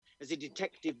a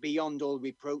detective beyond all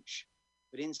reproach,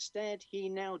 but instead he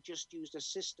now just used a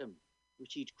system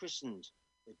which he'd christened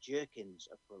the Jerkins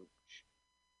approach.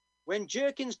 When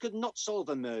Jerkins could not solve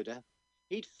a murder,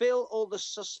 he'd fill all the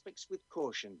suspects with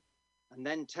caution and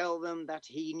then tell them that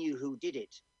he knew who did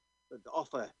it, but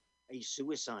offer a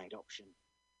suicide option.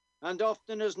 And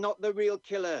often as not, the real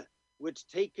killer would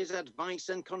take his advice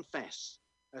and confess,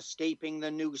 escaping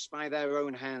the noose by their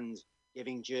own hand,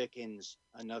 giving Jerkins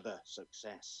another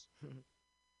success.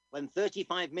 When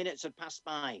 35 minutes had passed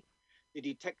by, the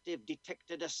detective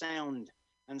detected a sound,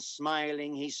 and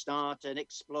smiling he started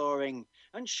exploring,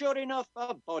 and sure enough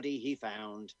a body he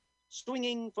found,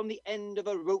 swinging from the end of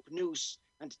a rope noose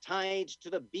and tied to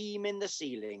the beam in the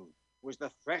ceiling was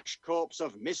the fresh corpse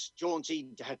of Miss Jaunty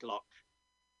Deadlock.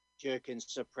 Jerkins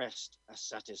suppressed a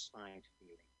satisfied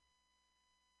feeling,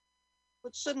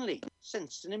 but suddenly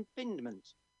sensed an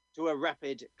impediment to a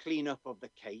rapid clean-up of the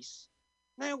case.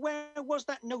 Now where was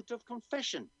that note of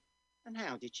confession, and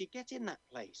how did she get in that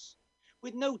place?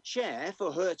 With no chair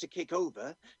for her to kick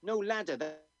over, no ladder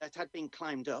that had been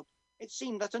climbed up, it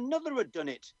seemed that another had done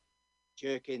it.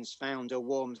 Jerkins found a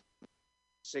warm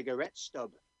cigarette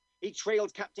stub. He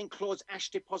trailed Captain Claude's ash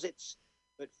deposits,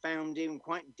 but found him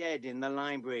quite dead in the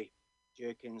library.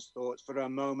 Jerkins thought for a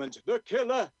moment, the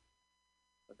killer!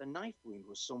 But the knife wound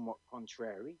was somewhat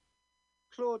contrary.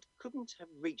 Claude couldn't have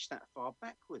reached that far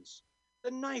backwards.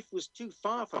 The knife was too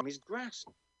far from his grasp.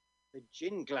 The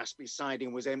gin glass beside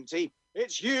him was empty.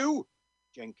 It's you!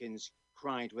 Jenkins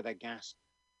cried with a gasp.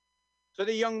 To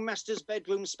the young master's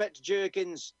bedroom sped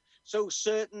Jerkins, so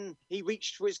certain he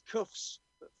reached for his cuffs,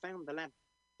 but found the lad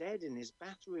dead in his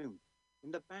bathroom,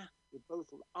 in the bath with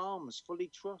both arms fully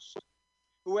trussed.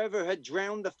 Whoever had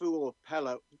drowned the poor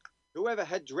fellow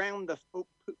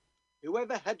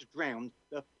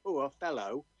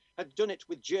had done it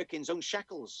with Jerkins' own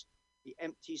shackles. The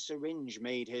empty syringe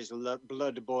made his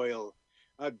blood boil.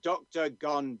 A doctor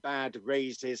gone bad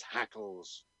raised his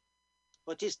hackles.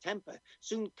 But his temper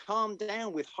soon calmed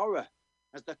down with horror.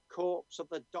 As the corpse of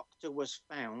the doctor was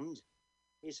found,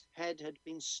 his head had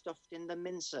been stuffed in the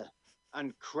mincer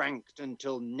and cranked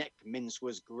until neck mince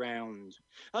was ground.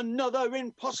 Another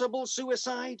impossible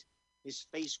suicide! His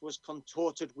face was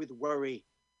contorted with worry.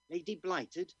 Lady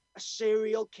Blighted, a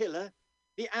serial killer,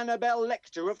 the Annabel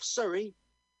Lecter of Surrey.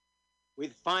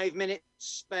 With 5 minutes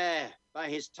spare by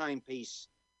his timepiece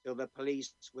till the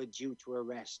police were due to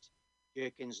arrest,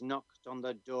 Jerkins knocked on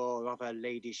the door of her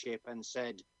ladyship and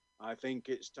said, I think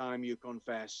it's time you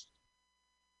confessed.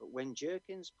 But when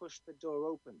Jerkins pushed the door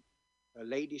open, her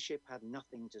ladyship had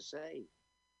nothing to say.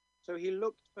 So he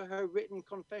looked for her written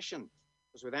confession,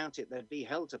 because without it there'd be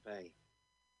hell to pay.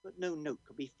 But no note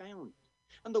could be found.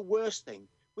 And the worst thing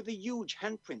were the huge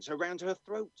handprints around her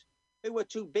throat. They were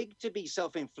too big to be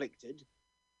self-inflicted.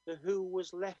 So who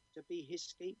was left to be his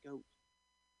scapegoat?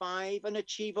 5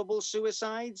 unachievable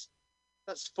suicides?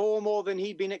 That's 4 more than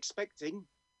he'd been expecting.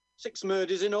 6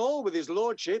 murders in all with his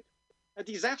lordship. A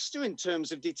disaster in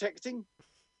terms of detecting.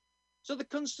 So the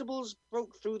constables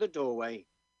broke through the doorway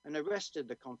and arrested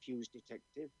the confused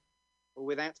detective. For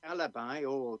without alibi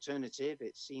or alternative,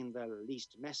 it seemed the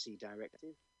least messy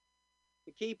directive.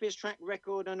 To keep his track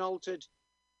record unaltered,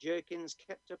 Jerkins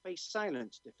kept up a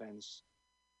silent defence,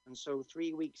 and so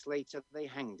 3 weeks later they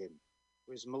hanged him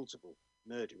for his multiple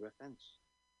murder offence.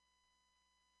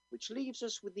 Which leaves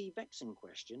us with the vexing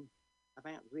question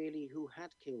about really who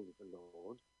had killed the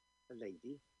Lord, the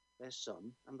lady, their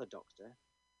son and the doctor,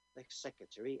 their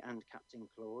secretary and Captain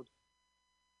Claude.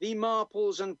 The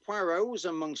Marples and Poirots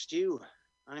amongst you,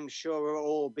 I'm sure, are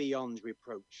all beyond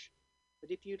reproach. But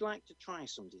if you'd like to try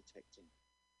some detecting,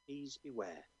 please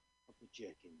beware of the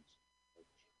Jerkins approach.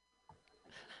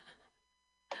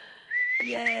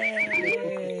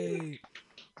 Yay!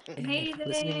 If you're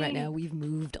listening right now, we've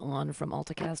moved on from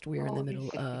AltaCast. We're in the middle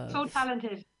of so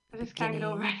talented. I just can't get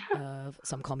over it. Of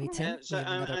Some Call Me Tim. So we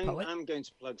have another poet. I'm going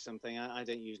to plug something. I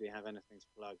don't usually have anything to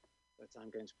plug, but I'm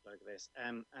going to plug this.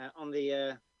 On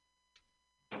the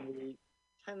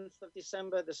 10th of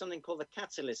December, there's something called the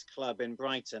Catalyst Club in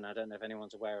Brighton. I don't know if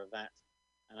anyone's aware of that.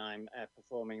 And I'm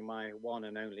performing my one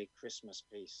and only Christmas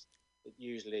piece. It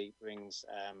usually brings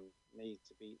me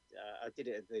to be... I did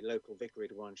it at the local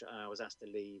vicarage once. I was asked to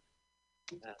leave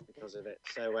because of it.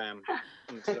 So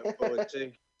something to look forward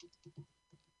to.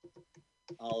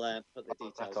 I'll put the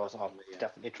details. I'll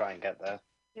definitely try and get there.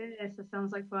 Yes, it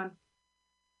sounds like fun.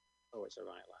 Oh, it's all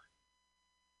right,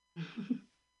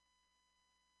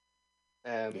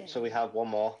 lad. So we have one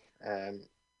more, and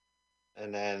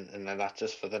then that's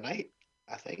just for the night,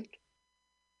 I think.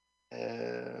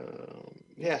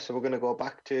 So we're going to go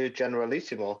back to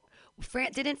Generalissimo.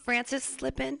 Didn't Francis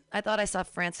slip in? I thought I saw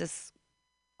Francis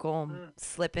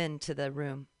slip into the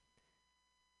room.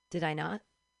 Did I not?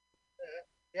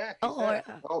 Yeah.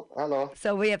 Oh, hello.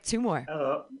 So we have 2 more.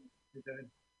 Hello.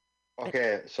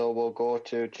 Okay, so we'll go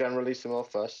to Generalissimo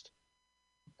first,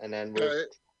 and then with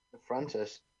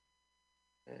Francis.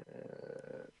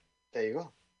 There you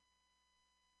go.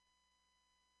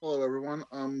 Hello, everyone.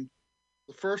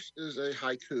 The first is a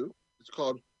haiku. It's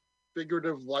called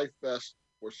 "Figurative Life Vest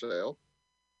for Sale."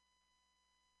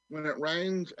 When it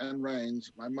rains and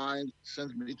rains, my mind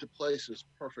sends me to places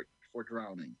perfect for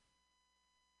drowning.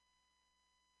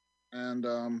 And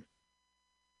I'm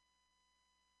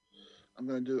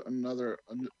going to do a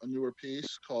newer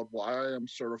piece called "Why I Am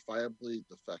Certifiably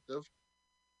Defective."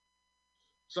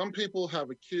 Some people have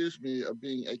accused me of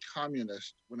being a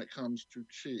communist when it comes to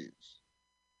cheese.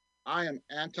 I am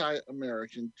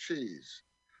anti-American cheese.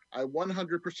 I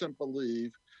 100%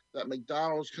 believe that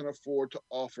McDonald's can afford to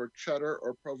offer cheddar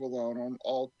or provolone on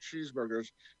all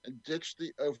cheeseburgers and ditch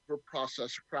the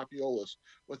over-processed crapiolas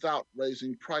without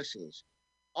raising prices.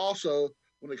 Also,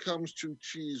 when it comes to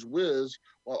Cheese Whiz,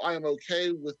 while I am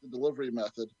okay with the delivery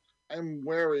method, I am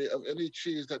wary of any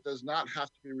cheese that does not have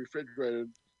to be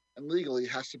refrigerated and legally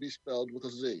has to be spelled with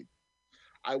a Z.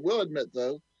 I will admit,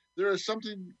 though, there is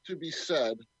something to be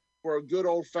said for a good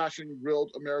old-fashioned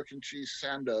grilled American cheese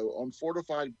sando on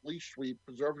fortified bleach-sweet,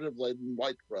 preservative-laden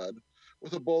white bread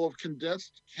with a bowl of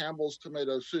condensed Campbell's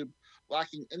tomato soup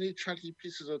lacking any chunky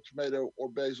pieces of tomato or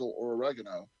basil or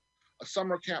oregano. A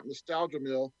summer camp nostalgia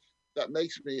meal that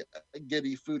makes me a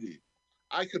giddy foodie.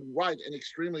 I could write an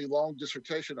extremely long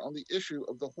dissertation on the issue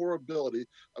of the horribility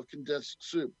of condensed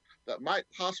soup that might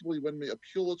possibly win me a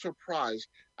Pulitzer Prize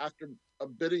after a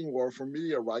bidding war for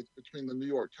media rights between the New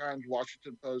York Times,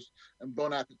 Washington Post, and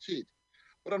Bon Appetit.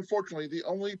 But unfortunately, the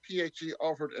only PhD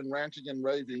offered in ranting and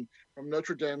raving from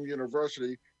Notre Dame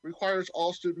University requires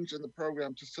all students in the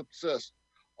program to subsist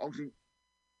on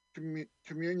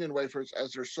communion wafers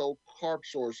as their sole carb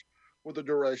source for the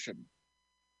duration.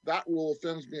 That rule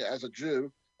offends me as a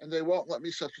Jew, and they won't let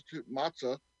me substitute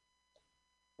matzah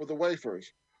for the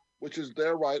wafers, which is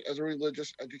their right as a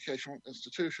religious educational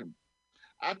institution.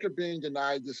 After being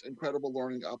denied this incredible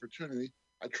learning opportunity,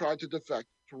 I tried to defect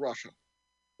to Russia,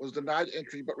 was denied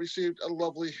entry, but received a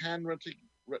lovely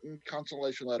handwritten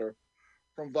consolation letter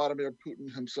from Vladimir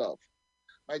Putin himself.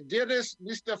 My dearest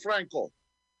Mr. Franco,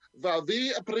 while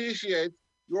we appreciate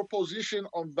your position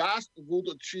on fast food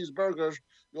cheeseburgers,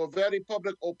 your very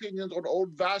public opinions on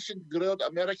old-fashioned grilled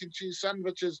American cheese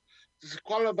sandwiches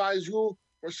disqualifies you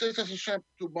for citizenship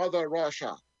to Mother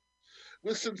Russia.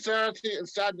 With sincerity and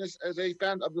sadness as a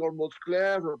fan of your most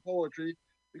clever poetry,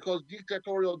 because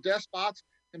dictatorial despots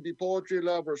can be poetry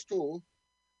lovers too,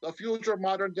 the future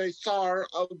modern-day Tsar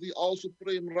of the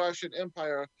all-supreme Russian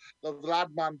Empire, the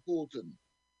Vladimir Putin.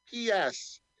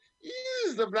 P.S.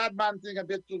 Is the Vladman thing a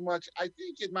bit too much? I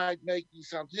think it might make me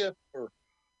sound hipper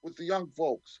with the young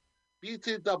folks.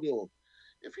 BTW.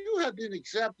 If you had been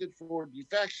accepted for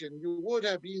defection, you would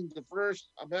have been the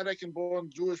first American-born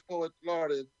Jewish poet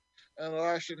laureate in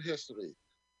Russian history.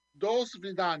 Do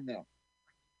svidaniya.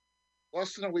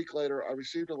 Less than a week later, I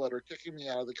received a letter kicking me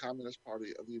out of the Communist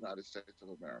Party of the United States of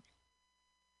America.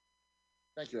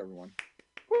 Thank you, everyone.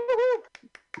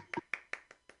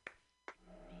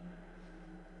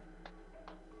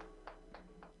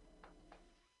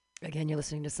 Again, you're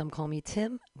listening to Some Call Me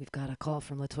Tim. We've got a call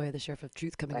from Latoya, the Sheriff of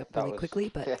Truth, coming up really quickly,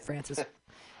 but Francis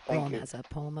Ron has a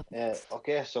poem up next.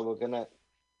 Okay, so we're gonna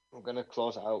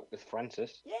close it out with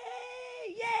Francis. Yay!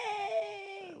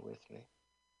 Yay! Bear with me.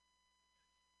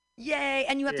 Yay!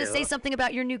 And you have to say something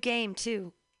about your new game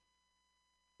too.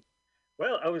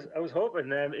 Well, I was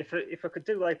hoping if I could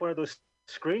do like one of those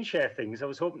screen share things, I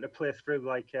was hoping to play through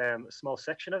like a small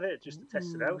section of it just to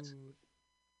test it out.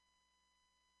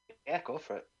 Yeah, go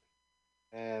for it.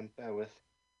 Bear with.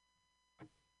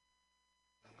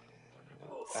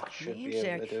 I should be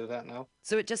able to do that now.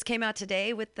 So it just came out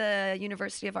today with the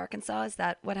University of Arkansas. Is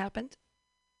that what happened?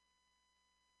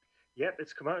 Yep,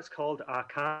 it's come out. It's called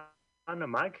Arcana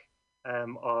Mag,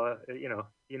 or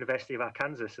University of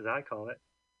Arkansas, as I call it.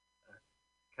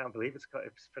 Can't believe it's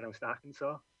pronounced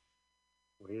Arkansas.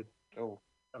 Weird. Oh.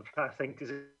 I'm trying to think. Is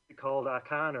it called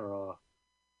Arcana or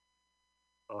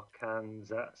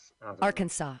Arkansas?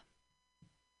 Arkansas.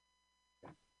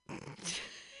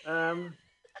 How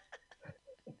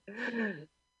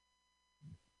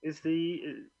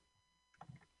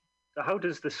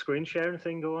does the screen sharing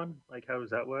thing go on? Like, how does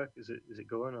that work? Is it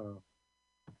going or?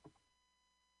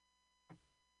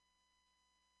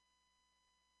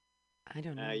 I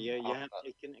don't know. You have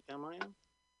to, can I?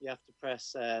 You have to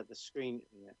press the screen.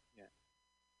 Yeah.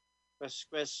 Press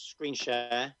screen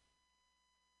share,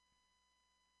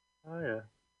 Oh yeah.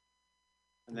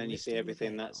 and then you see Lifting the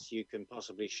everything veil. that's you can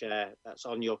possibly share that's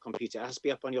on your computer. It has to be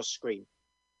up on your screen.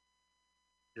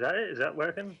 Is that it? Is that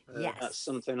working? Yes. That's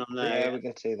something on Yeah, there. we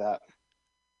can see that.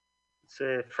 It's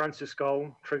Francis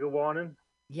Golm trigger warning.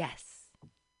 Yes.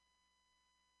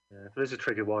 Yeah, if there's a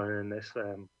trigger warning in this, I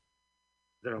don't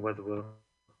know whether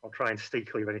I'll try and stay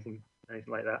clear of anything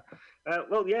like that.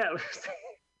 Well, yeah.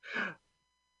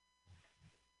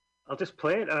 I'll just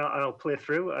play it, and I'll play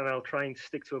through, and I'll try and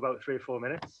stick to about 3 or 4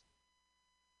 minutes.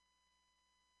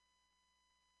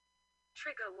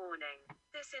 Trigger warning.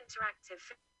 This interactive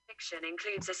fiction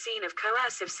includes a scene of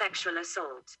coercive sexual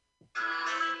assault.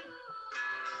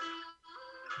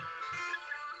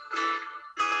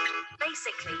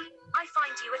 Basically, I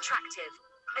Find You Attractive,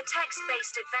 a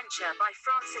text-based adventure by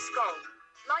Francis Golm,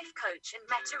 life coach and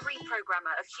meta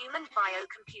reprogrammer of human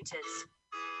biocomputers.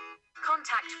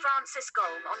 Contact Francis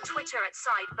Golm on Twitter at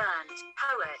Sideburnt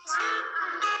Poet.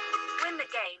 Win the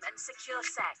game and secure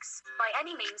sex by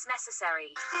any means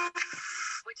necessary.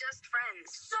 We're just friends,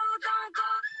 so don't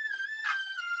go.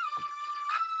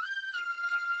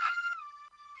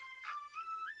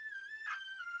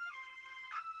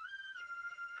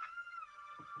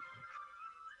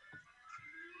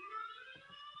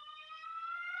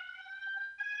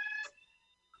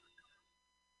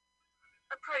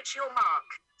 Approach your mark,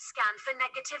 scan for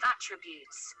negative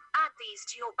attributes, add these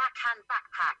to your backhand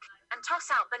backpack, and toss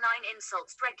out benign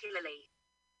insults regularly.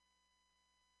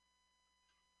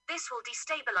 This will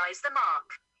destabilize the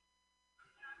mark.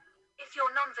 If your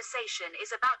conversation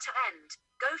is about to end,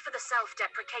 go for the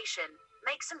self-deprecation,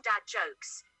 make some dad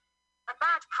jokes. A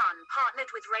bad pun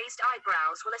partnered with raised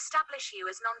eyebrows will establish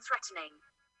you as non-threatening.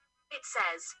 It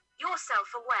says, you're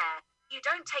self-aware, you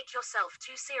don't take yourself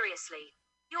too seriously.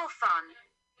 You're fun.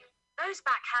 Those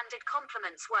backhanded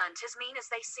compliments weren't as mean as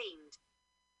they seemed.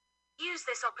 Use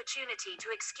this opportunity to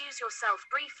excuse yourself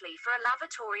briefly for a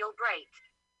lavatorial break.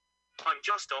 I'm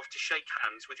just off to shake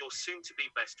hands with your soon-to-be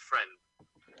best friend.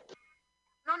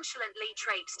 Nonchalantly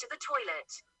traipse to the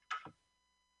toilet.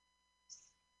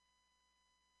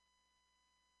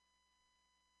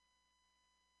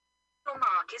 Your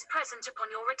mark is present upon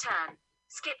your return.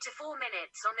 Skip to 4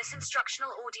 minutes on this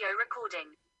instructional audio recording.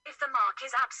 If the mark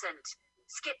is absent,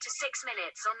 skip to 6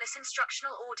 minutes on this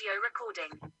instructional audio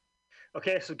recording.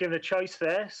 Okay, so given a choice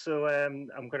there, so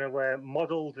I'm going to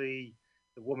model the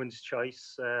woman's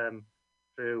choice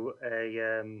through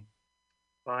a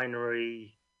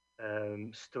binary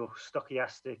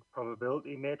stochastic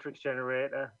probability matrix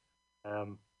generator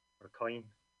or a coin.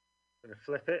 I'm going to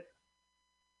flip it,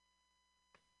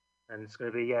 and it's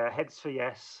going to be heads for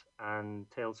yes and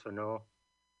tails for no.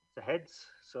 It's a heads,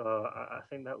 so I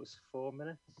think that was 4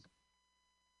 minutes.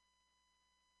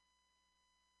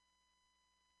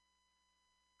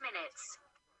 Minutes.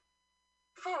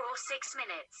 4 or 6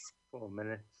 minutes. 4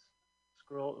 minutes.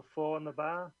 Scroll to 4 on the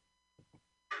bar.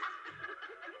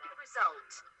 Result.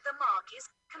 The mark is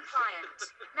compliant.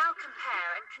 Now compare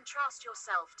and contrast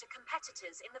yourself to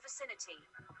competitors in the vicinity.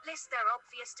 List their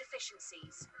obvious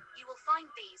deficiencies. You will find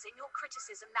these in your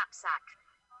criticism knapsack.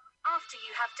 After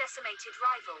you have decimated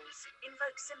rivals,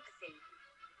 invoke sympathy.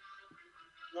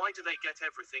 Why do they get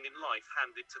everything in life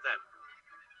handed to them?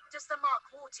 Does the mark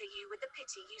water you with the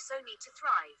pity you so need to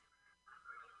thrive?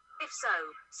 If so,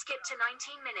 skip to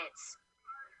 19 minutes.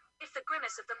 If the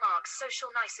grimace of the mark's social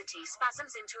nicety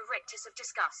spasms into a rictus of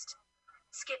disgust,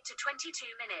 skip to 22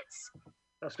 minutes.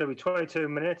 That's going to be 22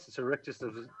 minutes. It's a rictus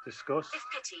of disgust. If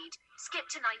pitied, skip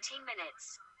to 19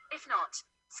 minutes. If not,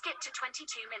 skip to 22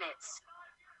 minutes.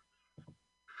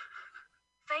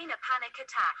 Feign a panic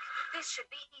attack. This should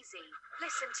be easy.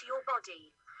 Listen to your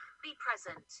body. Be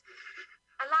present.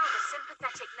 Allow the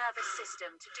sympathetic nervous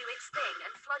system to do its thing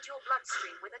and flood your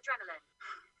bloodstream with adrenaline.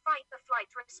 Fight the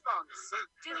flight response.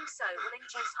 Doing so will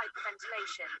induce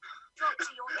hyperventilation. Drop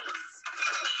to your knees.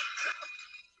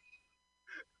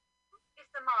 If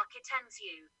the mark attends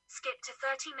you, skip to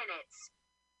 30 minutes.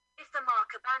 If the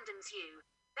mark abandons you,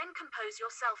 then compose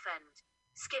your self-end.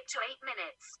 Skip to 8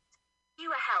 minutes. You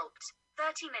are helped.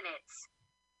 30 minutes.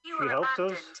 You She are helped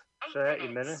us. abandoned. 8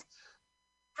 30 minutes.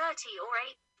 30 or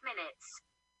 8 minutes.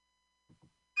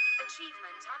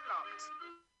 Achievement unlocked.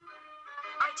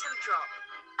 Item drop.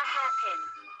 A hairpin.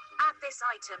 Add this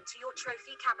item to your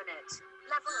trophy cabinet.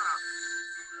 Level up.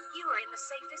 You are in the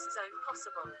safest zone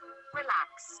possible.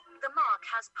 Relax. The mark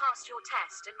has passed your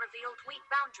test and revealed weak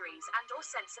boundaries and or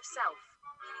sense of self.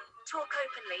 Talk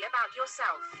openly about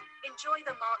yourself. Enjoy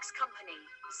the mark's company.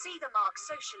 See the mark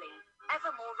socially,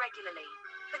 ever more regularly.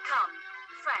 Become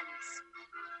friends.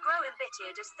 Grow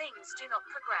embittered as things do not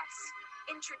progress.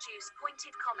 Introduce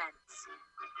pointed comments.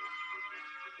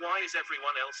 Why is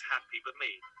everyone else happy but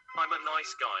me? I'm a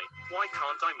nice guy. Why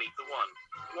can't I meet the one?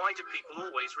 Why do people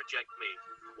always reject me?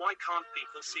 Why can't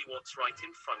people see what's right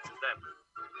in front of them?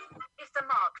 If the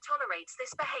mark tolerates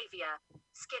this behavior,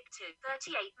 skip to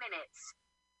 38 minutes.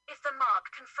 If the mark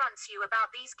confronts you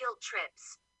about these guilt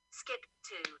trips, skip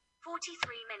to 43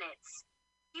 minutes.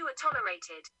 You were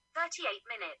tolerated, 38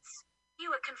 minutes.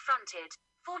 You were confronted,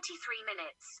 43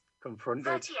 minutes. Confronted.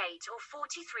 38 or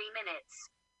 43 minutes.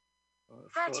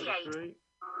 38.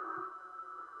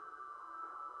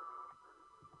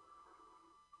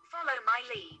 Follow my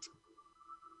lead.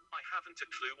 I haven't a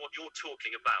clue what you're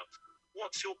talking about.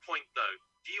 What's your point though?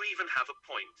 Do you even have a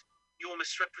point? You're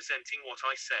misrepresenting what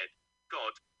I said.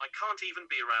 God, I can't even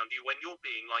be around you when you're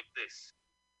being like this.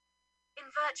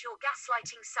 Invert your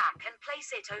gaslighting sack and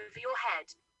place it over your head.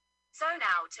 Zone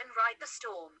out and ride the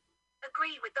storm.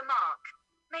 Agree with the mark.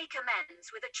 Make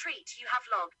amends with a treat you have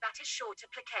logged that is sure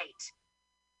to placate.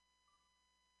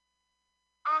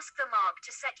 Ask the mark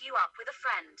to set you up with a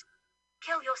friend.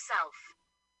 Kill yourself.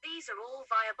 These are all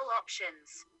viable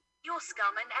options. You're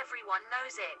scum and everyone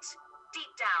knows it.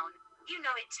 Deep down, you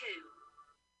know it too.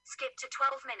 Skip to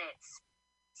 12 minutes.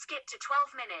 Skip to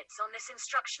 12 minutes on this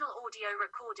instructional audio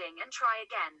recording and try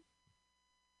again.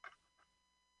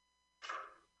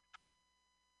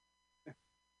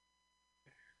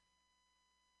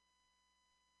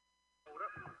 Hold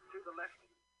up, to the left.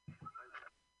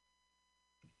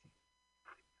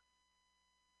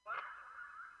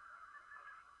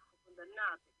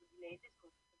 Condannate, Udinese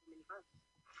sconfitto Domenicali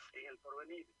e il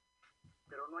porvenire.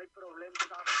 Però no hay problema.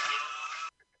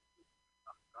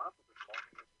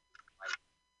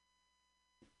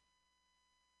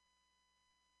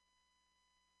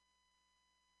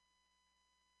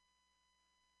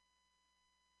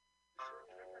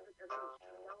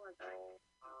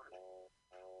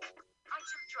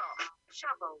 Item drop.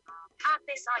 Shovel. Add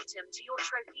this item to your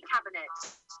trophy cabinet.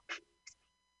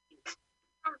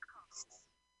 Sunk costs.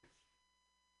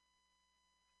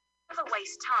 Never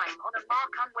waste time on a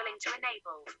mark unwilling to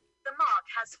enable. The mark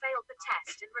has failed the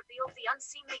test and revealed the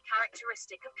unseemly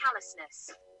characteristic of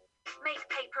callousness. Make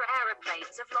paper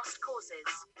aeroplanes of lost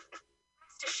causes.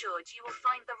 Rest assured you will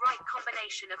find the right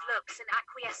combination of looks and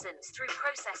acquiescence through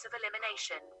process of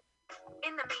elimination.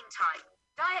 In the meantime,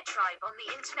 diatribe on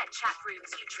the internet chat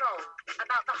rooms you troll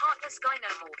about the heartless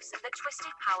gynomorphs and the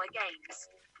twisted power games.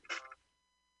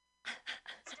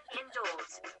 Stay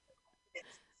indoors.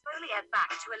 Slowly ebb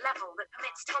back to a level that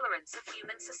permits tolerance of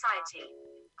human society.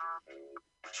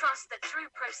 Trust that through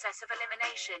process of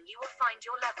elimination you will find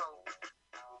your level.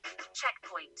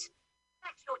 Checkpoint.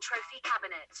 Check your trophy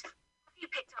cabinet. Have you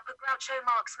picked up a Groucho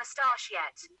Marx moustache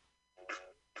yet?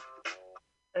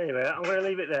 Anyway, I'm going to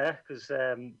leave it there because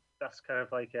that's kind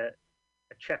of like a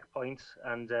checkpoint,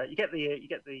 and you get the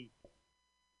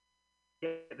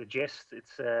gist.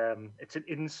 It's an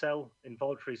incel,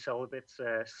 involuntary celibate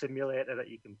simulator that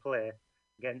you can play,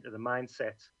 get into the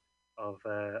mindset of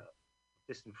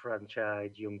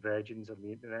disenfranchised young virgins on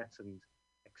the internet and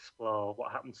explore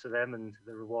what happens to them and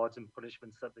the rewards and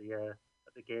punishments that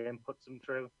the game puts them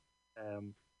through.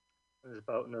 There's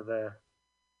about another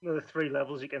 3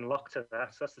 levels you can lock to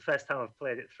that. So that's the first time I've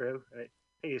played it through, and it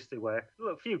appears to work.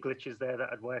 A few glitches there that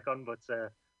I'd work on, but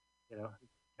it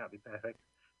can't be perfect.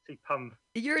 See, Pam,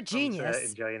 you're a genius. Pam's,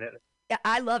 enjoying it. Yeah,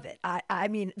 I love it. I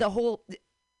mean, the whole,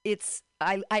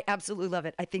 I absolutely love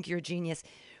it. I think you're a genius.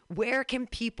 Where can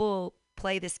people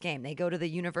play this game? They go to the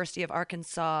University of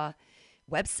Arkansas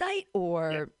website,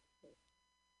 or?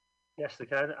 Yes, they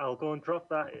can. I'll go and drop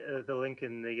that the link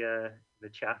in the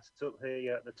chat. It's up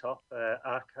here at the top,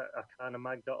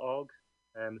 arcanamag.org.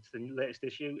 It's the latest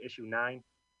issue 9,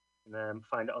 and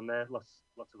find it on there. Lots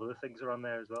of other things are on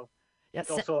there as well. Yes.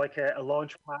 It's also like a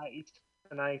launch party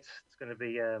tonight. It's going to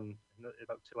be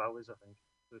about 2 hours, I think,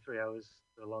 2 or 3 hours.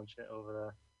 They're launching it over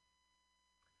there.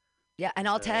 Yeah, and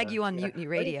I'll tag you on Mutiny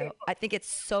Radio. I think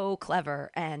it's so clever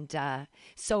and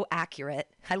so accurate.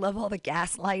 I love all the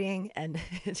gaslighting, and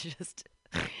it's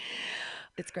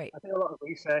great. I think a lot of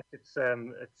research. It's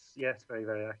very,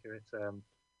 very accurate.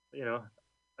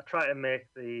 I try to make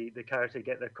the character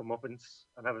get their comeuppance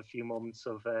and have a few moments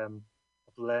of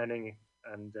learning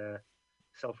and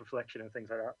self-reflection and things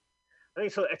like that. I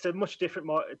think it's a much different,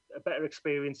 a better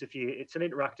experience it's an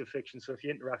interactive fiction. So if you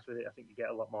interact with it, I think you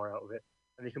get a lot more out of it.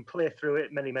 And you can play through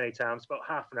it many, many times, about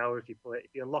half an hour if you play it.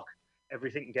 If you unlock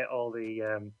everything and get all the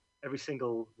every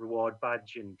single reward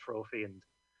badge and trophy, and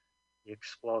you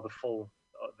explore the full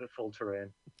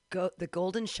terrain. Go the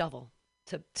golden shovel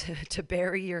to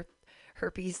bury your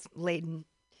herpes-laden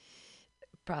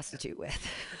prostitute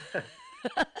with.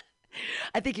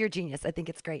 I think you're a genius. I think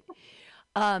it's great.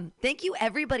 Thank you,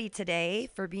 everybody, today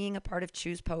for being a part of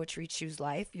Choose Poetry, Choose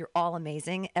Life. You're all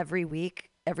amazing every week.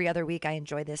 Every other week, I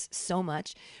enjoy this so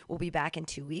much. We'll be back in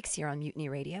 2 weeks here on Mutiny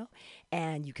Radio,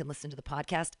 and you can listen to the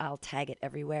podcast. I'll tag it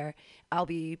everywhere. I'll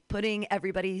be putting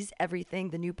everybody's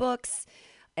everything, the new books,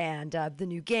 and the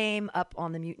new game up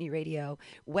on the Mutiny Radio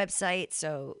website.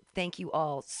 So thank you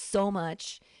all so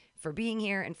much for being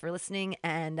here and for listening.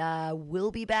 And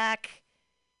we'll be back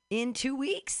in 2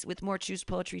 weeks with more Choose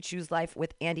Poetry, Choose Life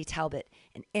with Andy Talbot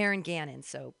and Aaron Gannon.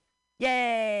 So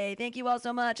yay. Thank you all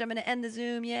so much. I'm going to end the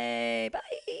Zoom. Yay. Bye.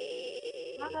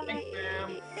 Bye.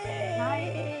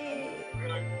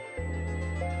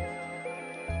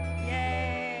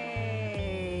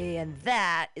 Yay. And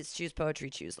that is Choose Poetry,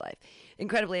 Choose Life.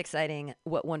 Incredibly exciting.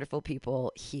 What wonderful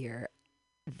people here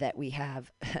that we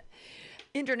have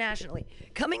internationally.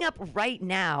 Coming up right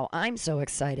now, I'm so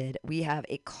excited. We have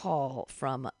a call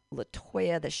from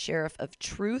LaToya, the Sheriff of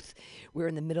Truth. We're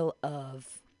in the middle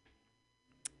of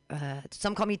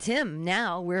Some Call Me Tim.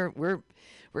 Now we're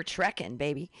trekking,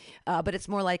 baby. But it's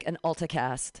more like an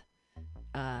AltaCast.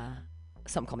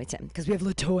 Some Call Me Tim, because we have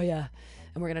LaToya,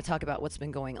 and we're going to talk about what's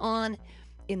been going on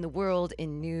in the world,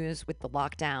 in news, with the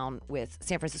lockdown, with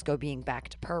San Francisco being back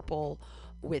to purple,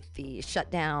 with the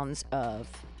shutdowns of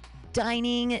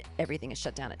dining. Everything is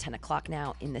shut down at 10 o'clock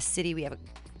now in the city. We have a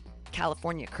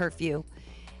California curfew,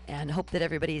 and hope that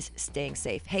everybody's staying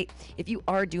safe. Hey, if you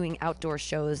are doing outdoor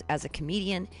shows as a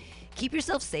comedian, keep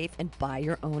yourself safe and buy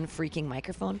your own freaking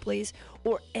microphone, please,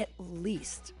 or at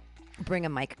least bring a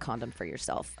mic condom for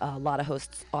yourself. A lot of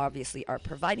hosts obviously are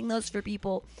providing those for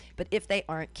people, but if they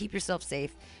aren't, keep yourself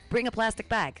safe. Bring a plastic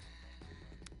bag.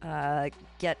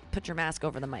 Put your mask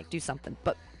over the mic. Do something,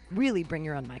 but really bring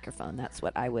your own microphone. That's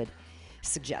what I would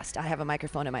suggest. I have a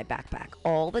microphone in my backpack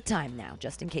all the time now,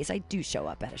 just in case I do show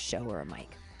up at a show or a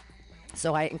mic.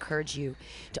 So I encourage you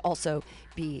to also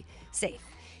be safe.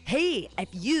 Hey, if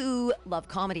you love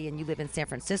comedy and you live in San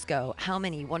Francisco, how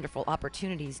many wonderful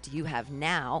opportunities do you have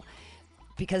now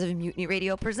because of Mutiny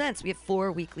Radio Presents? We have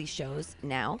 4 weekly shows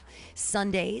now.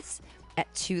 Sundays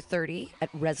at 2:30 at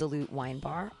Resolute Wine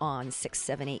Bar on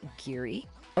 678 Geary.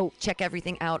 Oh, check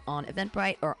everything out on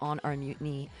Eventbrite or on our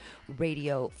Mutiny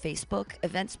Radio Facebook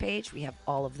events page. We have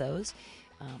all of those.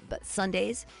 But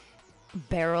Sundays,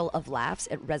 Barrel of Laughs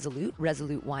at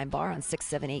Resolute Wine Bar on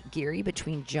 678 Geary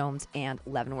between Jones and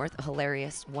Leavenworth. A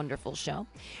hilarious, wonderful show.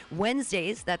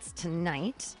 Wednesdays, that's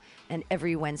tonight, and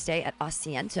every Wednesday at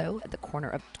Asiento at the corner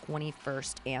of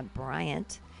 21st and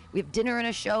Bryant. We have dinner and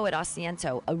a show at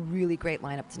Asiento. A really great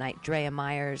lineup tonight. Drea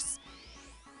Myers.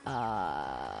 Who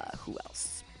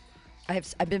else?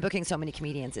 I've been booking so many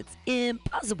comedians. It's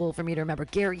impossible for me to remember.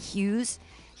 Gary Hughes.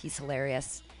 He's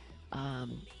hilarious.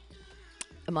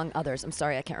 Among others. I'm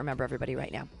sorry, I can't remember everybody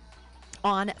right now.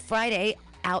 On Friday,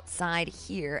 outside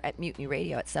here at Mutiny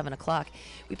Radio at 7 o'clock,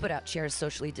 we put out chairs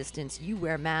socially distanced. You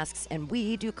wear masks, and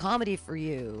we do comedy for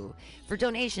you. For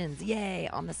donations, yay,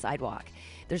 on the sidewalk.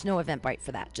 There's no Eventbrite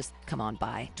for that. Just come on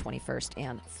by 21st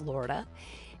and Florida.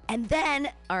 And then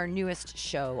our newest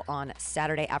show on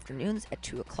Saturday afternoons at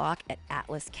 2 o'clock at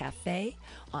Atlas Cafe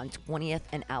on 20th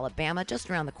and Alabama, just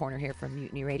around the corner here from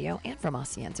Mutiny Radio and from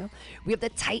Asiento. We have the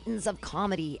Titans of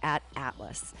Comedy at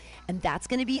Atlas. And that's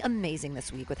going to be amazing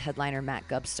this week with headliner Matt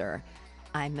Gubser.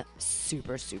 I'm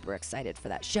super, super excited for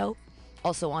that show.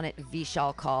 Also on it,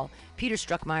 Vishal Kaul, Peter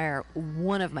Struckmeyer,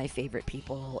 one of my favorite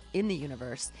people in the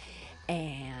universe.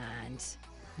 And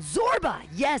Zorba,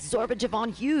 yes, Zorba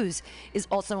Javon Hughes is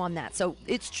also on that. So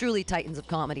it's truly Titans of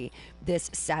Comedy this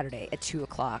Saturday at 2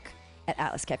 o'clock at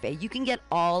Atlas Cafe. You can get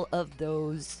all of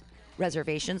those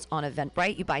reservations on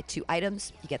Eventbrite. You buy 2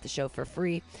 items, you get the show for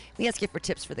free. We ask you for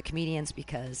tips for the comedians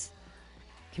because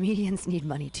comedians need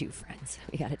money too, friends.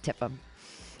 We got to tip them.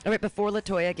 All right, before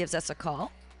LaToya gives us a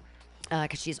call,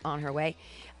 because she's on her way,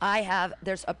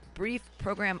 there's a brief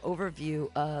program overview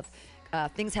of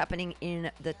things happening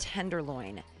in the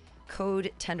Tenderloin,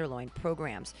 Code Tenderloin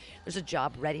programs. There's a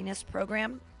job readiness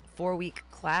program, 4-week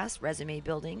class, resume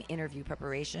building, interview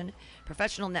preparation,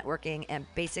 professional networking, and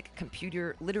basic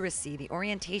computer literacy. The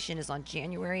orientation is on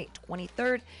January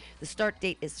 23rd. The start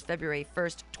date is February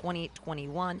 1st,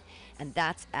 2021, and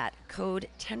that's at Code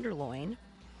Tenderloin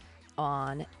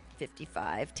on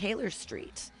 55 Taylor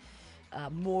Street.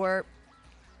 More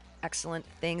excellent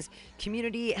things.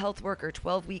 Community health worker,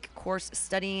 12-week course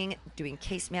studying, doing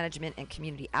case management and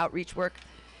community outreach work.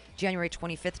 January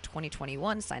 25th,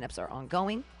 2021. Signups are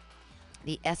ongoing.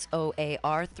 The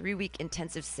SOAR, 3-week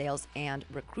intensive sales and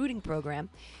recruiting program.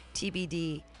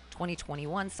 TBD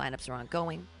 2021. Signups are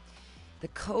ongoing. The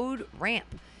Code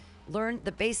Ramp, Learn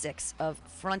the basics of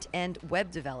front-end web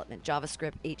development,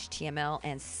 JavaScript, HTML,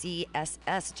 and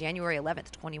CSS, January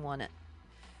 11th,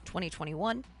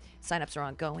 2021. Sign-ups are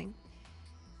ongoing.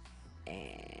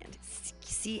 And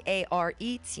CARE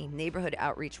team, neighborhood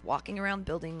outreach, walking around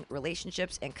building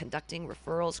relationships and conducting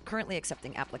referrals, currently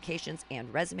accepting applications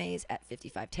and resumes at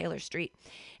 55 Taylor Street.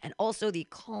 And also the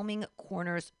Calming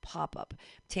Corners pop-up,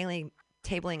 tabling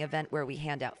event where we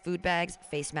hand out food bags,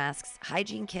 face masks,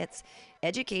 hygiene kits,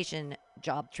 education,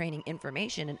 job training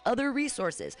information, and other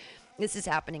resources. This is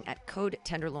happening at Code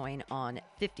Tenderloin on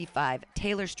 55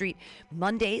 Taylor Street,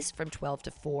 Mondays from 12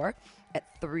 to 4 at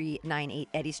 398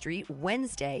 Eddy Street,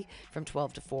 Wednesday from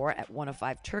 12 to 4 at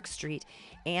 105 Turk Street,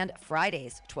 and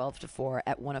Fridays 12 to 4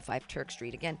 at 105 Turk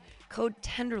Street. Again, Code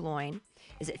Tenderloin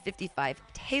is at 55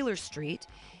 Taylor Street,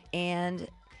 and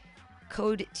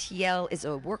Code TL is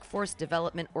a workforce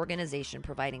development organization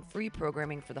providing free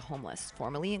programming for the homeless,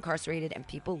 formerly incarcerated, and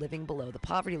people living below the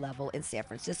poverty level in San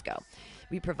Francisco.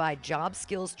 We provide job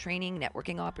skills training,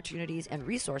 networking opportunities, and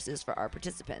resources for our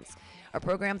participants. Our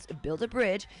programs build a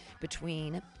bridge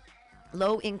between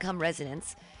low-income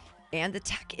residents and the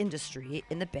tech industry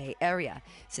in the Bay Area.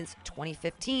 Since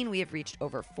 2015, we have reached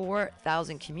over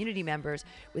 4,000 community members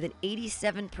with an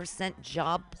 87%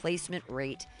 job placement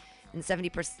rate, and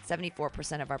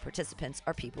 74% of our participants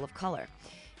are people of color.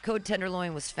 Code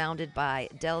Tenderloin was founded by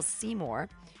Del Seymour,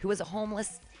 who was a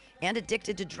homeless and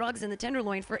addicted to drugs in the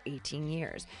Tenderloin for 18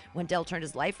 years. When Del turned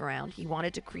his life around, he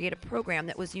wanted to create a program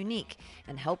that was unique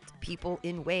and helped people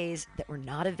in ways that were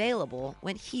not available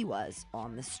when he was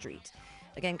on the street.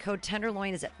 Again, Code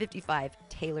Tenderloin is at 55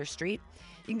 Taylor Street.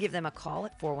 You can give them a call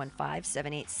at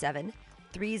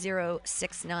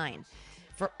 415-787-3069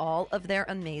 for all of their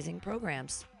amazing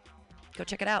programs. Go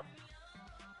check it out.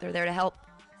 They're there to help.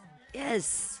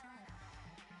 Yes.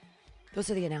 Those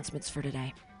are the announcements for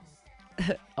today.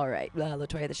 All right.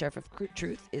 LaToya, the Sheriff of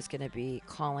Truth, is going to be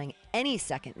calling any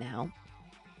second now.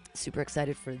 Super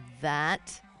excited for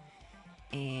that.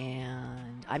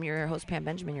 And I'm your host, Pam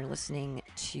Benjamin. You're listening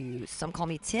to Some Call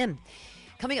Me Tim.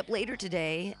 Coming up later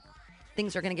today,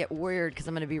 things are going to get weird because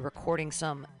I'm going to be recording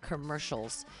some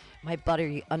commercials. My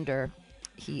buddy Under,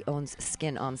 he owns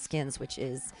Skin on Skins, which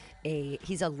is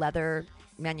he's a leather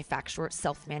manufacturer,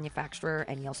 self-manufacturer,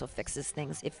 and he also fixes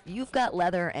things. If you've got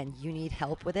leather and you need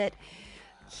help with it,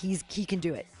 he can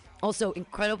do it. Also,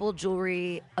 incredible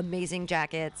jewelry, amazing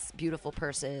jackets, beautiful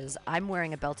purses. I'm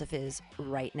wearing a belt of his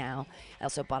right now. I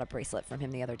also bought a bracelet from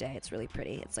him the other day. It's really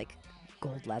pretty. It's like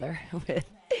gold leather with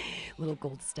little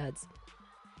gold studs.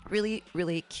 Really,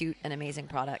 really cute and amazing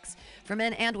products for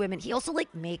men and women. He also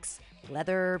makes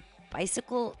leather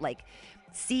bicycle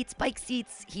seats, bike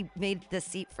seats. He made the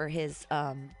seat for his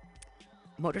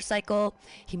motorcycle.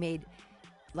 He made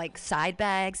side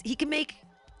bags. He can make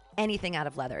anything out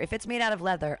of leather. If it's made out of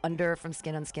leather, Under from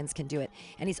Skin on Skins can do it.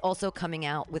 And he's also coming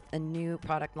out with a new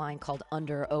product line called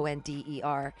Under,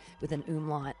 O-N-D-E-R, with an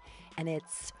umlaut. And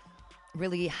it's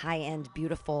really high-end,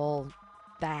 beautiful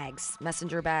bags,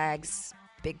 messenger bags,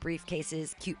 big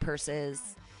briefcases, cute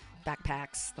purses,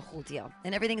 backpacks, the whole deal.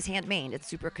 And everything's handmade. It's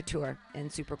super couture and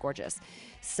super gorgeous.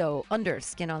 So Under,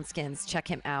 Skin on Skins, check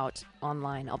him out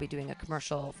online. I'll be doing a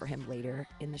commercial for him later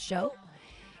in the show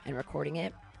and recording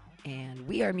it. And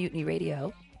we are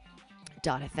MutinyRadio.fm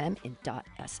and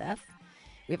 .sf.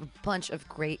 We have a bunch of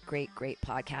great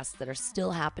podcasts that are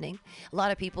still happening. A lot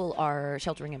of people are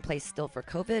sheltering in place still for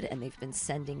COVID, and they've been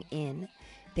sending in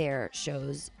their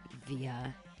shows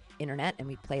via internet, and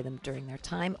we play them during their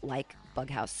time, like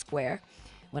Bughouse Square,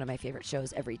 one of my favorite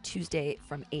shows, every Tuesday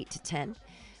from 8 to 10.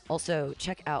 Also,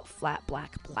 check out Flat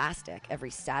Black Plastic every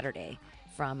Saturday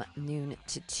from noon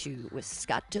to 2 with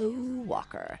Scotto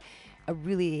Walker. A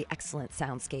really excellent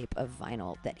soundscape of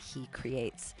vinyl that he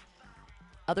creates.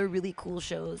 Other really cool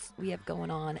shows we have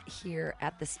going on here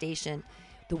at the station.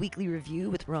 The Weekly Review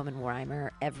with Roman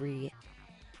Weimer every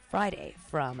Friday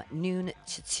from noon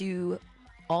to 2.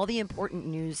 All the important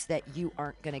news that you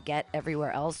aren't going to get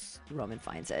everywhere else, Roman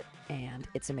finds it, and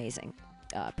it's amazing.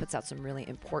 Puts out some really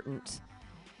important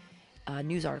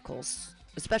news articles,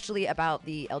 especially about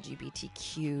the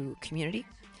LGBTQ community.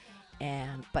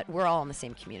 But we're all in the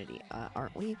same community,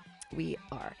 aren't we? We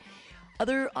are.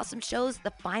 Other awesome shows, The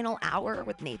Final Hour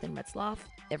with Nathan Retzloff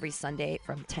every Sunday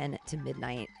from 10 to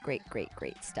midnight. Great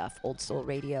stuff. Old Soul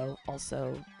Radio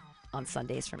also on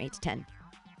Sundays from 8 to 10.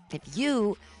 If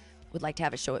you would like to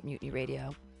have a show at Mutiny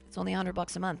Radio, it's only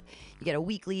 $100 a month. You get a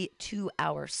weekly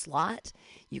 2-hour slot.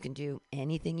 You can do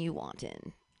anything you want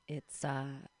in. It's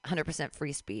 100%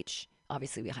 free speech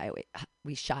obviously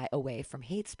we shy away from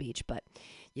hate speech, but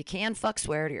you can fuck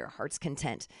swear to your heart's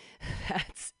content.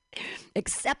 That's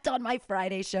except on my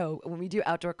Friday show when we do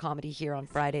outdoor comedy here on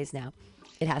Fridays now.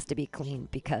 It has to be clean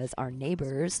because our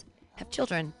neighbors have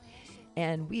children,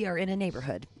 and we are in a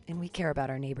neighborhood, and we care about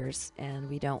our neighbors, and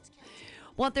we don't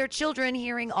want their children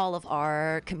hearing all of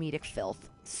our comedic filth.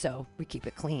 So we keep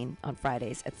it clean on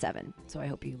Fridays at 7. So I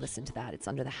hope you listen to that. It's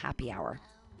under the happy hour.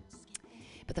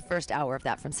 But the first hour of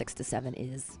that from 6 to 7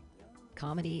 is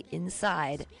comedy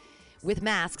inside with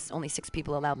masks. Only 6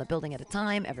 people allowed in the building at a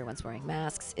time. Everyone's wearing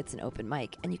masks. It's an open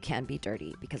mic, and you can be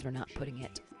dirty because we're not putting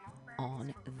it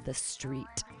on the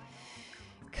street.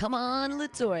 Come on,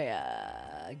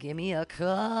 Latoya. Give me a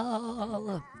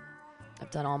call.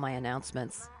 I've done all my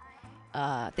announcements.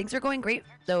 Things are going great,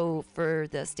 though, for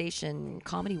the station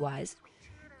comedy-wise.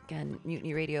 Again,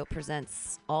 Mutiny Radio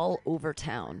presents all over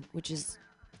town, which is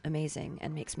amazing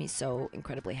and makes me so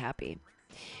incredibly happy.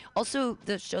 Also,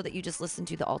 the show that you just listened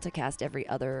to, the AltaCast, every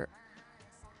other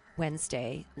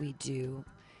Wednesday, we do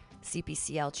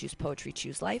CPCL Choose Poetry,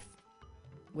 Choose Life,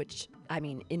 which, I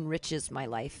mean, enriches my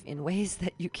life in ways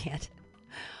that you can't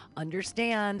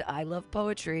understand. I love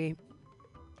poetry,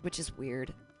 which is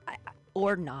weird.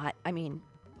 Or not. I mean,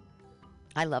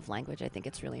 I love language. I think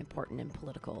it's really important and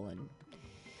political,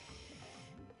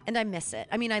 and I miss it.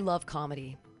 I mean, I love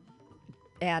comedy.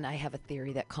 And I have a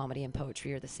theory that comedy and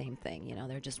poetry are the same thing. You know,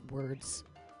 they're just words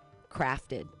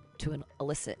crafted to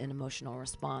elicit an emotional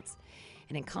response.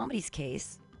 And in comedy's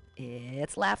case,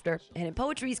 it's laughter. And in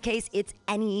poetry's case, it's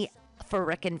any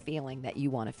frickin' feeling that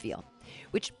you want to feel.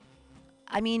 Which,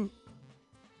 I mean,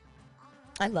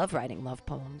 I love writing love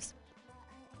poems.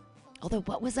 Although,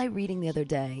 what was I reading the other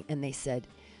day? And they said,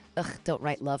 ugh, don't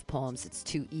write love poems. It's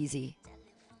too easy.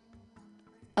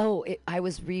 Oh, I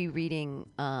was rereading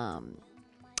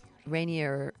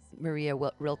Rainier Maria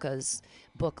Rilke's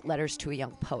book, Letters to a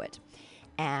Young Poet.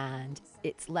 And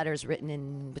it's letters written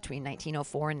in between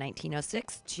 1904 and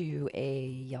 1906 to a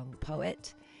young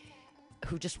poet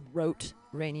who just wrote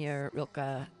Rainier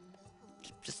Rilke,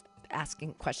 just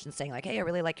asking questions, saying like, hey, I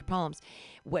really like your poems.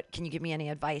 What can you give me any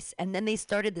advice? And then they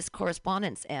started this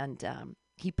correspondence, and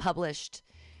he published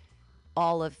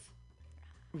all of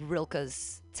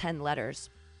Rilke's 10 letters.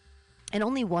 And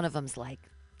only one of them's like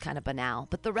kind of banal,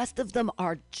 but the rest of them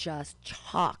are just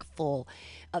chock full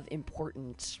of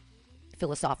important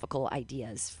philosophical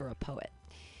ideas for a poet.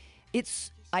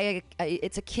 It's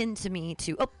akin to me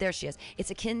to, oh, there she is. It's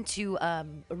akin to A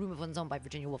Room of One's Own by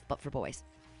Virginia Woolf, but for boys.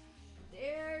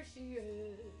 There she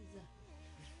is.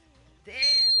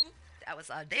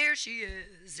 There she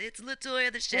is. It's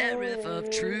Latoya, the Sheriff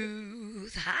of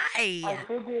Truth. Hi.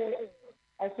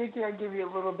 I figure I'd give you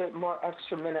a little bit more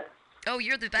extra minutes. Oh,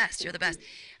 you're the best. You're the best.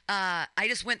 I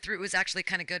just went through. It was actually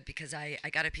kind of good because I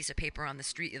got a piece of paper on the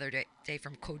street the other day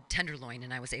from Code Tenderloin,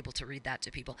 and I was able to read that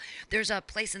to people. There's a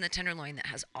place in the Tenderloin that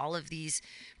has all of these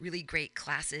really great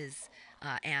classes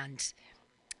and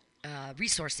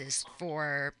resources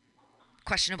for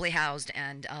questionably housed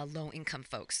and low-income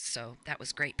folks. So that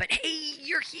was great. But hey,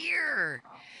 you're here.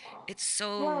 It's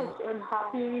so... Yes, and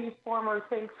happy former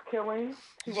Thanksgiving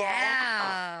to all.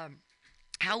 Yeah.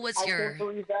 How was I your... can't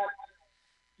believe that.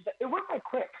 It went by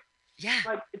quick. Yeah.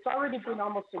 Like, it's already been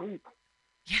almost a week.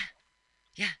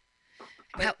 Yeah.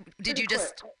 How, did you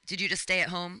just stay at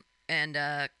home and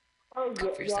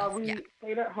cook for yourself? We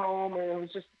stayed at home, and it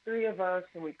was just the 3 of us,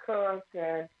 and we cooked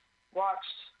and watched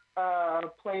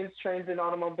Planes, Trains, and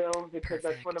Automobiles because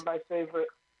that's one of my favorite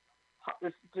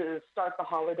to start the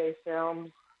holiday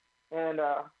films, and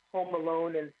Home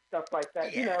Alone and stuff like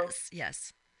that. Yes, you know,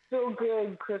 yes. Feel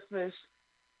good Christmas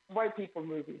white people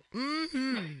movies.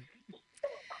 Mm-hmm.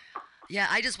 Yeah,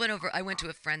 I went to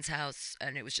a friend's house,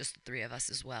 and it was just the 3 of us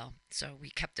as well. So we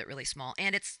kept it really small.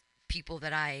 And it's people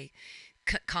that I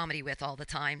comedy with all the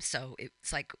time. So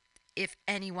it's like, if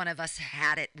any one of us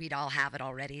had it, we'd all have it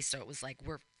already. So it was like,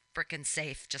 we're freaking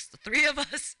safe, just the 3 of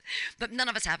us. But none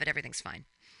of us have it. Everything's fine.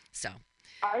 So.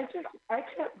 I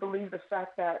can't believe the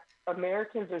fact that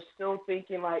Americans are still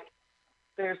thinking like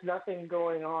there's nothing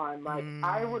going on. Like,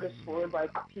 I would have sworn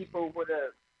like people would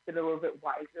have been a little bit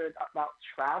wiser about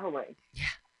traveling. Yeah.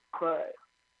 But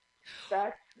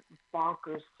that's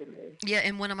bonkers to me. Yeah,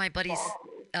 and one of my buddies,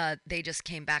 they just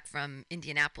came back from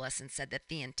Indianapolis and said that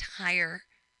the entire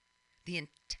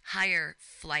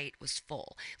flight was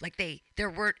full. Like there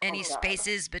weren't any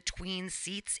spaces between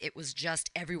seats. It was just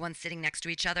everyone sitting next to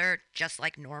each other, just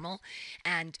like normal.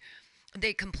 And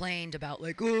they complained about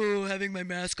like, oh, having my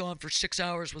mask on for 6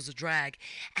 hours was a drag.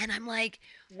 And I'm like,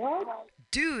 what?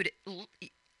 Dude,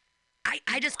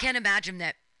 I just can't imagine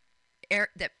that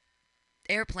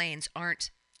airplanes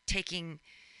aren't taking.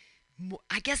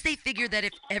 I guess they figure that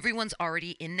if everyone's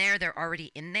already in there, they're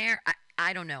already in there.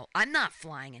 I don't know. I'm not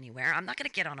flying anywhere. I'm not going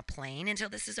to get on a plane until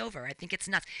this is over. I think it's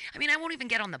nuts. I mean, I won't even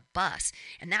get on the bus,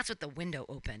 and that's with the window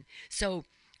open. So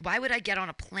why would I get on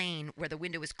a plane where the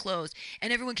window is closed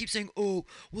and everyone keeps saying, oh,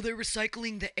 well, they're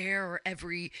recycling the air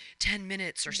every 10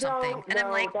 minutes or something. No, and I'm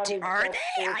like, that are that's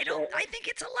they? bullshit. I think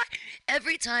it's a lot.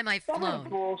 Every time I've That is flown,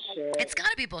 bullshit. it's got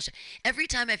to be bullshit. Every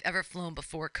time I've ever flown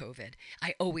before COVID,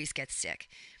 I always get sick,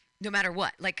 no matter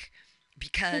what. Like,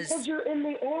 because you're in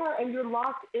the air and you're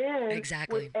locked in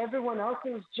exactly with everyone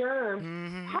else's germs.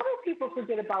 Mm-hmm. How do people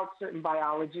forget about certain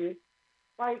biology?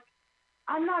 Like,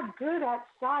 I'm not good at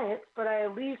science, but I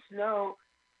at least know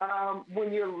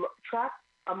when you're trapped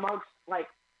amongst like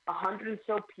 100 and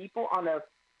so people on a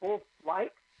full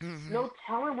flight, Mm-hmm. no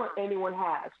telling what anyone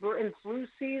has. We're in flu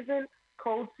season,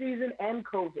 cold season, and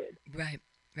COVID. Right.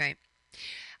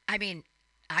 I mean,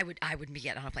 I wouldn't be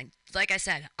getting on a plane. Like I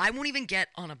said, I won't even get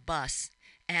on a bus.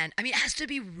 And I mean, it has to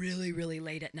be really, really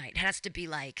late at night. It has to be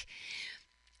like,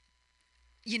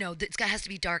 it has to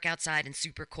be dark outside and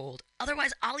super cold.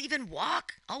 Otherwise, I'll even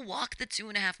walk. I'll walk the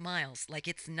 2.5 miles. Like,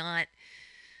 it's not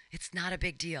a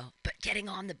big deal. But getting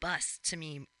on the bus, to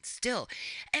me, still.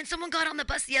 And someone got on the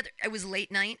bus it was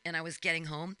late night and I was getting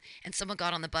home, and someone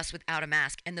got on the bus without a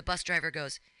mask, and the bus driver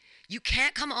goes, you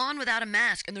can't come on without a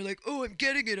mask. And they're like, oh, I'm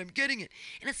getting it.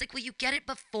 And it's like, well, you get it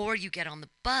before you get on the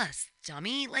bus,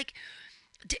 dummy. Like,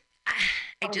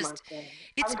 I'm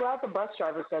glad the bus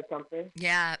driver said something.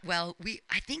 Yeah, well,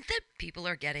 I think that people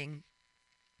are getting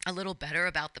a little better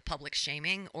about the public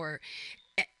shaming, or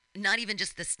not even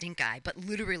just the stink eye, but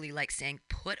literally like saying,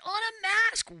 put on a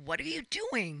mask. What are you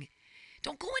doing?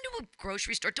 Don't go into a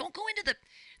grocery store. Don't go into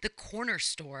the corner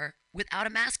store without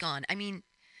a mask on. I mean,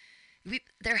 we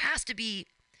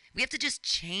have to just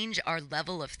change our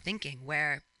level of thinking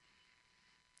where,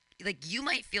 like, you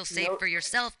might feel safe for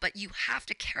yourself, but you have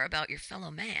to care about your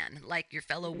fellow man, like your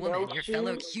fellow woman, your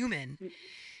fellow human.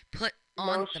 Put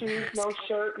on the shoes, mask. no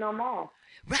shirt, no mask.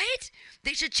 Right?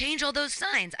 They should change all those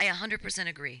signs. I 100%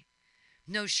 agree.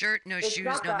 No shirt, no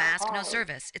shoes, no mask, no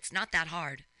service. It's not that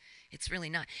hard. It's really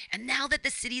not. And now that the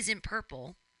city's in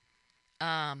purple,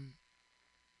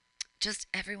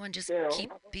 everyone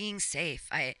keep being safe.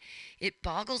 It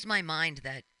boggles my mind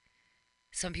that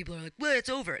some people are like, well, it's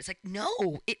over. It's like,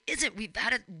 no, it isn't. We've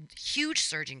had a huge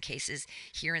surge in cases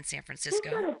here in San Francisco.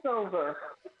 Who said it's over?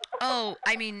 Oh,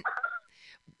 I mean,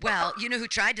 well, who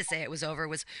tried to say it was over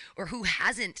or who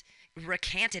hasn't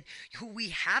recanted, who we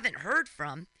haven't heard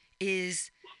from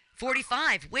is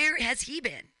 45. Where has he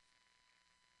been?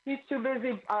 He's too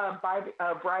busy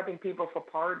bribing people for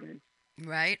pardons.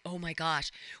 Right? Oh, my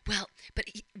gosh. Well, but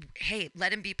hey,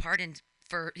 let him be pardoned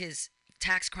for his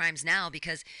tax crimes now,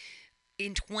 because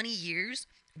in 20 years,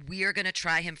 we are going to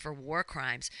try him for war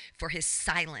crimes for his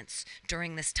silence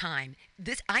during this time.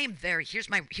 Here's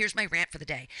my rant for the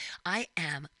day. I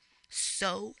am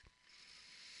so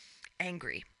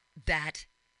angry that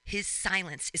his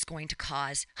silence is going to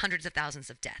cause hundreds of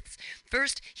thousands of deaths.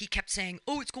 First, he kept saying,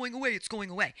 oh, it's going away, it's going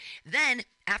away. Then,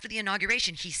 after the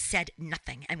inauguration, he said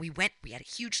nothing. And we had a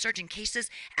huge surge in cases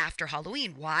after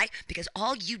Halloween. Why? Because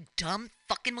all you dumb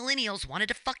fucking millennials wanted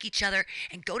to fuck each other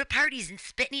and go to parties and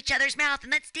spit in each other's mouth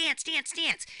and let's dance.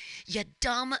 You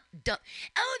dumb.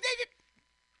 Oh,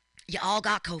 you all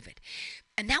got COVID.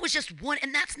 And that was just one,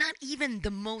 and that's not even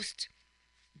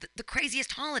the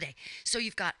craziest holiday. So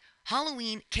you've got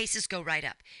Halloween, cases go right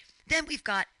up. Then we've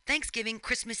got Thanksgiving,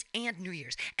 Christmas, and New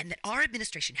Year's. And that our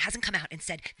administration hasn't come out and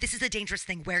said, this is a dangerous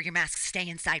thing, wear your masks, stay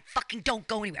inside, fucking don't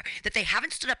go anywhere. That they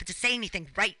haven't stood up to say anything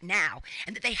right now.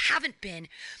 And that they haven't been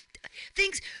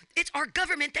it's our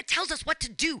government that tells us what to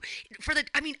do.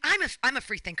 I'm a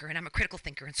free thinker and I'm a critical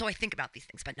thinker, and so I think about these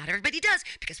things, but not everybody does,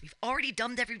 because we've already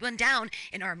dumbed everyone down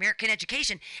in our American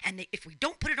education. And if we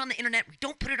don't put it on the internet, we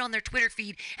don't put it on their Twitter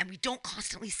feed, and we don't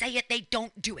constantly say it, they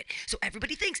don't do it. So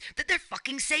everybody thinks that they're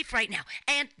fucking safe right now,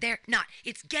 and they're not.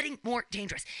 It's getting more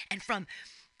dangerous. And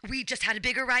we just had a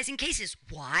bigger rise in cases.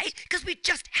 Why? Because we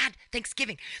just had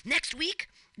Thanksgiving. Next week,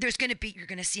 you're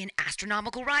going to see an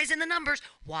astronomical rise in the numbers.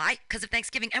 Why? Because of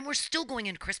Thanksgiving. And we're still going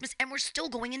into Christmas, and we're still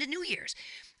going into New Year's.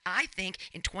 I think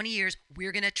in 20 years,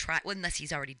 we're going to try, well, unless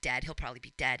he's already dead, he'll probably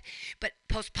be dead, but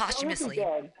posthumously,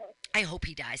 I hope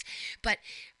he dies. But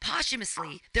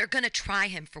posthumously, they're going to try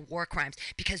him for war crimes,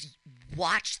 because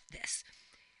watch this.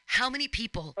 How many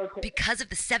people, because of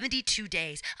the 72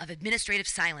 days of administrative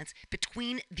silence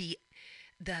between the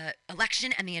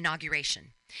election and the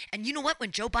inauguration. And you know what?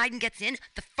 When Joe Biden gets in,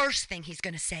 the first thing he's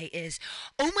going to say is,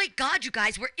 oh my God, you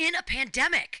guys, we're in a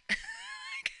pandemic.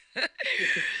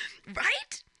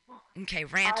 Right? Okay,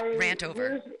 rant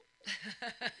over.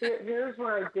 Here's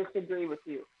where I disagree with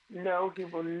you. No, he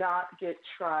will not get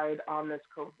tried on this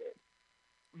COVID.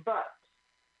 But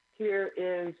here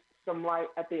is some light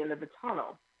at the end of the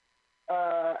tunnel.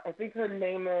 I think her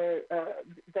name is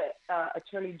the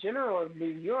Attorney General of New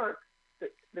York.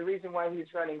 The reason why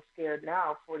he's running scared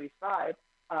now, 45,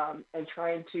 and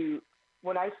trying to,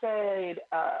 when I said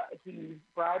he's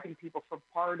bribing people for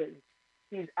pardons,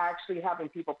 he's actually having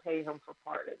people pay him for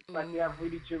pardons. Like we have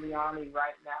Rudy Giuliani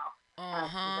right now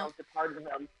asking him to pardon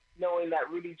him, knowing that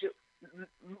Rudy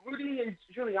and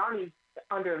Giuliani is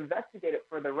under investigated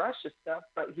for the Russia stuff,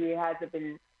 but he hasn't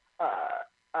been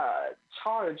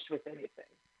charged with anything.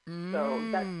 So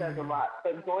that says a lot.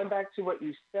 But going back to what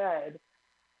you said,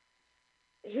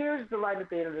 here's the light at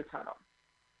the end of the tunnel.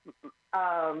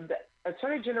 The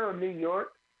Attorney General of New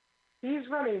York,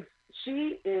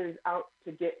 she is out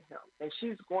to get him, and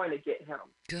she's going to get him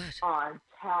on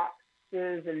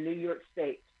taxes in New York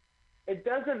State. It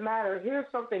doesn't matter. Here's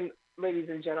something, ladies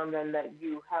and gentlemen, that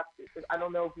you have to, because I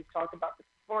don't know if we've talked about this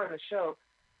before in the show,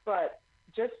 but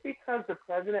just because the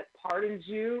president pardons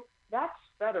you, that's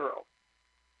federal.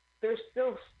 They're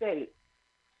still state.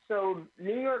 So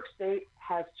New York State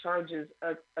has charges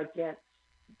against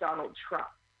Donald Trump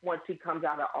once he comes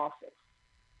out of office.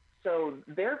 So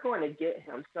they're going to get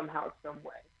him somehow, some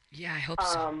way. Yeah, I hope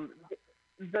so.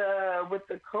 With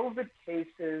the COVID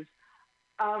cases,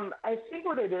 I think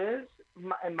what it is,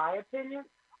 in my opinion,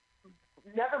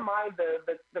 never mind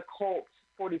the cult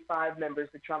 45 members,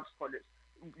 the Trump supporters.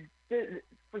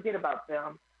 Forget about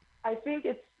them. I think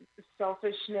it's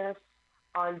selfishness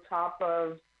on top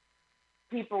of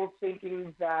people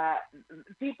thinking that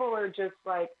people are just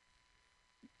like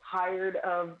tired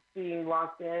of being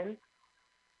locked in.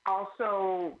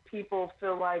 Also, people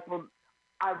feel like, well,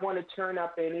 I want to turn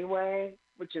up anyway,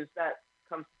 that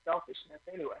comes to selfishness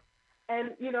anyway.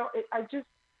 And,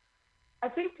 I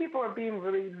think people are being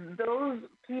those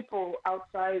people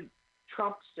outside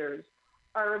Trumpsters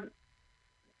are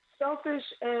selfish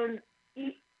and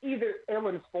either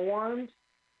ill-informed,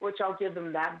 which I'll give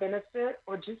them that benefit,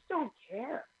 or just don't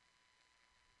care,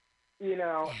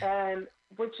 and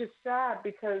which is sad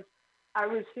because I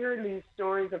was hearing these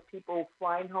stories of people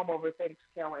flying home over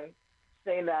Thanksgiving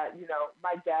saying that,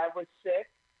 my dad was sick.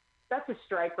 That's a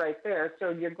strike right there. So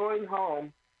you're going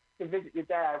home to visit your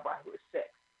dad while he was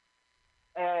sick.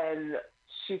 And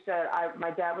she said,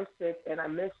 my dad was sick and I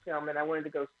missed him and I wanted to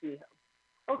go see him.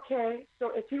 Okay,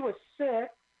 so if he was sick,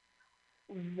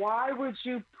 why would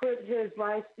you put his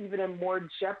life even in more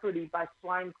jeopardy by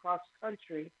flying cross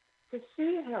country to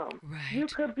see him? Right. You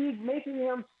could be making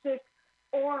him sick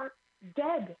or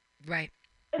dead. Right.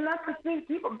 And that's the thing,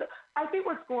 I think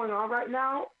what's going on right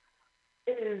now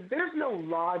is there's no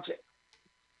logic.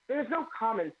 There's no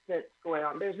common sense going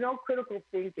on. There's no critical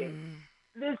thinking.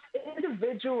 This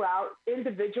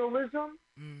individualism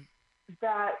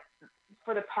that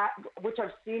for the past, which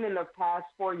I've seen in the past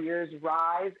 4 years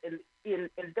rise, and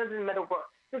it doesn't matter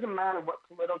what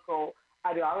political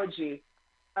ideology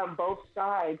on both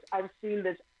sides. I've seen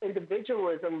this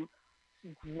individualism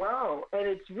grow, and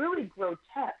it's really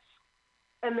grotesque.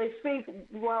 And they think,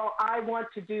 well, I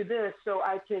want to do this so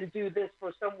I can do this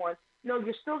for someone. No,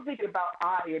 you're still thinking about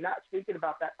You're not thinking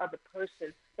about that other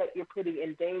person that you're putting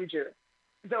in danger,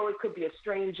 though it could be a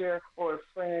stranger or a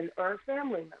friend or a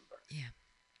family member. Yeah.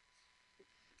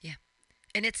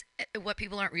 And it's what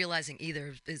people aren't realizing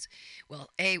either is,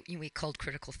 well, we culled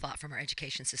critical thought from our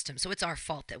education system. So it's our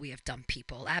fault that we have dumb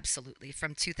people. Absolutely.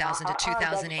 From 2000 to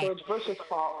 2008. That's George Bush's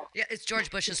fault. Yeah, it's George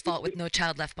Bush's fault with No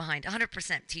Child Left Behind.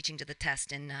 100% teaching to the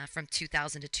test. And from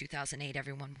 2000 to 2008,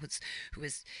 everyone who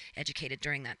was educated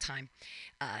during that time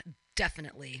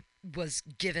definitely was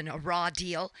given a raw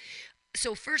deal.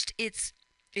 So first, it's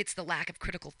the lack of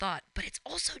critical thought, but it's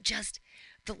also just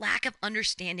the lack of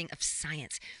understanding of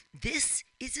science. This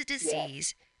is a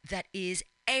disease that is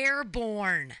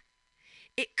airborne.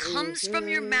 It comes from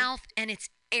your mouth and it's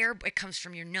it comes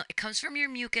from your nose. It comes from your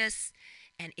mucus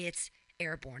and it's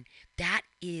airborne. That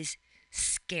is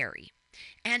scary.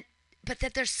 But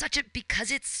that there's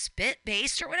because it's spit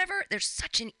based or whatever, there's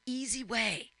such an easy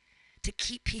way to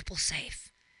keep people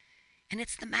safe. And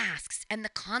it's the masks and the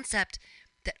concept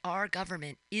that our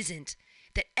government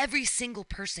that every single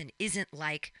person isn't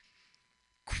like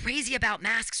crazy about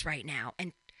masks right now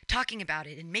and talking about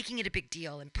it and making it a big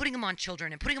deal and putting them on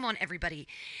children and putting them on everybody,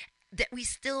 that we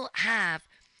still have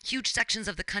huge sections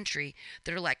of the country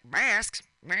that are like, masks,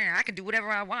 man, I can do whatever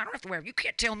I want. I don't have to wear. You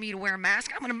can't tell me to wear a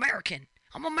mask. I'm an American.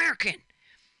 I'm American.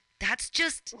 That's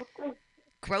just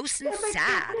gross and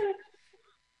sad.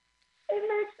 It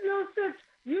makes no sense.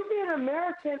 You being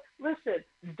American, listen,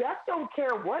 death don't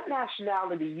care what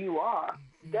nationality you are.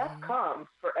 Death comes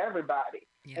for everybody.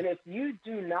 Yeah. And if you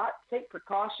do not take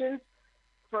precautions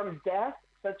from death,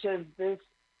 such as this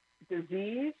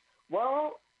disease,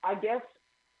 well, I guess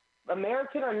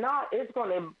American or not, it's going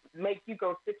to make you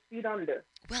go 6 feet under.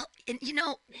 Well, and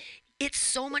it's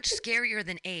so much scarier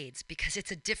than AIDS because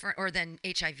it's a different, or than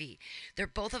HIV. They're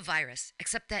both a virus,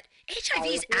 except that HIV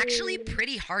is actually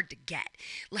pretty hard to get.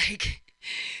 Like,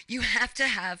 you have to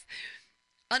have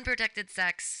unprotected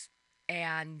sex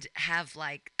and have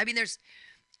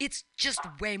it's just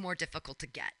way more difficult to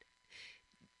get.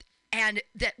 And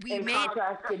that we and made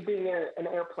contact could be an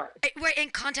airplane. Right,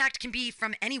 and contact can be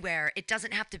from anywhere. It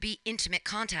doesn't have to be intimate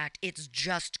contact. It's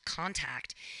just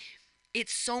contact.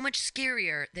 It's so much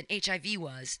scarier than HIV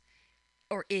was,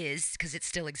 or is, because it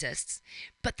still exists.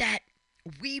 But that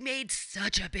we made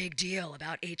such a big deal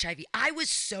about HIV. I was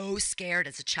so scared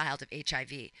as a child of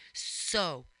HIV.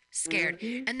 So scared.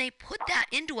 Mm-hmm. And they put that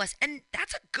into us, and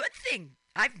that's a good thing.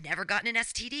 I've never gotten an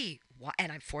STD,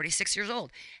 and I'm 46 years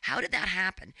old. How did that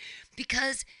happen?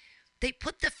 Because they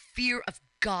put the fear of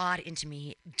God into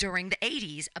me during the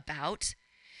 80s about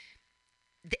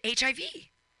the HIV.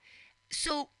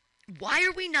 So why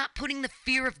are we not putting the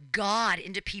fear of God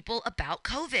into people about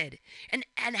COVID?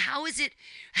 And how is it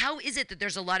that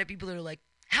there's a lot of people that are like,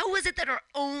 how is it that our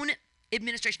own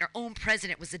administration, our own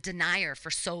president was a denier for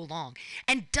so long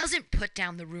and doesn't put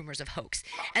down the rumors of hoax?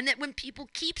 And that when people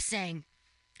keep saying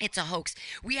it's a hoax,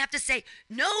 we have to say,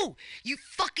 no, you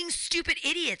fucking stupid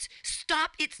idiots.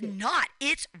 Stop. It's not.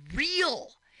 It's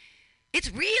real.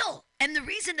 It's real. And the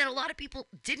reason that a lot of people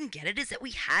didn't get it is that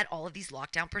we had all of these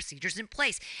lockdown procedures in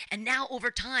place. And now over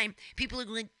time, people are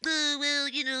going, oh, well,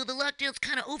 the lockdown's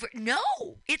kind of over. No,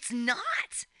 it's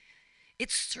not.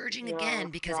 It's surging again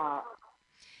because,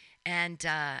 and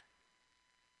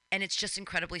it's just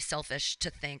incredibly selfish to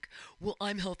think, well,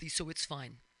 I'm healthy, so it's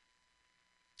fine.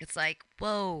 It's like,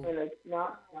 whoa. And it's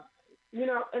not,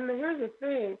 and here's the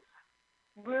thing.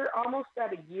 We're almost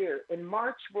at a year. In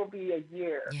March will be a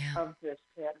year of this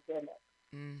pandemic.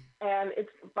 Mm. And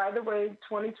it's, by the way,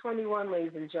 2021,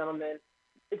 ladies and gentlemen,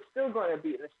 it's still going to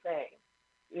be the same,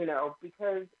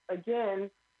 because, again,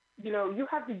 you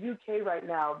have the UK right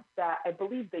now that I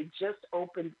believe they just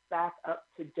opened back up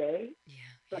today,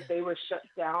 but they were shut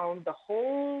down. The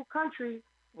whole country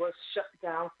was shut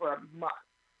down for a month.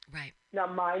 Right. Now,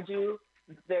 mind you,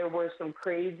 there were some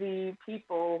crazy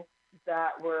people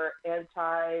that were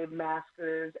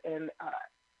anti-maskers and,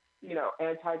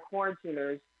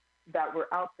 anti-quarantiners that were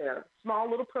out there. Small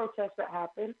little protests that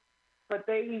happened, but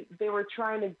they were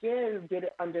trying to, again, get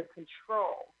it under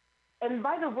control. And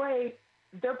by the way,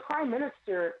 their prime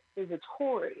minister is a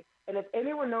Tory. And if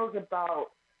anyone knows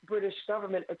about British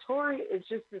government, a Tory is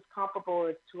just as comparable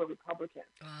as to a Republican,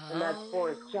 and that's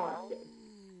Boris Johnson.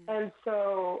 And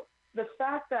so the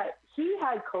fact that he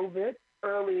had COVID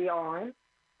early on,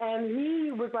 and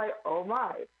he was like, oh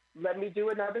my, let me do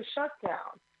another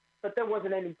shutdown. But there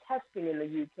wasn't any testing in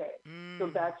the UK. So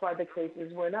that's why the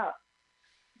cases went up.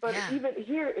 But even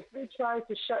here, if they try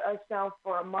to shut us down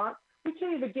for a month, we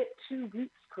can't even get 2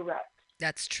 weeks correct.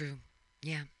 That's true.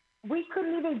 Yeah. We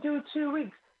couldn't even do 2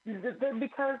 weeks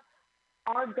because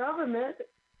our government,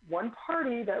 one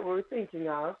party that we're thinking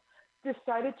of,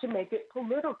 decided to make it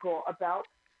political about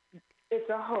it's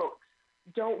a hoax.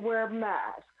 Don't wear a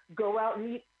mask. Go out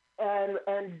and eat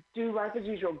and do life as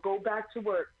usual. Go back to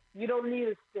work. You don't need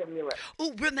a stimulus.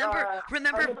 Oh,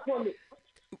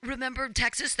 remember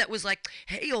Texas that was like,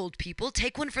 hey, old people,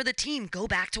 take one for the team. Go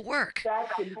back to work.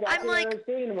 That's exactly I'm like, what I was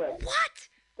saying with. What?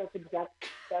 That's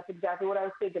exactly what I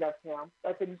was thinking of, Cam.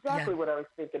 That's exactly what I was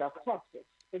thinking of. Texas.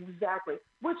 Exactly.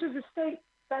 Which is a state.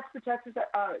 That's the Texas.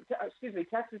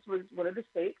 Texas was one of the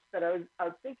states that I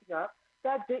was thinking of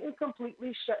that didn't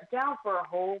completely shut down for a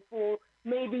whole full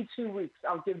maybe 2 weeks.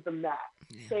 I'll give them that.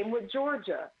 Yeah. Same with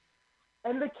Georgia.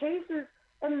 And the cases,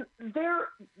 and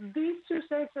these two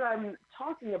states that I'm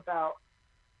talking about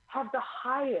have the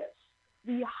highest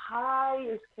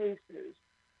cases.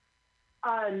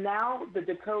 Now the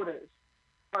Dakotas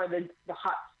are the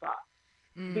hot spot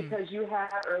because you had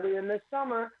earlier in the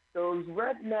summer those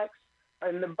rednecks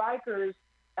and the bikers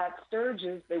at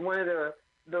Sturgis. They wanted to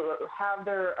have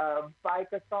their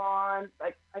bike-a-thon.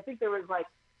 Like, I think there was like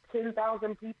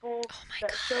 10,000 people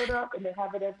that showed up, and they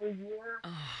have it every year. Oh.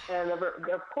 And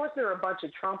of course, there are a bunch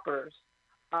of Trumpers.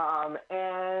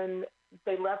 And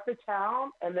they left the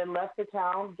town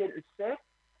getting sick.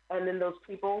 And then those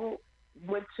people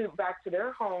went back to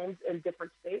their homes in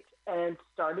different states and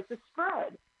started to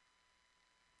spread.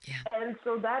 Yeah. And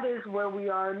so that is where we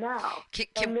are now.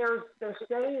 And they're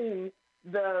saying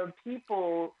the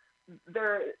people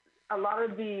there, a lot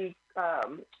of the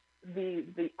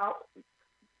out,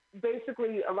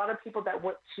 basically a lot of people that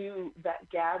went to that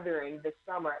gathering this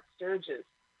summer at Sturgis.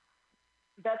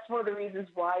 That's one of the reasons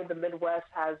why the Midwest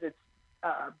has its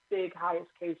big highest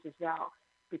cases now,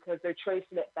 because they're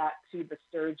tracing it back to the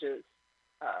Sturgis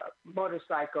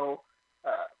motorcycle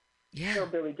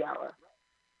hillbilly gala.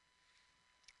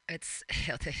 It's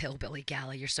the hillbilly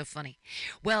gala. You're so funny.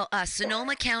 Well,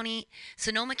 Sonoma County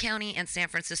and San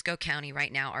Francisco County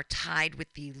right now are tied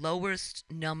with the lowest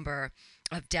number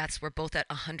of deaths. We're both at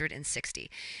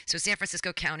 160. So San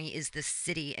Francisco County is the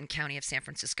city and county of San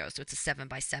Francisco. So it's a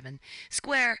 7x7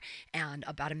 square, and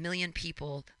about 1 million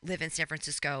people live in San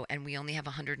Francisco, and we only have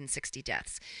 160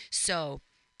 deaths. So,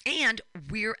 and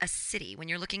we're a city. When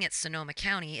you're looking at Sonoma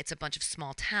County, it's a bunch of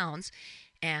small towns.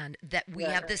 And that we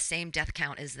have the same death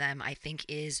count as them, I think,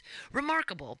 is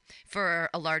remarkable for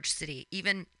a large city.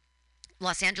 Even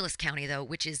Los Angeles County, though,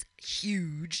 which is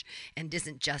huge and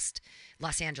isn't just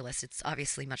Los Angeles, it's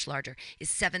obviously much larger, is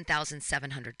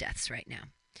 7,700 deaths right now.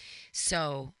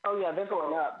 So. Oh yeah, they're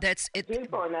going up.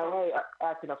 People in LA are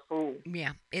acting a fool.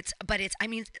 Yeah, I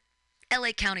mean,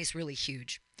 LA County is really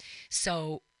huge.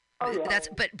 So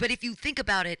but if you think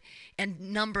about it,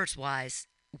 and numbers wise,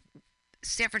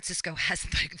 San Francisco has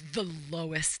like the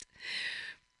lowest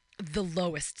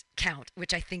count,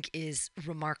 which I think is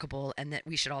remarkable, and that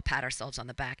we should all pat ourselves on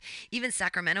the back. Even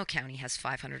Sacramento County has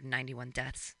 591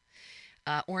 deaths.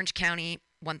 Orange County,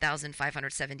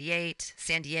 1,578.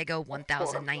 San Diego,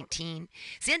 1,019.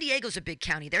 San Diego's a big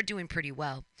county. They're doing pretty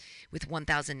well with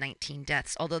 1,019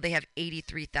 deaths, although they have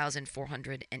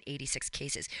 83,486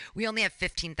 cases. We only have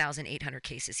 15,800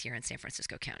 cases here in San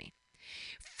Francisco County.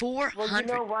 400. Well, you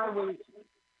know why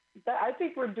I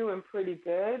think we're doing pretty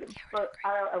good, but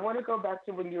I want to go back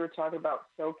to when you were talking about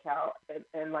SoCal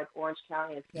and like Orange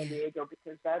County and San Diego,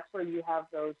 because that's where you have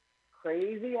those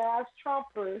crazy ass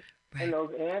Trumpers and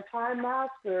those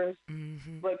anti-maskers.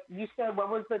 Mm-hmm. Like you said, what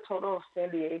was the total of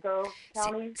San Diego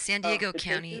County?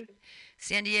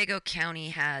 San Diego County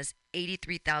has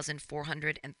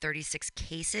 83,436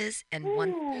 cases and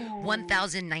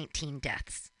 1,019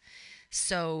 deaths.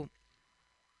 So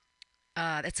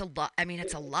that's a lot. I mean,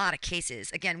 it's a lot of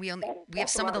cases. Again, we have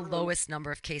some of the lowest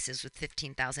number of cases with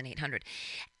 15,800.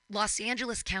 Los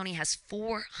Angeles County has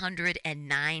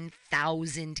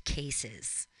 409,000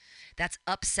 cases. That's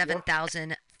up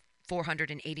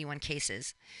 7,481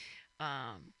 cases.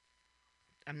 I'm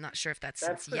not sure if that's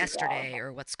since yesterday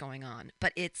or what's going on,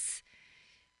 but it's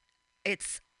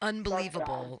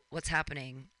unbelievable what's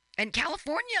happening. And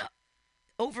California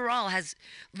overall has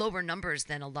lower numbers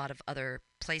than a lot of other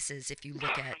places if you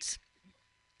look at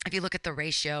the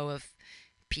ratio of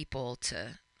people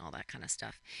to all that kind of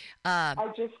stuff.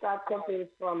 I just got something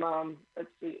from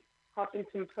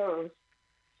Huffington Post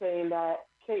saying that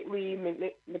Kate Lee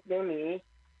McNamee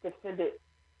defended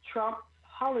Trump's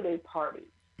holiday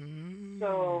parties.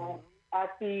 So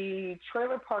at the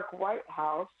Trailer Park White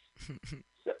House,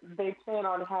 they plan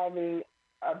on having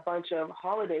a bunch of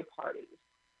holiday parties.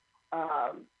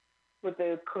 With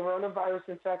the coronavirus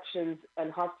infections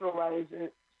and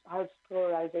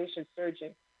hospitalization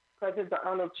surging, President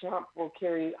Donald Trump will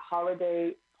carry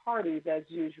holiday parties as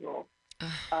usual.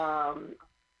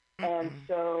 And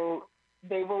so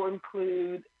they will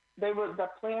include, the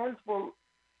plans will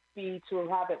be to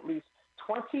have at least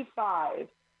 25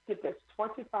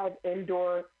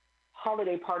 indoor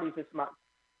holiday parties this month.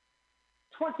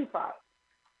 25.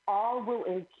 All will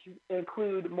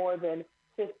include more than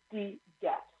 50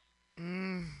 guests.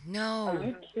 No. Are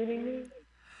you kidding me?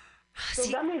 So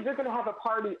that means they're going to have a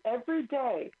party every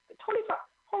day. 25.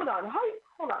 Hold on.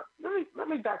 Let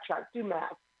me backtrack. Do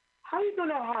math. How are you going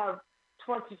to have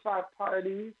 25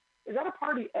 parties? Is that a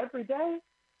party every day?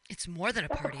 It's more than a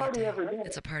party every day.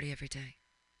 It's a party every day.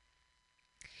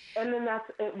 And then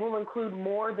it will include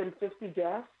more than 50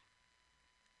 guests?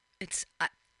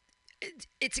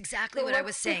 It's exactly what I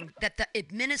was saying, that the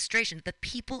administration, the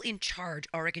people in charge,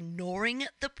 are ignoring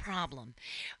the problem.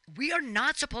 We are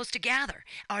not supposed to gather.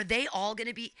 Are they all going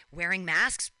to be wearing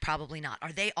masks? Probably not.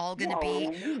 Are they all going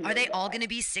to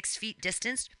be 6 feet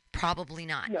distanced? Probably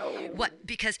not. No. But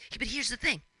here's the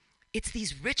thing. It's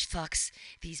these rich fucks,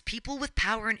 these people with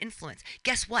power and influence.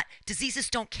 Guess what? Diseases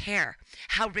don't care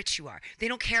how rich you are. They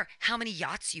don't care how many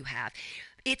yachts you have.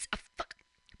 It's a fuck.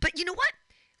 But you know what?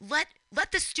 Let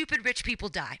the stupid rich people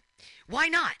die. Why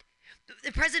not?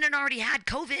 The president already had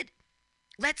COVID.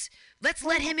 Let's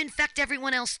let him infect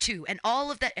everyone else too, and all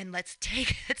of that, and let's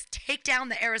take down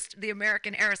the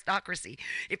American aristocracy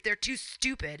if they're too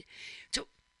stupid. So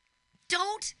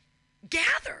don't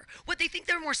gather. What, they think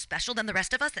they're more special than the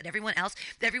rest of us, that everyone else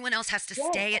has to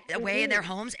stay away in their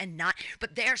homes and not,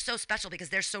 but they're so special because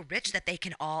they're so rich that they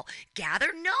can all gather.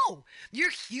 No,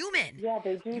 you're human. Yeah,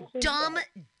 they do. Dumb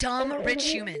rich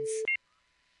humans.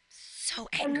 So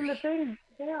angry. And then the thing,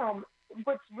 Sam,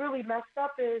 what's really messed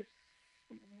up is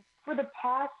for the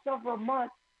past several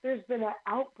months, there's been an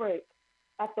outbreak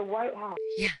at the White House.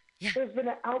 Yeah. There's been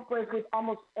an outbreak with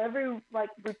almost every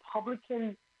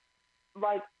Republican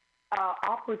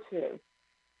operative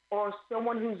or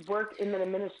someone who's worked in an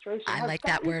administration. I like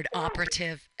that word,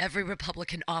 operative. Every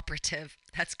Republican operative.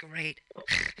 That's great.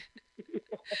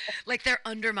 Like they're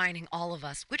undermining all of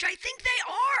us, which I think they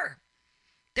are.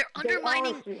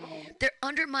 They're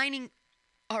undermining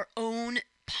our own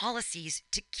policies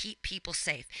to keep people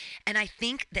safe. And I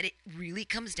think that it really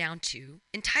comes down to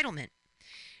entitlement.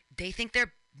 They think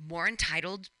they're more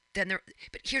entitled than they're,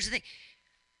 but here's the thing.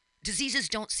 Diseases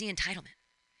don't see entitlement.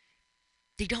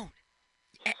 They don't.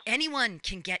 Anyone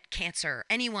can get cancer.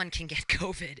 Anyone can get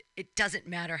COVID. It doesn't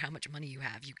matter how much money you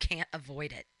have. You can't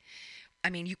avoid it. I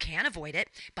mean, you can avoid it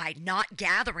by not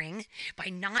gathering,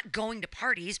 by not going to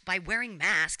parties, by wearing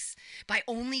masks, by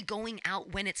only going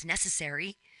out when it's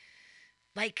necessary.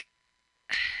 Like,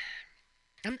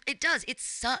 it does. It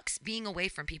sucks being away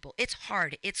from people. It's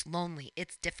hard. It's lonely.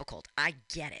 It's difficult. I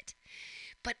get it.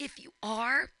 But if you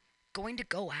are going to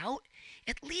go out,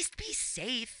 at least be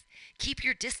safe. Keep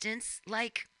your distance.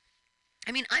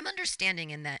 I'm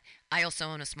understanding in that I also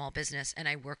own a small business and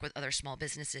I work with other small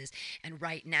businesses. And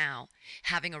right now,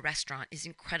 having a restaurant is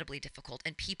incredibly difficult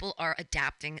and people are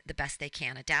adapting the best they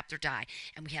can, adapt or die.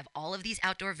 And we have all of these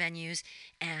outdoor venues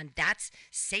and that's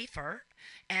safer.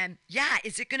 And yeah,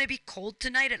 is it going to be cold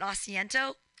tonight at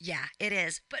Asiento? Yeah, it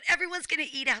is. But everyone's going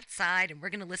to eat outside and we're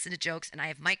going to listen to jokes. And I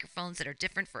have microphones that are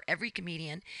different for every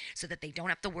comedian so that they don't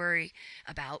have to worry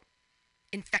about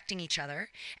infecting each other,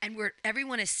 and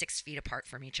everyone is 6 feet apart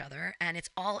from each other, and it's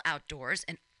all outdoors,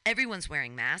 and everyone's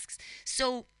wearing masks.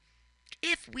 So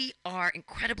if we are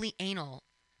incredibly anal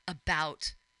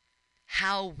about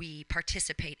how we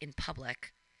participate in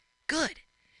public, good.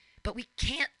 But we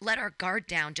can't let our guard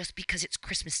down just because it's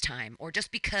Christmas time, or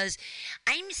just because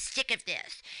I'm sick of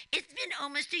this. It's been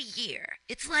almost a year.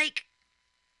 It's like,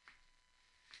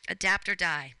 adapt or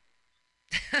die.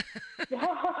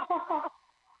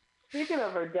 Speaking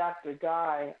of adapt or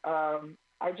die,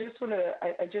 I just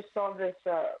saw this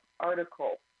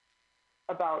article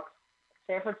about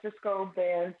San Francisco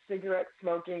bans cigarette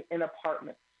smoking in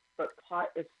apartments, but pot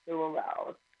is still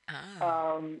allowed.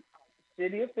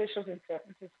 City officials in San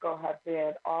Francisco have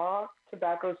banned all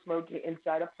tobacco smoking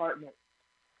inside apartments,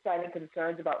 citing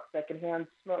concerns about secondhand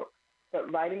smoke.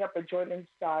 But lighting up a joint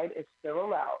inside is still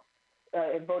allowed.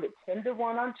 It voted 10-1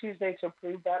 on Tuesday to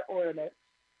approve that ordinance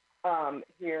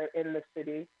here in the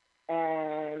city,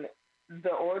 and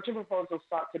the original proposal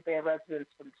sought to ban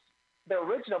residents from. The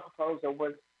original proposal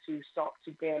was to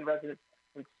ban residents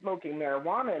from smoking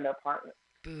marijuana in apartments.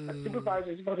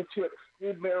 Supervisors voted to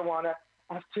exclude marijuana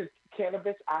after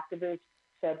cannabis activists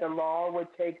said the law would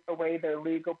take away their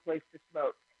legal place to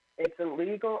smoke. It's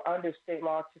illegal under state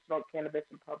law to smoke cannabis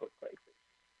in public places.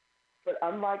 But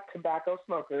unlike tobacco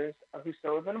smokers who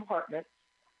still live in apartments,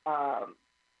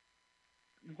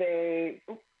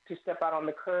 to step out on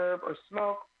the curb or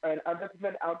smoke and other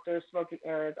permitted outdoor smoking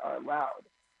areas are allowed.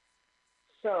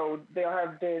 So there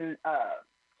have been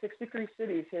 63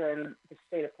 cities here in the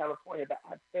state of California that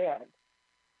have banned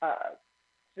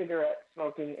cigarette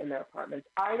smoking in their apartments.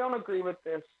 I don't agree with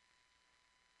this.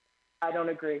 I don't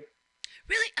agree.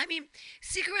 Really? I mean,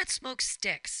 cigarette smoke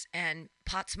sticks and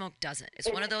pot smoke doesn't. It's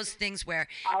one of those things where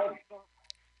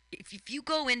if you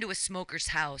go into a smoker's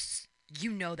house,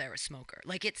 you know they're a smoker.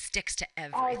 Like, it sticks to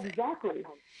everything. Exactly.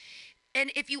 And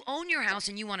if you own your house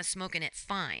and you want to smoke in it,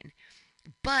 fine.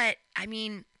 But, I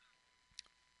mean,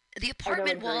 the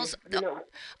apartment walls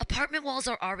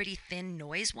are already thin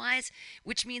noise-wise,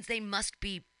 which means they must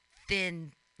be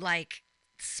thin, like,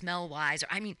 smell-wise. Or,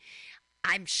 I mean,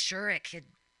 I'm sure it could.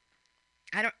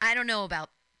 I don't know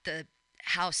about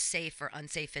how safe or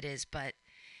unsafe it is, but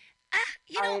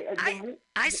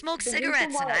I smoke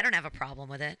cigarettes and I don't have a problem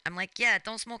with it. I'm like, yeah,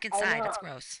 don't smoke inside. It's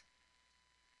gross.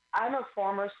 I'm a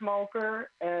former smoker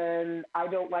and I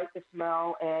don't like the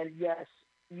smell. And yes,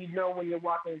 you know when you're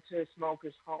walking into a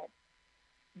smoker's home.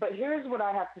 But here's what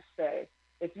I have to say.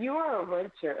 If you are a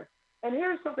renter, and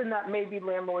here's something that maybe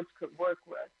landlords could work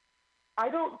with. I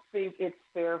don't think it's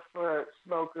fair for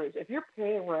smokers. If you're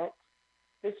paying rent,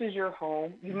 this is your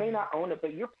home. You may not own it,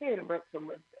 but you're paying rent to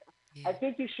live there. Yeah. I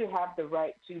think you should have the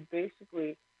right to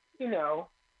basically,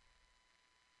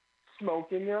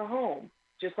 smoke in your home.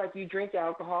 just like you drink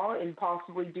alcohol and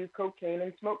possibly do cocaine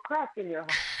and smoke crack in your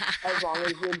home, as long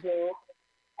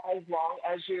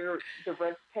as the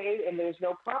rent's paid and there's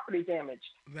no property damage.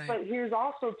 Right. But here's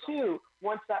also too,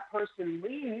 once that person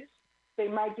leaves, they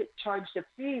might get charged a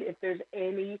fee if there's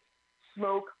any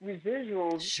smoke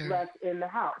residuals left in the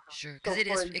house. Sure, because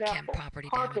it can property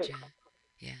carpets, damage.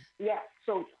 Yeah. Yeah.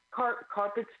 So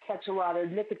carpets catch a lot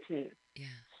of nicotine. Yeah.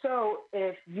 So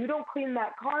if you don't clean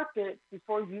that carpet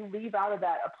before you leave out of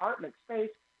that apartment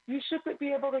space, you should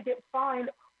be able to get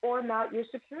fined or not your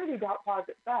security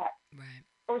deposit back. Right.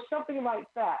 Or something like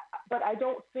that. But I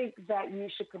don't think that you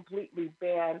should completely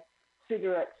ban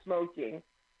cigarette smoking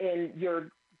in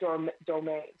your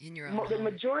domain. In your own The home.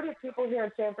 majority of people here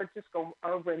in San Francisco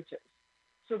are renters.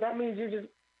 So that means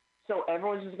so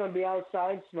everyone's just going to be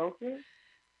outside smoking?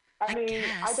 I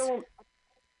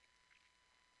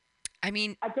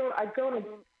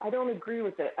don't agree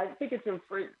with it. I think it's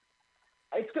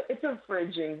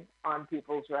infringing on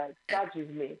people's rights. That's just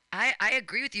me. I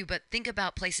agree with you, but think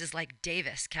about places like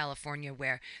Davis, California,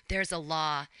 where there's a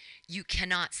law you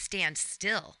cannot stand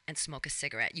still and smoke a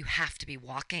cigarette. You have to be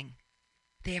walking.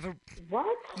 They have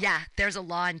what? Yeah, there's a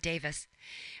law in Davis.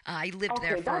 I lived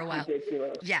there for a while.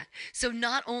 Ridiculous. Yeah. So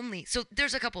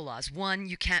there's a couple laws. One,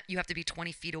 you have to be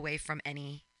 20 feet away from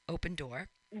any open door.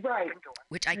 Right.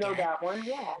 Which I know get. that one,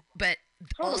 yeah. But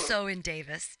also in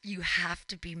Davis, you have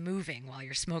to be moving while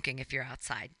you're smoking if you're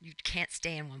outside. You can't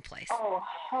stay in one place. Oh,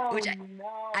 hell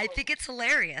no. I think it's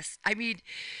hilarious. I mean,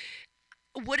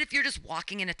 what if you're just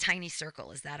walking in a tiny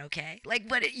circle? Is that okay?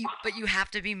 But you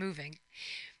have to be moving.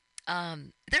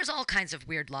 There's all kinds of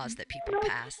weird laws that people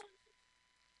pass.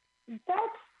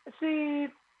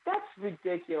 That's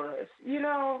ridiculous.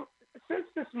 Since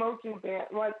the smoking ban,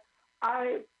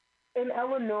 in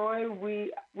Illinois,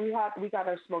 we got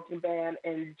our smoking ban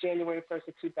in January 1st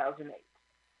of 2008.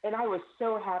 And I was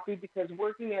so happy because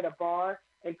working at a bar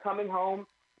and coming home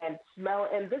and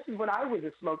and this is when I was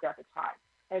a smoker at the time,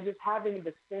 and just having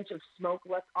the stench of smoke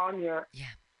left on your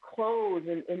clothes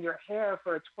and in your hair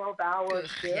for a 12-hour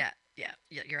shift.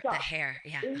 The hair.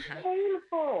 Yeah. It's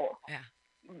painful. Yeah.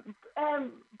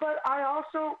 But I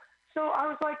also, so I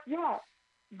was like,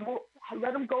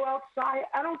 let them go outside.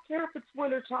 I don't care if it's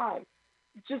winter time.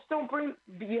 Just don't bring.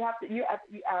 The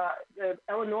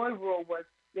Illinois rule was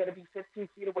you had to be 15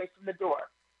 feet away from the door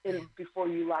before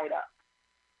you light up.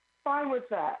 Fine with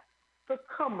that, but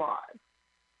come on,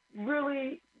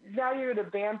 really? Now you're going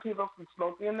to ban people from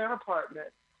smoking in their apartment,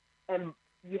 and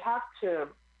you have to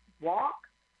walk.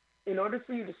 In order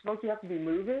for you to smoke, you have to be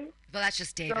moving. Well, that's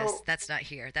just Davis. That's not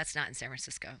here. That's not in San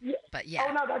Francisco. Yeah. But yeah.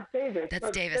 Oh no, that's Davis. That's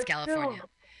Davis, California.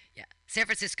 Yeah. San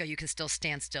Francisco, you can still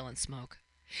stand still and smoke.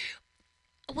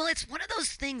 Well, it's one of those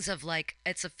things of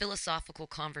it's a philosophical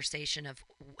conversation of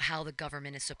how the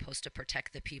government is supposed to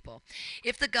protect the people.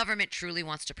 If the government truly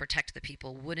wants to protect the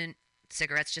people, wouldn't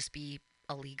cigarettes just be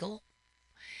illegal?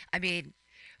 I mean,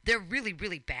 they're really,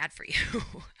 really bad for you.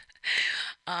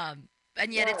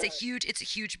 And yet it's a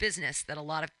huge business that a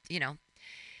lot of,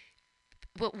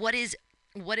 but what is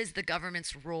the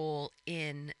government's role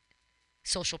in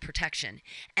social protection?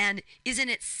 And isn't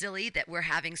it silly that we're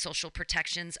having social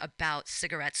protections about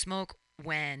cigarette smoke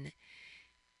when,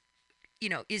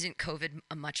 isn't COVID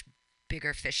a much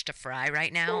bigger fish to fry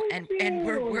right now? And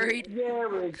we're worried.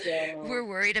 We're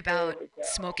worried about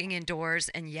smoking indoors,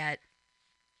 and yet,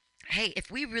 hey, if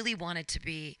we really wanted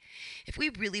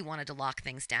to lock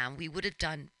things down, we would have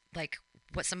done like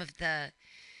what some of the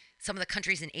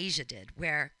countries in Asia did,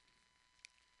 where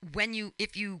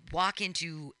if you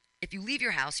leave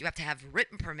your house, you have to have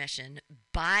written permission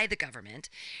by the government.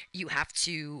 You have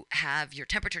to have your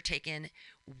temperature taken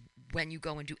when you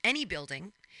go into any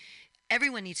building.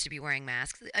 Everyone needs to be wearing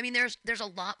masks. I mean, there's a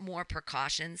lot more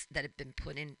precautions that have been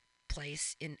put in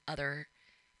place in other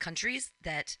countries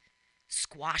that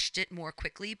squashed it more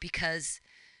quickly because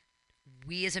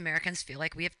we as Americans feel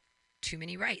like we have too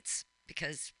many rights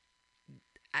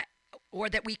or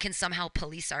that we can somehow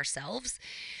police ourselves.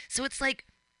 So it's like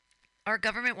our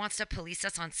government wants to police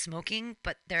us on smoking,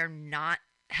 but they're not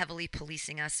heavily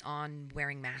policing us on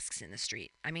wearing masks in the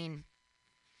street. I mean,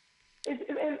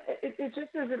 it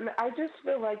just isn't. I just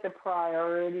feel like the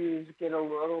priorities get a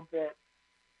little bit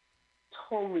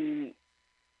totally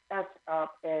effed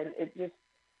up, and it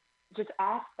just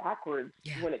ass backwards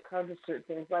when it comes to certain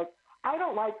things. Like, I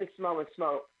don't like the smell of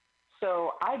smoke,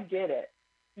 so I get it,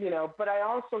 but I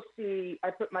also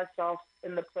I put myself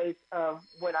in the place of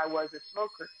when I was a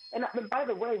smoker. And by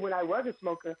the way, when I was a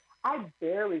smoker, I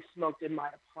barely smoked in my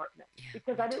apartment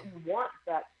because I didn't want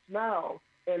that smell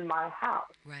in my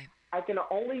house. Right. I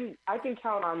can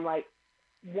count on like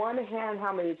one hand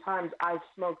how many times I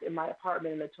smoked in my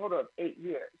apartment in a total of 8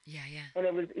 years. Yeah, yeah. And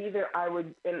it was either I was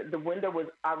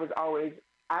always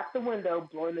at the window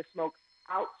blowing the smoke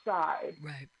outside,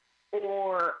 right,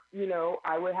 or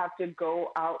I would have to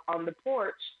go out on the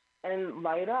porch and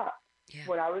light up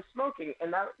when I was smoking,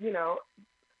 and that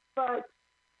But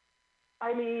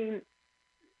I mean,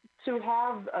 to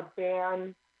have a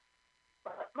ban,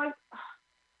 like,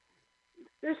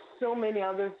 there's so many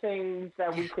other things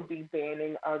that we could be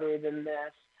banning other than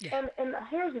this. Yeah. And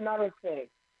here's another thing: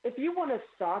 if you want to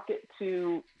sock it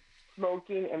to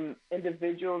smoking and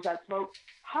individuals that smoke,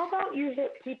 how about you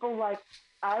hit people like,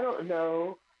 I don't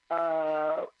know,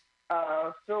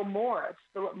 Philip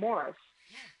Morris.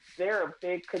 They're a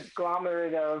big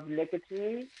conglomerate of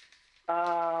nicotine.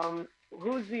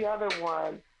 Who's the other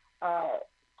one?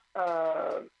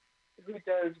 Who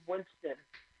does Winston?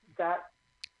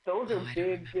 Those are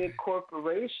big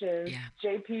corporations. Yeah.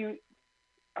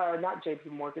 Not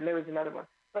JP Morgan. There was another one.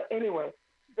 But anyway,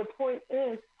 the point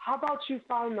is, how about you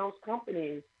find those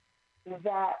companies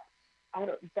that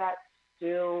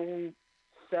still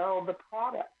sell the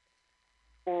product,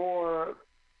 or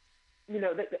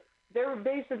they're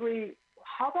basically.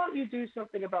 How about you do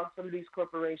something about some of these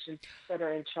corporations that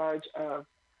are in charge of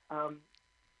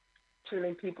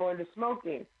turning people into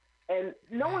smoking? And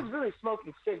no one's really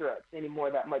smoking cigarettes anymore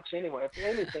that much anyway. If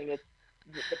anything, it's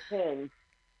the pens.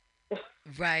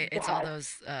 Right. It's all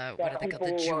those, what are they called?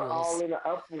 The people are all jewels. in an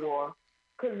uproar.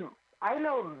 Because I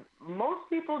know most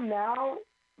people now,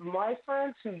 my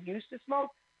friends who used to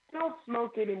smoke, don't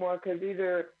smoke anymore because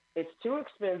either it's too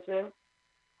expensive,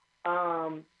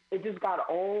 it just got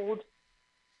old,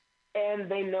 and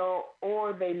they know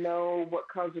what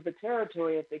comes with the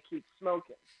territory if they keep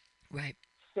smoking. Right.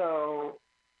 So,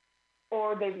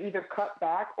 or they've either cut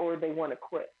back or they want to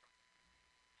quit.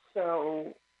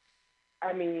 So,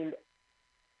 I mean,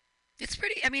 it's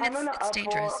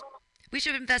dangerous. We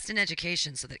should invest in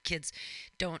education so that kids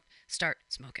don't start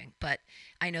smoking. But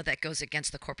I know that goes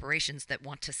against the corporations that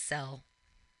want to sell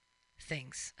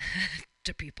things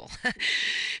to people.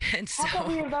 And so, how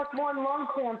about we invest more in lung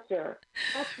cancer?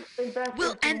 Let's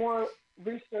invest in more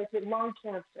research in lung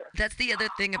cancer. That's the other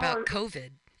thing about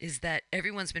COVID, is that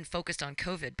everyone's been focused on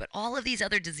COVID, but all of these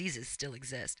other diseases still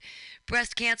exist.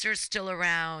 Breast cancer is still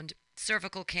around,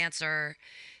 cervical cancer,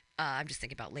 I'm just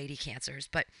thinking about lady cancers,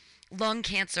 but lung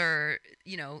cancer,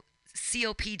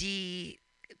 COPD,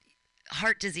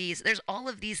 heart disease. There's all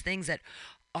of these things that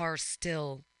are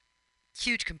still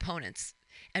huge components.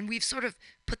 And we've sort of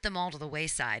put them all to the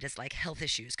wayside as like health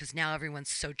issues because now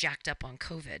everyone's so jacked up on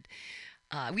COVID.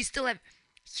 We still have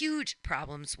huge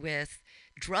problems with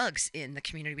drugs in the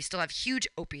community. We still have huge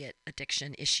opiate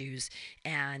addiction issues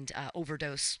and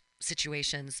overdose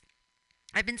situations.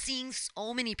 I've been seeing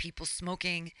so many people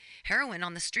smoking heroin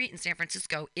on the street in San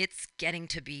Francisco. It's getting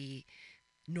to be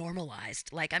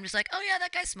normalized. Like, I'm just like, oh yeah,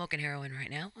 that guy's smoking heroin right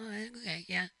now. Oh, okay,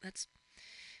 yeah, that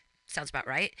sounds about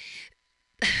right.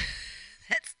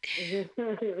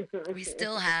 We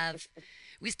still have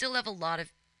a lot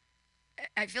of,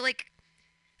 I feel like,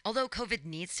 although COVID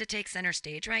needs to take center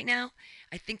stage right now,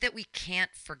 I think that we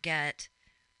can't forget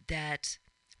that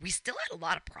we still had a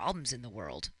lot of problems in the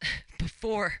world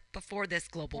before this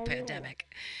global pandemic.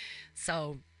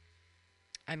 So,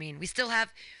 I mean, we still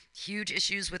have huge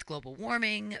issues with global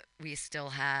warming. We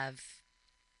still have,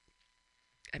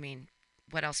 I mean,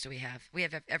 what else do we have? We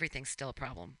have everything's still a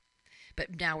problem.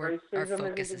 But now our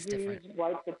focus is different.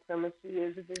 White supremacy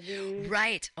is a disease.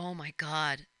 Right. Oh my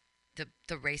God. The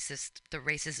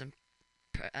racism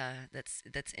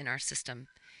that's in our system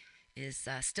is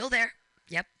still there.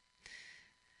 Yep.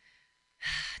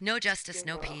 No justice,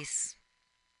 no peace.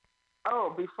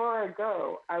 Oh, before I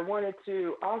go, I wanted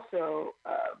to also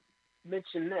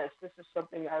mention this. This is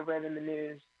something I read in the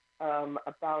news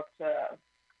about the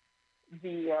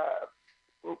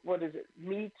what is it?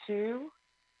 Me Too.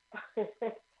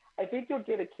 I think you'll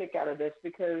get a kick out of this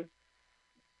because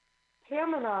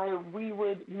Pam and I, we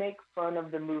would make fun of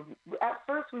the movement. At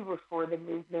first, we were for the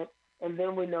movement, and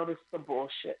then we noticed the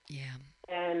bullshit. Yeah.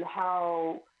 And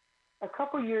how a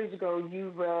couple years ago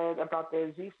you read about the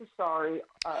Aziz Ansari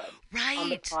on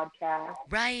the podcast.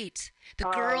 Right. The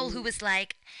girl who was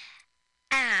like,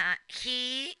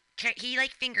 he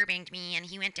like finger banged me and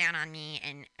he went down on me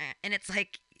and it's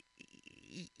like,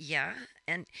 yeah,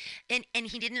 and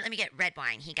he didn't let me get red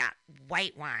wine. He got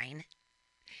white wine.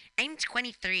 I'm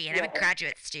 23 and I'm a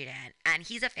graduate student, and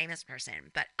he's a famous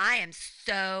person, but I am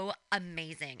so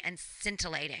amazing and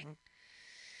scintillating.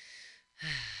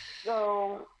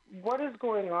 So what is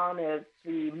going on is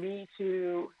the Me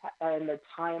Too and the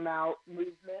Time Out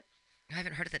movement. I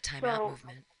haven't heard of the Time Out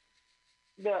movement.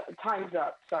 the Time's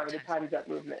Up. Sorry, the Time's Up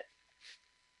movement.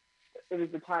 It was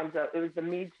the Time's Up. It was the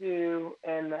Me Too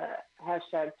and the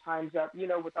hashtag Time's Up. You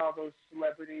know, with all those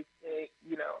celebrities saying,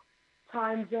 you know,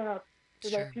 Time's Up. So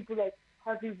Sure. like people like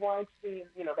Harvey Weinstein,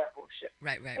 you know, that bullshit.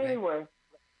 Right. Anyway,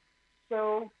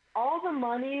 so all the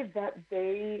money that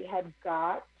they had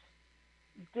got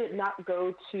did not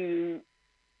go to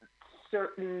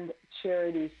certain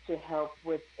charities to help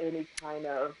with any kind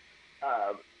of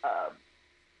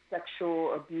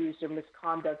sexual abuse or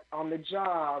misconduct on the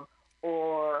job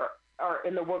or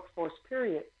in the workforce,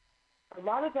 period. A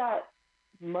lot of that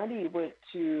money went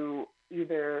to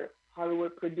either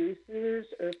Hollywood producers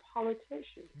or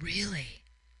politicians. Really?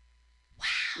 Wow.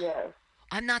 Yes.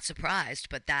 I'm not surprised,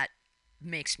 but that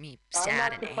makes me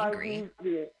sad and angry.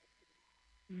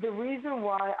 The reason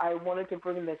why I wanted to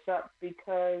bring this up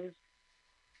because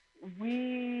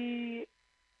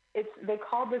they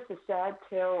call this a sad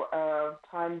tale of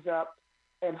Time's Up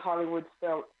and Hollywood's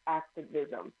failed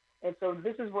activism. And so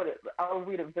this is what I'll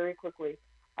read it very quickly.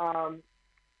 Look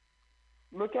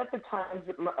at the Time's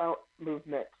Up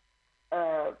movement.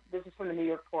 This is from the New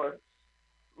York Post.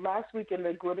 Last week in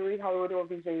the glittery Hollywood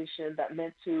organization that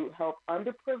meant to help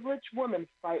underprivileged women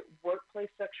fight workplace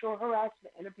sexual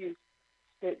harassment and abuse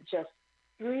spent just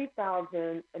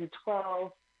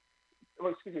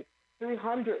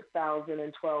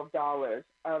 $312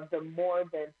 of the more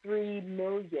than $3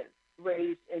 million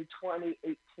raised in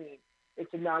 2018.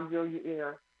 Its inaugural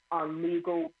year on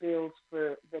legal bills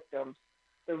for victims.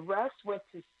 The rest went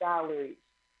to salaries,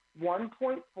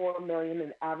 $1.4 million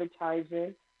in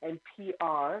advertising and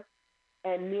PR,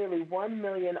 and nearly $1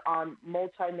 million on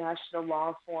multinational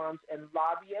law firms and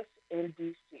lobbyists in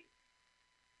D.C.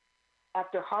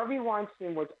 After Harvey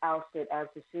Weinstein was ousted as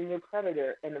the senior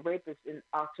predator and the rapist in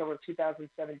October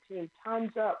 2017,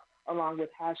 Time's Up, along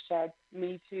with hashtag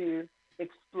 #MeToo,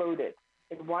 exploded.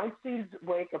 In Weinstein's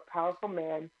wake, a powerful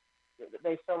man,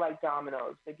 they fell like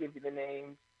dominoes. They give you the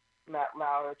names: Matt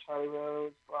Lauer, Charlie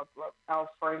Rose, blah, blah, Al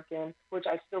Franken, which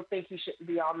I still think he shouldn't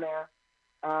be on there.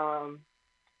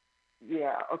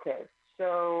 Yeah, okay.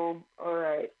 So, all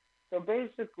right. So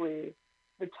basically,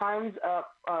 the Time's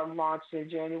Up launched in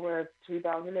January of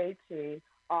 2018.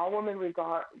 All women,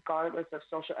 regardless of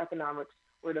social economics,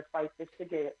 were to fight this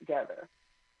together.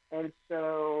 And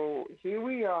so here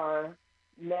we are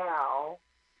now.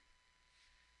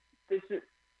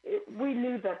 We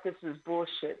knew that this was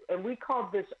bullshit, and we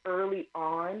called this early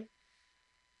on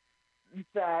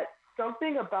that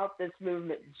something about this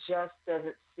movement just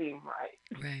doesn't seem right.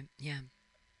 Right, yeah.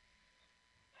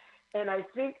 And I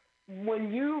think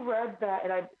when you read that,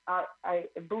 and I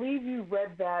believe you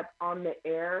read that on the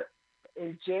air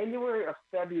in January or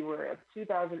February of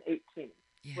 2018,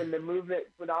 when the movement,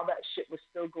 when all that shit was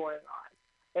still going on.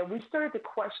 And we started to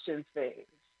question things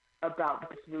about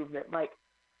this movement. Like,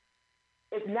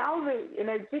 and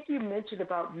I think you mentioned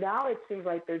about now it seems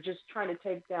like they're just trying to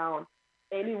take down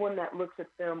anyone that looks at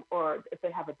them or if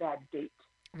they have a bad date.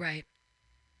 Right.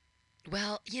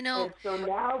 Well, you know, and so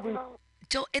now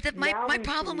my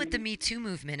problem with the Me Too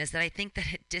movement is that I think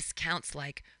that it discounts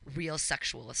like real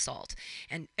sexual assault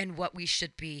and what we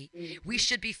should be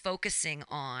focusing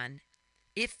on.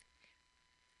 If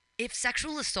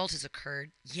sexual assault has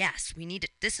occurred, yes,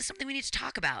 this is something we need to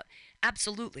talk about.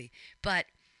 Absolutely. But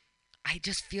I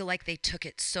just feel like they took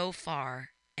it so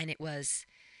far, and it was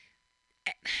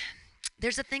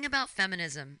there's a thing about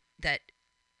feminism that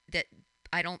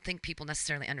I don't think people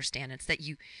necessarily understand. It's that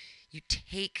you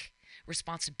take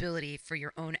responsibility for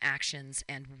your own actions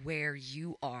and where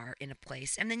you are in a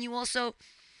place, and then you also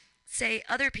say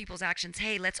other people's actions.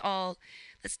 Hey, let's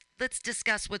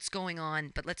discuss what's going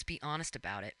on, but let's be honest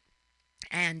about it.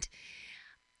 And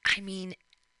I mean,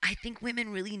 I think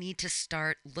women really need to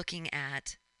start looking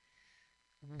at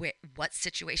what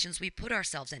situations we put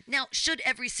ourselves in. Now, should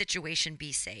every situation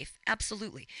be safe?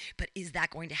 Absolutely. But is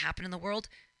that going to happen in the world?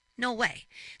 No way.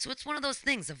 So it's one of those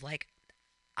things of like,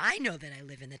 I know that I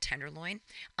live in the Tenderloin.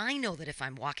 I know that if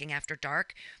I'm walking after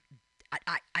dark,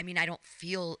 I mean, I don't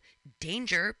feel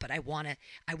danger, but I want to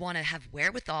have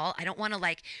wherewithal. I don't want to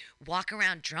like walk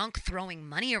around drunk, throwing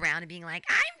money around and being like,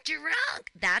 I'm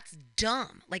drunk. That's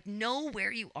dumb. Like, know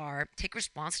where you are. Take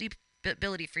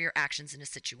responsibility for your actions in a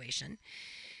situation.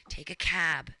 Take a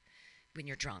cab when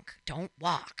you're drunk. Don't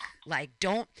walk.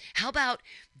 How about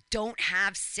don't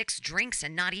have 6 drinks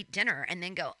and not eat dinner and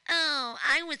then go, oh,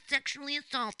 I was sexually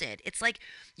assaulted. It's like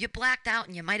you blacked out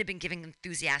and you might have been giving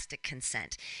enthusiastic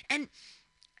consent. And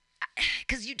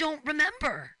because you don't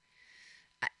remember.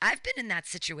 I've been in that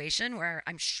situation where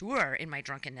I'm sure in my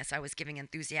drunkenness I was giving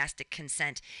enthusiastic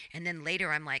consent. And then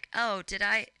later I'm like, oh, did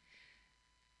I?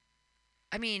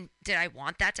 I mean, did I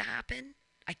want that to happen?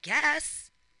 I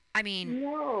guess. I mean,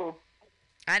 No,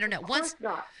 I don't know. of course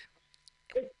not.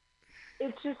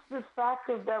 It's just the fact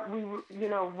of that we were,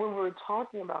 when we were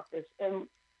talking about this, and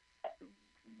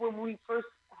when we first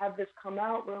had this come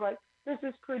out, we're like, this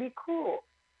is pretty cool.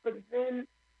 But then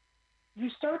you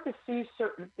start to see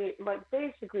certain things, like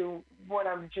basically what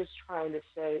I'm just trying to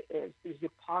say is the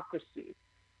hypocrisy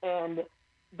and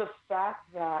the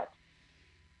fact that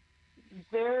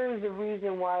there is a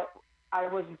reason why I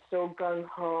wasn't so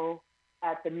gung-ho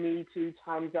at the Me Too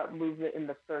Time's Up movement in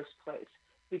the first place,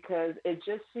 because it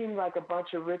just seemed like a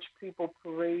bunch of rich people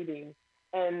parading,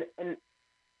 and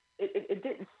it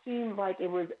didn't seem like it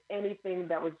was anything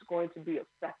that was going to be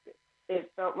effective.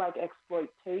 It felt like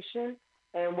exploitation,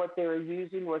 and what they were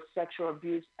using was sexual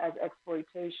abuse as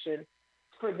exploitation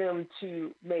for them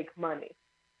to make money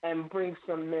and bring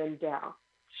some men down.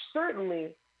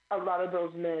 Certainly, a lot of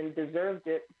those men deserved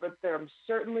it, but I'm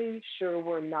certainly sure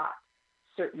were not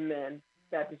certain men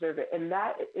that deserve it. And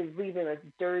that is leaving a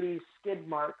dirty skid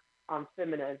mark on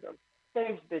feminism.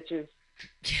 Thanks, bitches.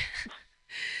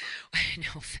 I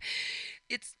know.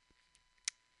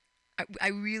 I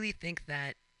really think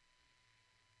that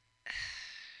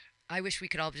I wish we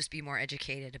could all just be more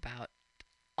educated about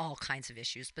all kinds of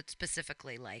issues, but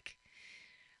specifically, like,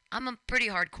 I'm a pretty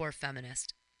hardcore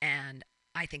feminist, and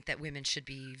I think that women should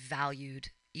be valued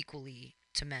equally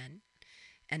to men,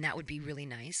 and that would be really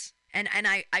nice. And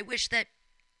I wish that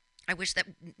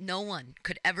no one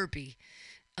could ever be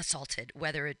assaulted,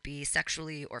 whether it be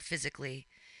sexually or physically.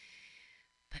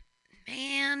 But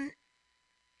man,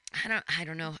 I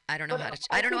don't know how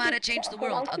to change the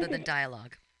world other than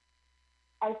dialogue.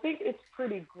 I think it's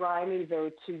pretty grimy,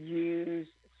 though, to use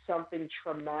something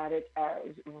traumatic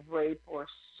as rape or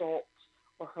assault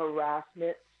or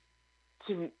harassment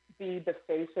to be the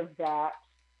face of that,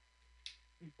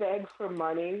 beg for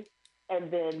money,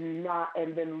 and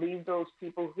then leave those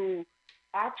people who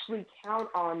actually count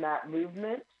on that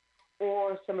movement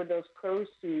or some of those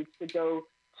proceeds to go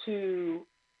to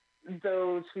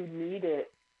those who need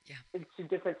it, to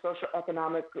different social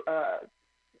economic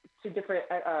to different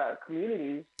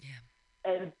communities,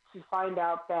 and to find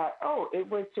out that, it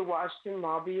went to Washington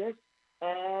lobbyists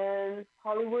and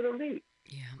Hollywood elite.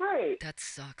 Yeah, great. That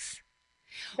sucks.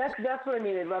 That's what I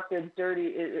mean. It left a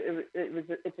dirty.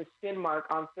 It's a skin mark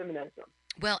on feminism.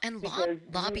 Well, and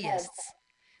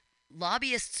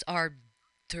lobbyists are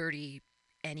dirty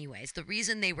anyways. The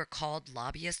reason they were called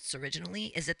lobbyists originally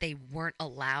is that they weren't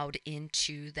allowed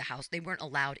into the House. They weren't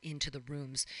allowed into the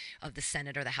rooms of the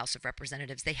Senate or the House of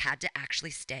Representatives. They had to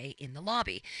actually stay in the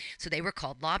lobby. So they were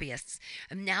called lobbyists.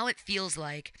 And now it feels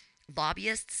like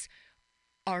lobbyists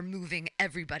are moving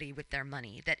everybody with their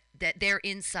money, that they're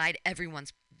inside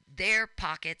their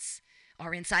pockets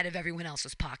are inside of everyone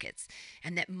else's pockets,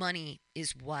 and that money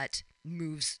is what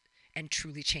moves and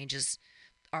truly changes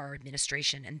our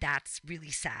administration. And that's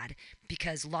really sad,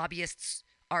 because lobbyists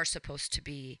are supposed to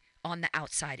be on the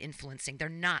outside influencing. They're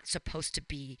not supposed to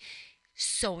be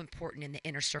so important in the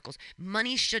inner circles.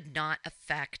 Money should not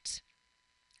affect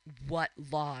what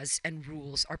laws and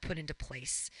rules are put into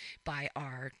place by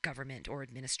our government or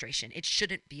administration. It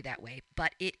shouldn't be that way,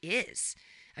 but it is.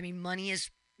 I mean, money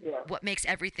is what makes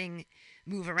everything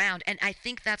move around. And I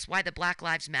think that's why the Black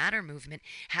Lives Matter movement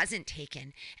hasn't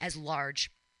taken as large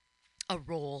a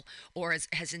role, or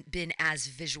hasn't been as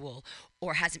visual,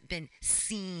 or hasn't been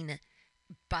seen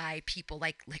by people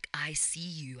like I see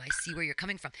you, I see where you're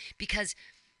coming from. Because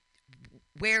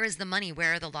where is the money?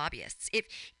 Where are the lobbyists?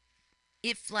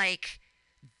 If like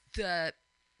the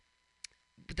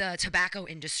tobacco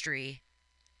industry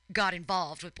got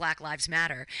involved with Black Lives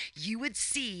Matter, you would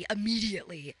see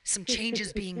immediately some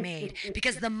changes being made,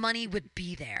 because the money would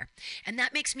be there. And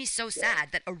that makes me so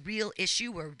sad, that a real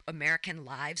issue where American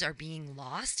lives are being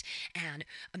lost and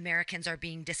Americans are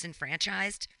being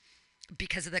disenfranchised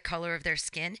because of the color of their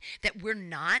skin, that we're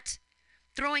not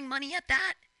throwing money at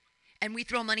that. And we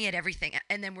throw money at everything,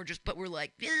 and then we're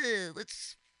like,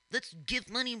 let's give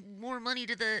more money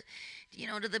to the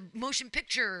Motion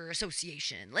Picture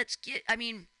Association. Let's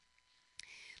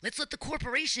let the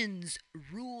corporations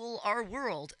rule our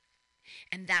world.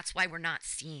 And that's why we're not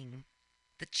seeing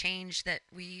the change that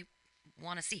we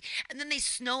want to see. And then they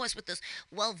snow us with this,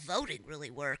 well, voting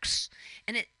really works.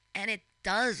 And it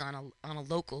does on a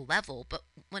local level, but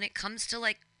when it comes to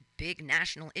like big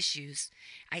national issues,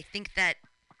 I think that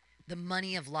the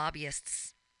money of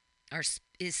lobbyists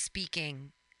is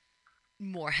speaking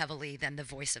more heavily than the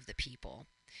voice of the people.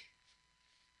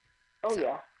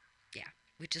 Yeah,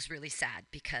 which is really sad,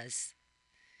 because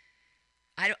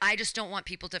I just don't want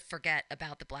people to forget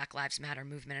about the Black Lives Matter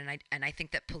movement, and I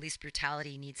think that police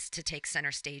brutality needs to take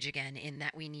center stage again. In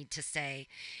that we need to say,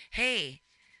 hey,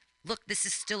 look, this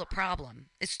is still a problem.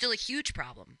 It's still a huge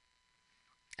problem.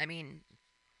 I mean,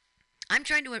 I'm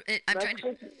trying to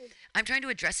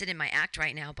address it in my act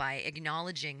right now by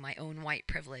acknowledging my own white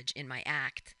privilege in my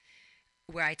act,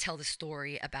 where I tell the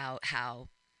story about how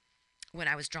when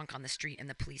I was drunk on the street and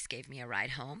the police gave me a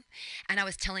ride home. And I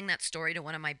was telling that story to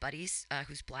one of my buddies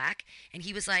who's black. And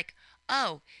he was like,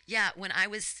 oh, yeah, when I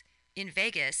was in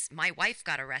Vegas, my wife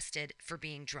got arrested for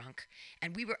being drunk.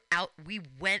 And we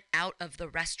went out of the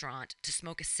restaurant to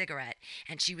smoke a cigarette.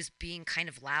 And she was being kind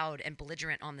of loud and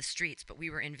belligerent on the streets. But we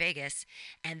were in Vegas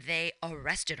and they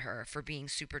arrested her for being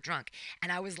super drunk.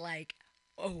 And I was like,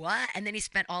 oh, what? And then he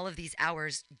spent all of these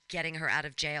hours getting her out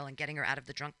of jail and getting her out of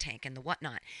the drunk tank and the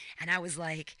whatnot. And I was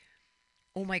like,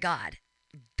 oh my God,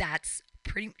 that's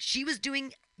pretty. She was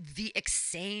doing the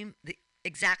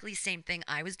exactly same thing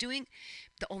I was doing.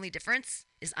 The only difference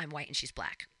is I'm white and she's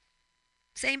black.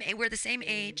 We're the same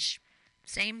age,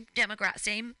 same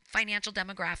financial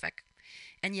demographic.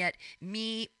 And yet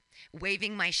me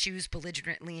waving my shoes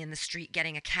belligerently in the street,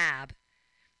 getting a cab,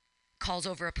 calls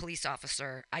over a police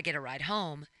officer, I get a ride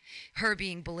home. Her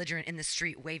being belligerent in the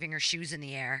street, waving her shoes in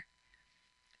the air,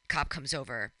 cop comes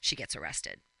over, she gets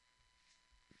arrested.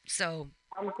 So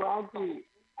I'm glad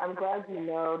you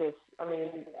noticed. I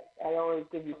mean, I always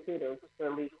give you kudos for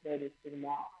at least noticing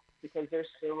that, because there's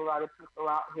still a lot of people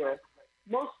out here,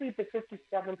 mostly the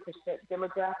 57%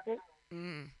 demographic.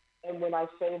 And when I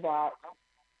say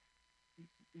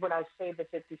the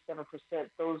 57%,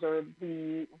 those are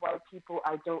the white people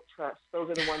I don't trust. Those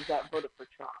are the ones that voted for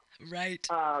Trump. Right.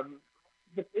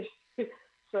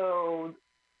 So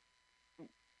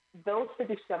those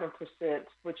 57%,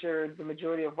 which are the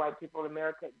majority of white people in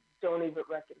America, don't even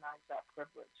recognize that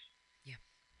privilege. Yeah.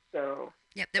 So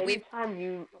that anytime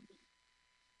you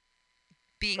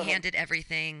being handed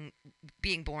everything,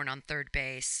 being born on third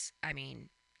base, I mean,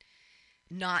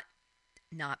 not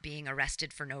being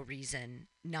arrested for no reason,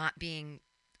 not being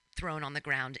thrown on the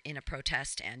ground in a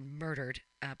protest and murdered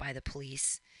by the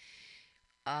police.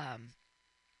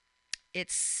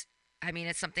 It's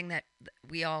something that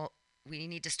we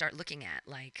need to start looking at,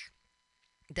 like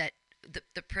that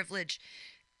the privilege,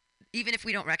 even if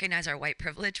we don't recognize our white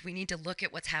privilege, we need to look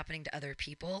at what's happening to other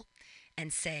people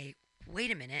and say,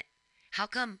 wait a minute, how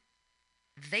come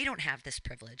they don't have this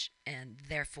privilege, and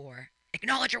therefore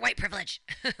acknowledge your white privilege.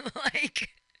 Like,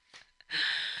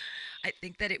 I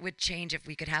think that it would change if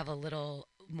we could have a little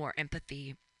more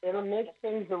empathy. It'll make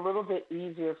things a little bit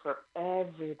easier for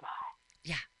everybody.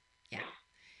 Yeah.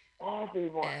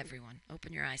 Everyone.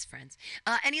 Open your eyes, friends.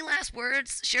 Any last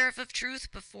words, Sheriff of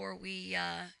Truth, before we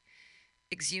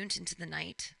exude into the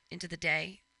night, into the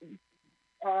day?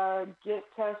 Get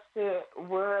tested,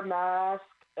 wear a mask,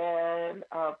 and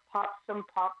pop some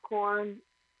popcorn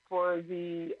for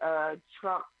the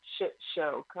Trump shit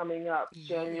show coming up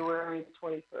January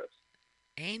 21st.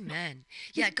 Amen.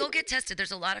 Yeah, go get tested.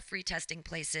 There's a lot of free testing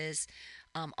places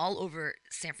all over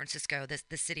San Francisco,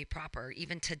 the city proper.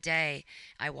 Even today,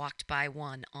 I walked by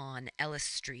one on Ellis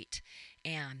Street,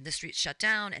 and the street's shut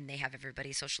down, and they have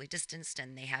everybody socially distanced,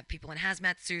 and they have people in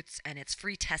hazmat suits, and it's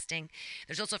free testing.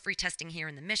 There's also free testing here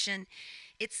in the Mission.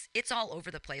 It's all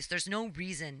over the place. There's no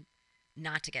reason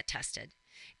not to get tested.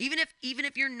 Even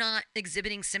if you're not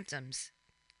exhibiting symptoms,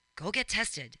 go get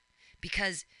tested,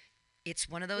 because it's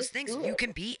one of those things. You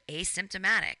can be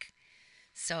asymptomatic.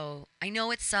 So I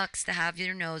know it sucks to have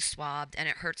your nose swabbed and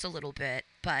it hurts a little bit,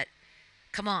 but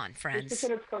come on, friends.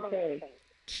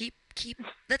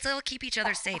 Let's all keep each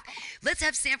other safe. Let's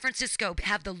have San Francisco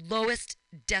have the lowest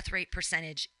death rate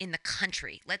percentage in the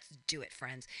country. Let's do it,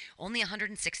 friends. Only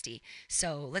 160.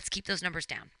 So let's keep those numbers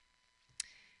down.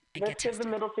 Let's give the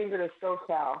middle finger to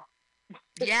SoCal.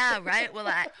 Yeah, right. Well,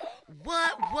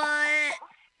 what?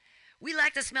 We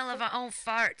like the smell of our own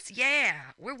farts.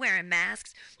 Yeah, we're wearing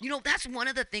masks. You know, that's one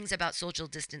of the things about social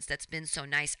distance that's been so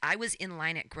nice. I was in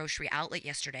line at grocery outlet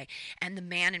yesterday, and the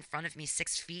man in front of me,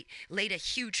 6 feet, laid a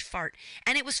huge fart.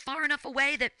 And it was far enough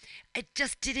away that it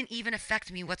just didn't even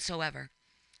affect me whatsoever.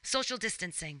 Social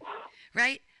distancing,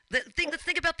 right? Let's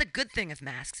think about the good thing of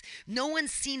masks. No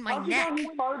one's seen my neck. How did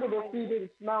you farted if you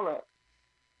didn't smell it?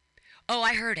 Oh,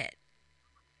 I heard it.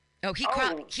 Oh, he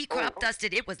crop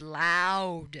dusted. It was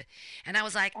loud. And I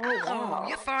was like, wow.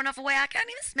 You're far enough away. I can't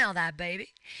even smell that, baby.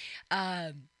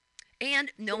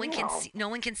 And no one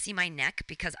can see my neck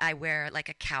because I wear like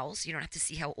a cowl, so you don't have to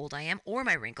see how old I am or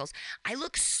my wrinkles. I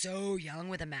look so young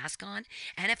with a mask on.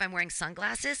 And if I'm wearing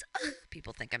sunglasses,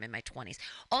 people think I'm in my 20s.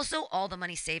 Also, all the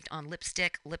money saved on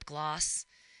lipstick, lip gloss,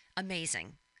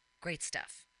 amazing. Great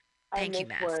stuff. I Thank you,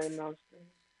 miss masks. wearing those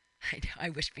things. I know.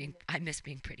 I miss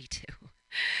being pretty too.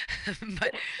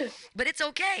 but it's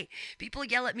okay. People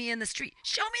yell at me in the street,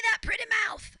 "Show me that pretty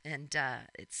mouth," and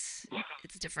it's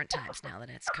different times now that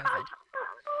it's COVID.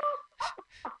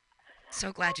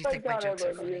 So glad you think my jokes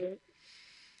are funny.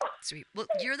 Sweet. Well,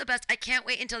 you're the best. I can't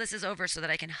wait until this is over so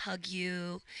that I can hug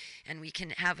you and we can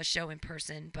have a show in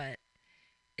person. But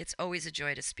it's always a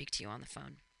joy to speak to you on the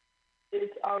phone.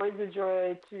 It's always a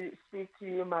joy to speak to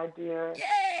you, my dear.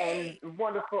 Yay! And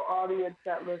wonderful audience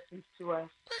that listens to us.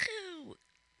 Woohoo!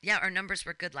 Yeah, our numbers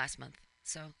were good last month.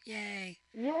 So, yay.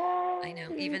 Yay! I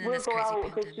know, even in this crazy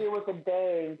pandemic. We'll you with a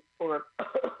bang or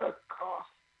a cough.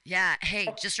 Yeah, hey,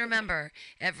 just remember,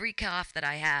 every cough that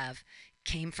I have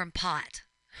came from pot.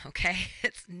 Okay,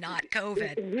 it's not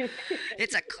COVID.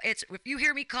 It's if you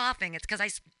hear me coughing, it's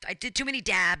because I did too many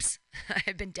dabs.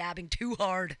 I've been dabbing too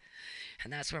hard,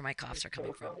 and that's where my coughs are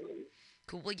coming from.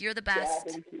 Cool. Well, you're the best.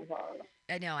 Dabbing too hard.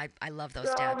 I know. I love those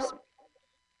dabs.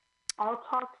 I'll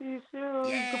talk to you soon.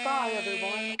 Yay! Goodbye,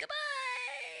 everyone. Goodbye.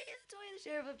 Latoya, the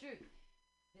Sheriff of Truth.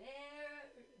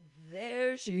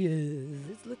 There she is.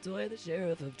 It's Latoya, the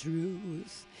Sheriff of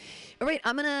Truth. All right,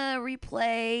 I'm going to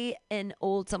replay an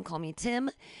old Some Call Me Tim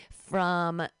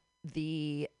from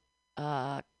the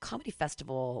comedy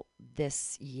festival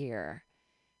this year.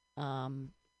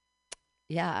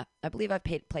 Yeah, I believe I've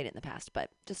played it in the past,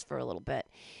 but just for a little bit.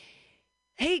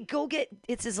 Hey, go get,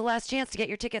 it's his last chance to get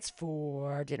your tickets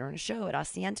for Dinner and a Show at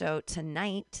Asiento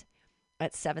tonight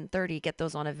at 7:30. Get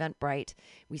those on Eventbrite.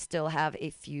 We still have a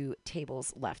few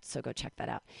tables left, so go check that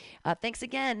out. Thanks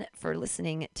again for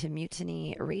listening to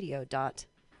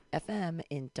MutinyRadio.fm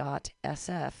in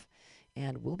 .sf,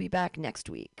 and we'll be back next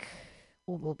week.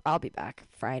 I'll be back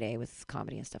Friday with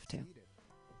comedy and stuff too.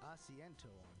 Asiento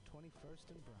on 21st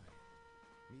and Bryant.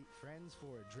 Meet friends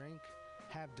for a drink,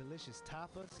 have delicious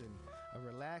tapas, and a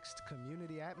relaxed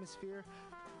community atmosphere.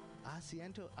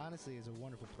 Asiento honestly is a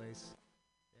wonderful place.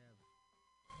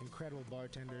 Incredible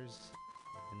bartenders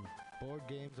and board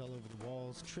games all over the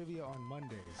walls, trivia on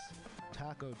Mondays,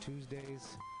 Taco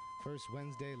Tuesdays, First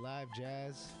Wednesday live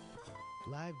jazz,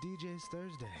 live DJs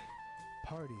Thursday,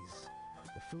 parties.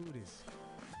 The food is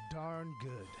darn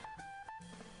good.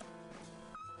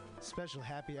 Special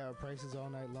happy hour prices all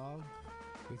night long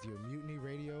with your Mutiny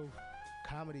Radio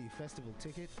Comedy Festival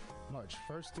ticket March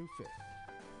 1st through 5th.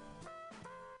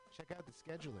 Check out the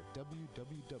schedule at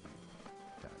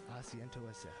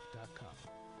www.asientosf.com.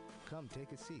 Come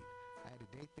take a seat. I had a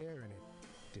date there and it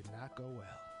did not go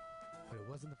well. But it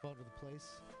wasn't the fault of the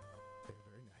place. They're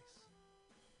very nice.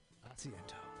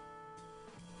 Asiento.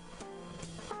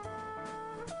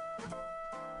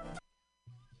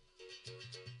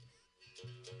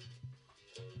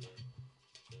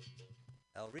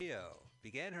 El Rio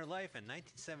began her life in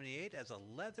 1978 as a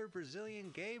leather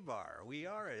Brazilian gay bar. We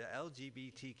are an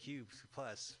LGBTQ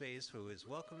plus space who is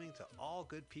welcoming to all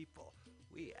good people.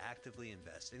 We actively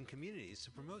invest in communities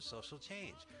to promote social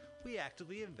change. We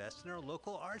actively invest in our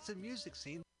local arts and music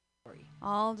scene.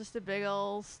 All just a big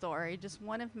old story, just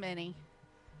one of many.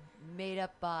 Made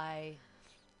up by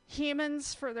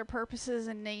humans for their purposes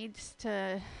and needs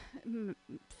to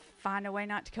find a way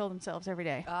not to kill themselves every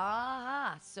day.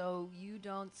 Ah, so you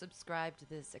don't subscribe to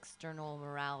this external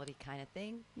morality kind of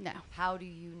thing? No. How do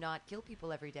you not kill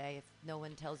people every day if no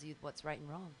one tells you what's right and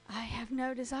wrong? I have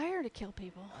no desire to kill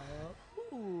people.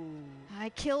 Ooh. I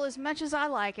kill as much as I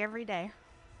like every day.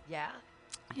 Yeah?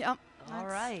 Yep. All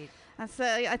right. That's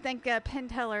I think Penn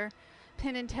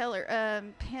and Teller.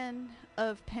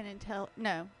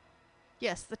 No.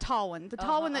 Yes, the tall one. The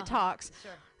tall one that talks.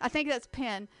 Sure. I think that's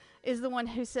Penn. Is the one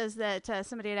who says that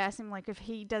somebody had asked him, like, if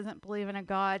he doesn't believe in a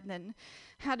God, then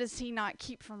how does he not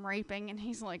keep from raping? And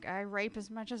he's like, I rape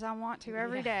as much as I want to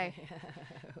every day.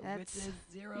 That's which is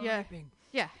zero yeah, raping.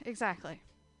 Yeah, exactly.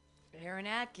 Aaron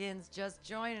Atkins just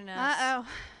joining us. Uh-oh.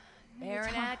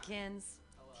 Aaron Atkins.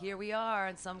 Here we are,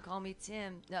 and Some Call Me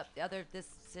Tim. No, do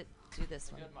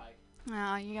this one. Good mic.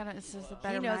 No, you gotta. This is the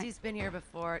better. He knows mic. he's been here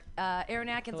before. Aaron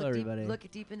Atkins, Hello, look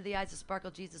deep into the eyes of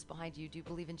Sparkle Jesus behind you. Do you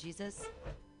believe in Jesus?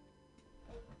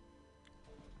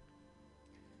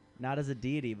 Not as a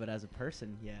deity, but as a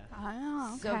person, yeah.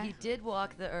 Oh, okay. So he did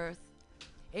walk the earth.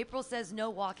 April says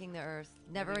no walking the earth.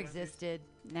 Never existed.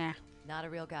 Nah. Not a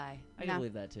real guy. I can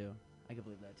believe that too. I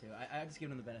just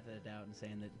give him the benefit of the doubt and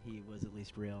saying that he was at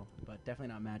least real, but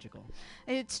definitely not magical.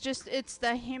 It's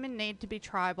the human need to be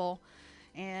tribal,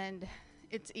 and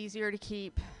it's easier to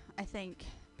keep, I think,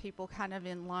 people kind of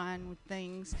in line with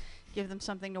things, give them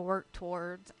something to work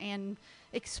towards, and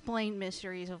explain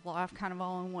mysteries of life kind of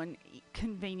all in one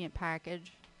convenient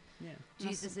package. Yeah.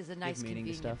 Jesus is a nice,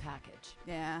 convenient package.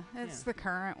 Yeah, it's the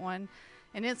current one,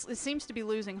 and it seems to be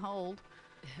losing hold.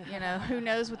 You know, who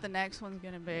knows what the next one's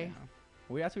going to be. Yeah.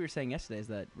 Well, that's what we were saying yesterday, is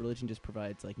that religion just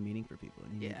provides, like, meaning for people.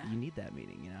 And you need that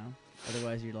meaning, you know?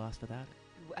 Otherwise, you're lost without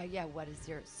it. Yeah, what is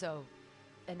your... So,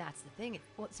 and that's the thing.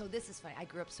 Well, so this is funny. I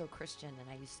grew up so Christian, and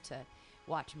I used to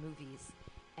watch movies.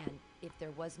 And if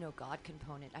there was no God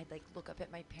component, I'd, like, look up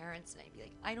at my parents, and I'd be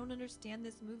like, I don't understand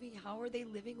this movie. How are they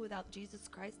living without Jesus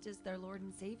Christ as their Lord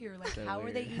and Savior? Like, So how weird.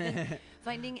 are they even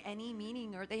finding any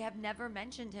meaning? Or they have never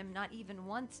mentioned him, not even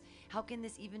once. How can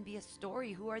this even be a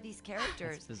story? Who are these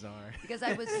characters? It's bizarre. Because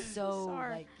I was so,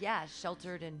 like,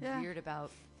 sheltered and weird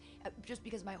about... just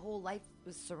because my whole life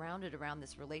was surrounded around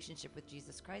this relationship with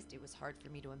Jesus Christ, it was hard for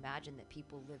me to imagine that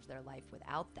people lived their life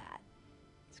without that.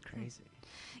 It's crazy.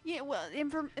 Yeah, well, and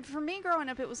for me growing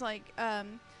up, it was like,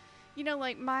 you know,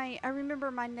 like I remember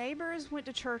my neighbors went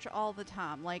to church all the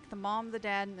time. Like the mom, the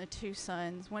dad, and the two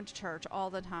sons went to church all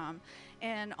the time.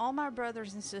 And all my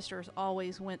brothers and sisters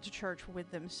always went to church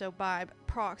with them. So by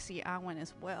proxy, I went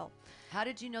as well. How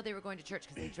did you know they were going to church?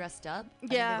 Because they dressed up? I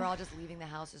mean, Yeah. they were all just leaving the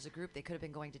house as a group. They could have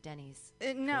been going to Denny's.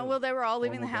 No, well, they were all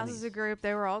leaving the house as a group.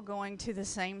 They were all going to the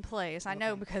same place. I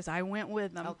know because I went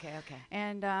with them. Okay.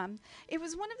 And it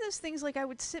was one of those things, like I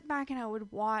would sit back and I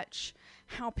would watch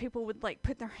how people would like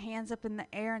put their hands up in the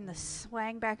air and the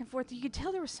swang back and forth. You could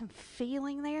tell there was some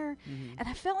feeling there. Mm-hmm. And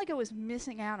I felt like I was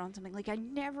missing out on something. Like I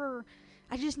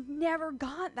just never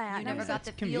got that. You never got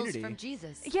the feels from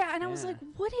Jesus. Yeah, and I was like,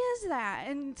 what is that?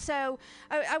 And so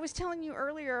I was telling you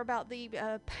earlier about the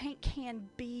paint can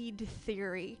bead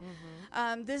theory.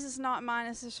 Mm-hmm. This is not mine.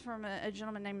 This is from a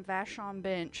gentleman named Vashon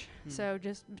Bench. So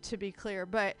just to be clear.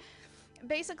 But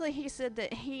basically he said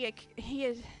that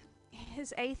his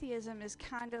atheism is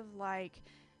kind of like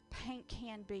paint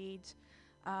can beads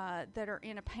that are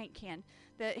in a paint can.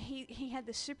 That he had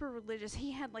the super religious,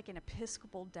 he had like an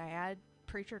Episcopal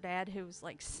preacher dad who was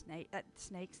like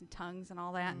snakes and tongues and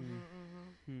all that.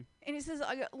 And he says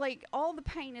like all the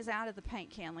paint is out of the paint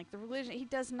can. Like the religion, he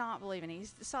does not believe in it.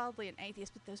 He's solidly an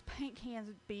atheist, but those paint cans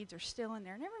with beads are still in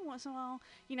there. And every once in a while,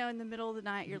 you know, in the middle of the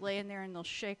night, you're laying there and they'll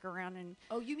shake around and...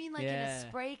 Oh, you mean like in a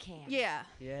spray can? Yeah.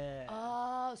 Yeah.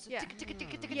 Oh, so yeah. That's a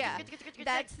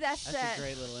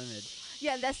great little image.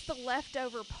 Yeah, that's the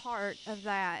leftover part of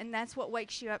that, and that's what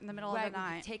wakes you up in the middle of the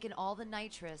night. You've taken all the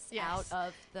nitrous Yes. out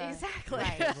of the... Exactly.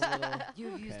 Right.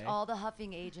 You've used all the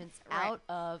huffing agents out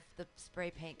of the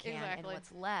spray paint can, and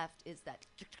what's left is that...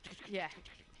 Yeah.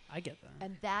 I get that.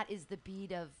 And that is the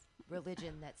bead of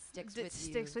religion that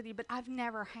sticks with you. But I've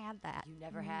never had that. You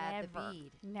never had the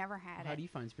bead. Never had it. How do you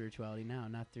find spirituality now?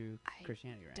 Not through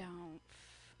Christianity, right?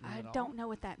 I don't know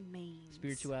what that means.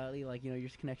 Spirituality, like, you know,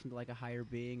 your connection to like a higher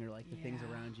being or like the things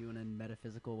around you in a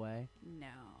metaphysical way? No.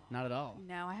 Not at all?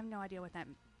 No, I have no idea what that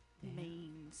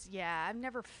means. Yeah, I've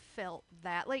never felt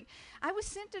that. Like, I was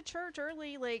sent to church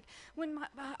early, like, when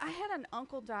I had an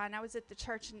uncle die and I was at the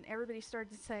church and everybody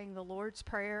started saying the Lord's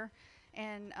Prayer.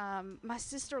 And my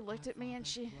sister looked at me and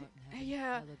she,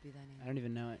 I don't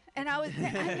even know it. And I was,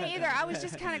 me either. I was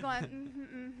just kind of going,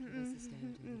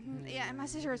 yeah. And my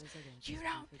sister goes, you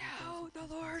don't know the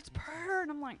Lord's Prayer? And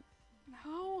I'm like,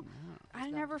 no. I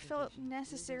never felt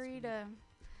necessary to.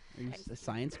 Are you a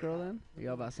science girl then? Are you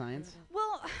all about science?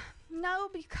 Well, no,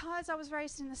 because I was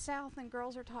raised in the South and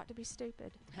girls are taught to be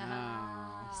stupid.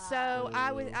 So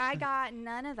I got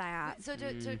none of that. So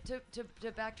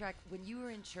to backtrack, when you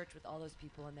were in church with all those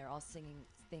people and they're all singing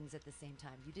things at the same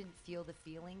time, you didn't feel the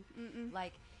feeling?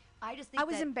 Like, I just think I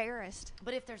was embarrassed.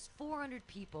 But if there's 400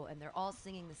 people and they're all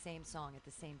singing the same song at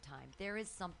the same time, there is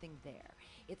something there.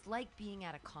 It's like being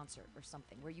at a concert or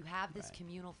something where you have this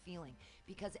communal feeling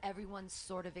because everyone's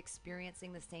sort of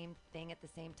experiencing the same thing at the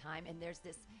same time, and there's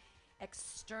this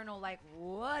external, like,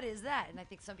 what is that? And I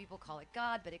think some people call it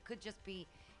God, but it could just be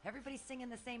everybody's singing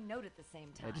the same note at the same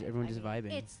time. Everyone's just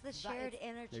vibing. It's the shared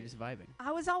energy. They're just vibing.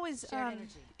 I was always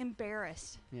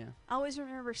embarrassed. Yeah. I always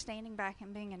remember standing back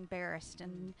and being embarrassed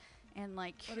and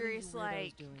like curious,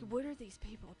 like, what are these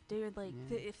people doing? Like,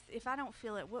 if I don't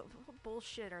feel it, what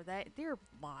bullshit are they? They're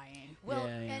lying. Well,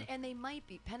 and they might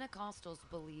be. Pentecostals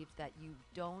believe that you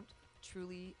don't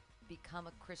truly become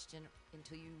a Christian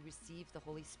until you receive the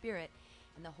Holy Spirit,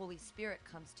 and the Holy Spirit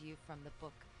comes to you from the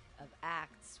book of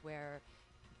Acts, where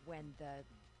when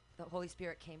the Holy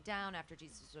Spirit came down after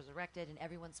Jesus was resurrected and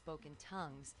everyone spoke in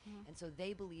tongues. And so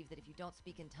they believe that if you don't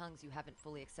speak in tongues, you haven't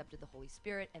fully accepted the Holy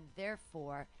Spirit, and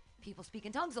therefore people speak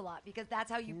in tongues a lot because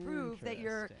that's how you prove that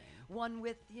you're one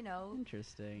with,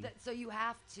 Interesting. So you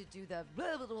have to do the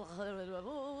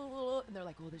and they're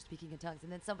like, oh, they're speaking in tongues.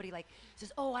 And then somebody like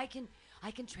says, oh, I can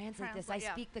translate this. I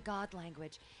speak the God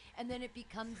language. And then it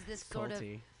becomes this sort of,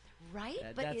 right?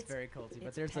 But that's very culty,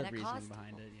 but there's a reasoning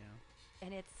behind it,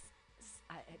 And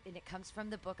and it comes from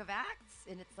the Book of Acts,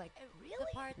 and it's like, really?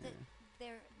 The part that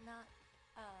they're not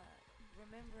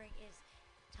remembering is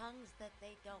tongues that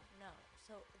they don't know.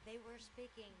 So they were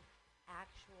speaking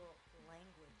actual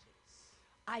languages.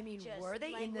 I mean, were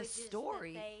they in the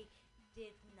story? That they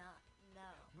did not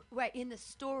know. Right, in the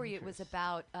story, it was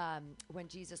about when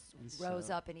Jesus rose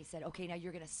up and he said, okay, now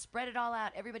you're going to spread it all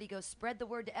out. Everybody go spread the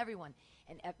word to everyone.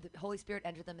 And the Holy Spirit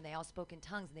entered them, and they all spoke in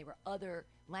tongues, and they were other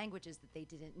languages that they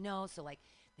didn't know. So, like,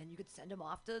 then you could send them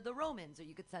off to the Romans, or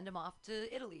you could send them off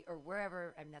to Italy, or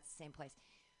wherever. I mean, that's the same place.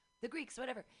 The Greeks,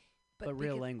 whatever. But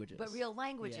real languages. But real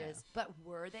languages. But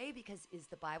were they? Because is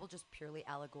the Bible just purely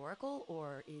allegorical,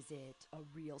 or is it a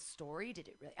real story? Did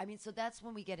it really? I mean, so that's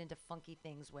when we get into funky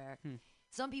things where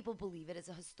some people believe it as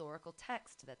a historical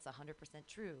text that's 100%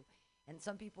 true. And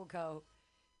some people go,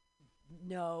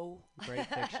 no. Great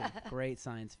fiction. Great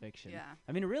science fiction. Yeah.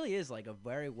 I mean, it really is like a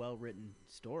very well-written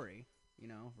story,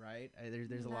 right?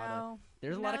 There's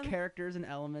a lot of characters and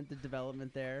element of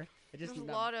development there. There's a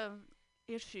lot of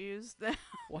issues that.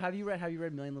 Well, have you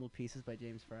read Million Little Pieces by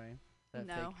James Fry? That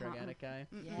fake drug addict guy.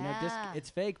 Yeah. It's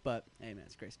fake, but hey, man,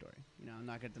 it's a great story. I'm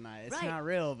not gonna deny it. It's not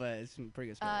real, but it's a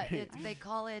pretty good story. They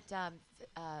call it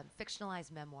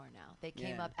fictionalized memoir now. They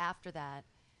came up after that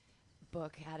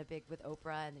book had a big with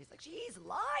Oprah, and he's like, she's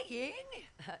lying.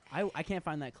 I can't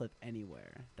find that clip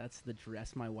anywhere. That's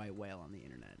my white whale on the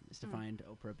internet, is to find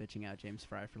Oprah bitching out James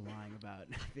Fry for lying about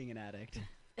being an addict.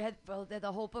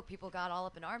 The whole book, people got all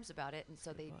up in arms about it, and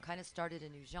so they kind of started a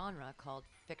new genre called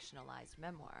fictionalized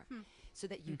memoir, so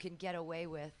that you can get away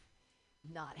with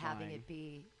not having it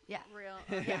be real.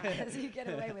 So you get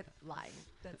away with lying.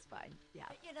 That's fine. Yeah.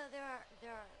 But,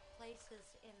 there are places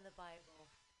in the Bible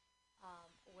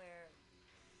where,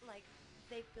 like,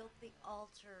 they built the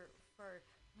altar for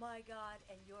my God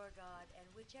and your God, and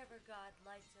whichever God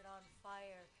lights it on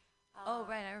fire. Oh,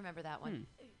 right, I remember that one.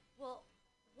 Well,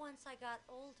 once I got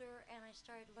older and I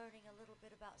started learning a little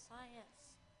bit about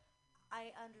science,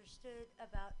 I understood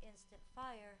about instant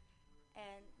fire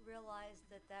and realized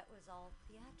that was all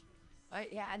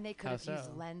theatrics. Yeah, and they could have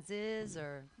used lenses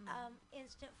or...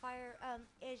 Instant fire,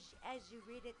 as you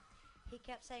read it, he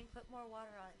kept saying, put more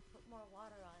water on it, put more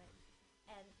water on it.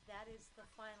 And that is the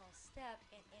final step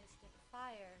in instant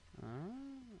fire.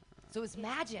 So it's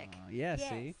magic. Yes.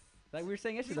 See? Like we were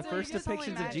saying yesterday, the first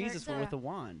depictions of Jesus were with a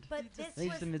wand. But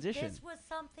this was a magician. This was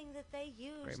something that they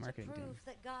used to prove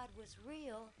that God was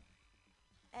real,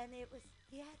 and it was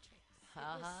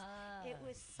theatrics. It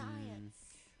was science.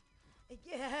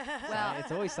 Well,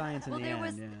 it's always science in the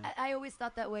end. I always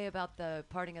thought that way about the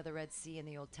parting of the Red Sea in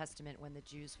the Old Testament when the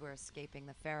Jews were escaping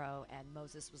the Pharaoh and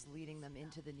Moses was leading them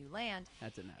into the new land.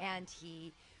 That's enough. And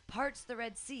he parts the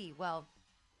Red Sea. Well,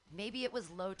 maybe it was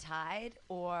low tide,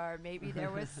 or maybe there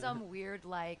was some weird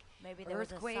maybe there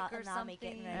earthquake was a or tsunami something.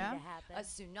 getting ready to happen. A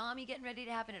tsunami getting ready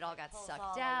to happen. It all got sucked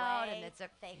all out, away. and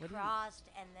They crossed,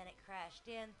 and then it crashed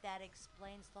in. That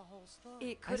explains the whole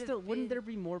story. Wouldn't there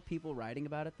be more people writing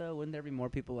about it though? Wouldn't there be more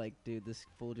people like, dude, this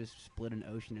fool just split an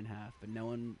ocean in half, but no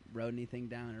one wrote anything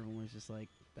down? Everyone was just like,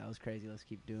 that was crazy. Let's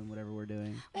keep doing whatever we're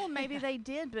doing. Well, maybe they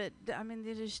did, but I mean,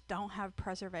 they just don't have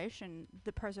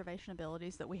the preservation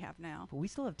abilities that we have now. But we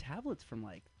still have tablets from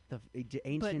like the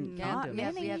ancient not kingdoms.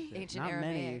 many. We have ancient not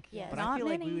Aramaic. many. Yes. But Not I feel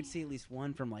like we many. would see at least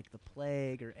one from like the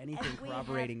plague or anything And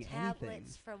corroborating we have anything.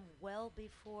 tablets from well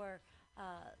before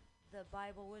the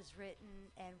Bible was written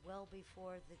and well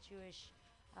before the Jewish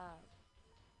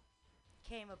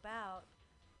came about,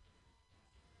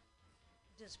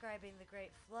 describing the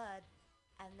Great Flood,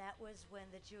 and that was when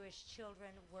the Jewish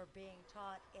children were being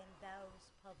taught in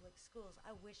those public schools.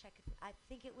 I wish I could. I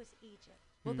think it was Egypt.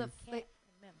 Well, Can't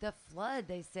remember. the flood,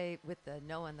 they say with the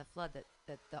Noah and the flood that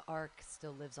the ark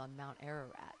still lives on Mount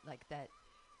Ararat, like that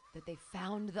they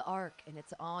found the ark and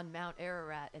it's on Mount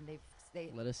Ararat, and they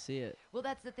Let us see it. Well,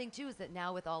 that's the thing too, is that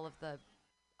now with all of the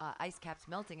ice caps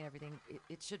melting and everything,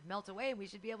 it should melt away, and we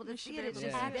should be able to see it. It's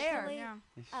just there. Actually,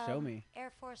 Show me.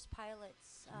 Air Force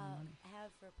pilots have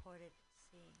reported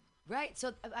seeing. Right.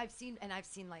 So I've seen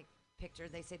like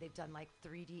pictures. They say they've done like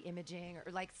 3D imaging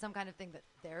or like some kind of thing that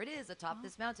there it is atop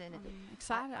this mountain. And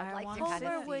Excited. I'd like to wanna kind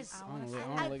of see was.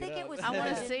 I I think it was. I want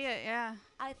to legend. see it. Yeah.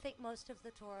 I think most of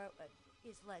the Torah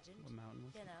is legend. What mountain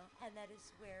was it? And that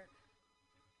is where.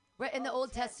 right in the Old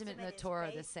Old Testament and the Testament is Torah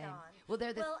are the based same. on. Well,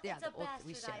 they're the Well, yeah it's the a old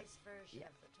we share. bastardized version Yeah.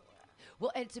 of the Torah.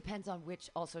 Well, and it depends on which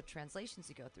also translations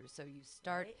you go through. So you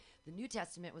start, the New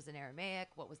Testament was in Aramaic.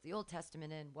 What was the Old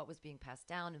Testament in? What was being passed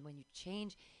down? And when you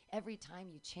change, every time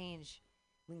you change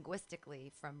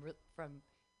linguistically from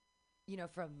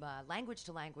language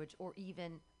to language, or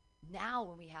even now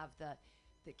when we have the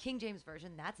King James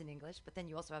version, that's in English, but then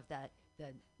you also have the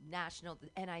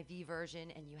NIV version,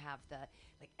 and you have the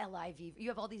LIV. You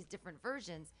have all these different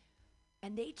versions,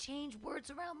 and they change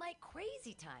words around like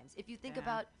crazy times. If you think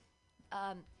about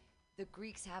the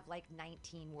Greeks have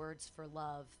 19 words for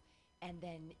love, and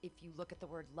then if you look at the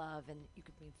word love, and you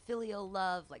could mean filial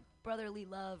love, like brotherly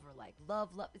love, or like love.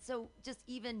 So just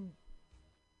even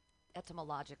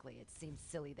etymologically, it seems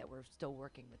silly that we're still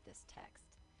working with this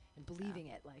text and believing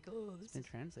it. It's been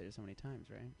translated so many times,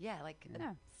 right? Yeah,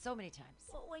 so many times.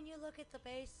 Well, when you look at the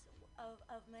base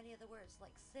of many of the words,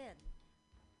 like sin,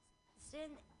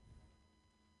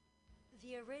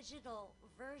 the original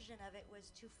version of it was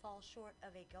to fall short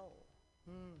of a goal.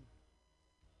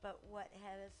 But what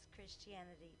has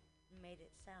Christianity made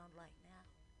it sound like now?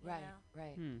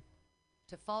 Right.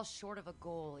 To fall short of a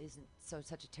goal isn't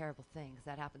such a terrible thing, because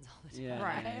that happens all the time. Yeah,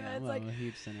 right. Yeah, It's I'm a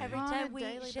huge sinner. Every time we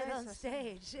shit on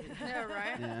stage. Yeah,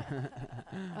 right. Yeah.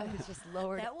 It's just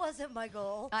lowered. That wasn't my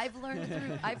goal. I've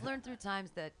learned through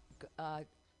times that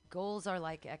goals are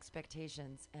like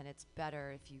expectations, and it's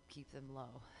better if you keep them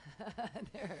low.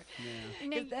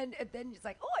 Then it's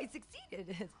like, oh, I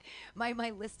succeeded.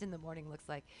 my list in the morning looks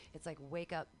like, it's like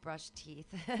wake up, brush teeth.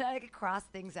 I could cross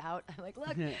things out. I'm like,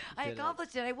 look, I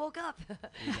accomplished it. I woke up.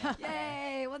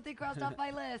 Yay! One thing crossed off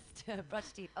my list. Brush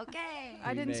teeth. Okay.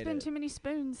 I didn't spin too many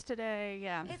spoons today.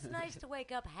 Yeah. It's nice to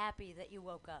wake up happy that you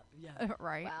woke up. Yeah.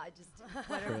 Right. Wow, I just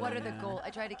what are the goals? I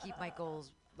try to keep my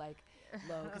goals low,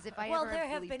 because if I well, ever there have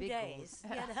have really been big days.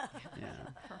 goals,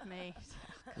 Yeah. For me.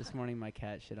 This morning, my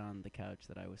cat shit on the couch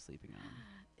that I was sleeping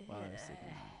on while I was sleeping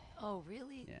on. Oh,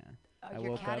 really? Yeah.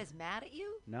 Your cat up. is mad at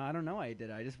you? No, I don't know. I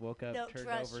did. I just woke up, Don't turned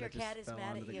trust over, your and it cat just is fell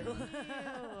mad onto at the you.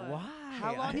 ground. Why?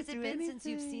 How I long didn't has it do been since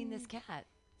you've seen this anything. cat?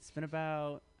 It's been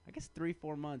about, I guess,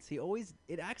 3-4 months.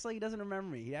 It acts like he doesn't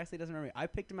remember me. He actually doesn't remember me. I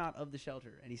picked him out of the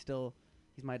shelter, and he's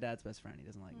my dad's best friend. He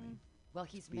doesn't like me. Well,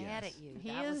 he's mad at you. He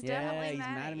That is was definitely he's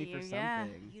mad mad at me you. for Yeah.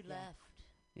 something. You left.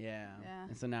 Yeah. Yeah.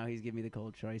 And so now he's giving me the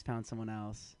cold shoulder. He's found someone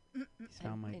else. He's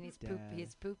found my and he's dad.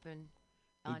 he's pooping.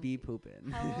 He be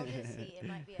pooping. How old is he? It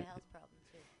might be a health problem,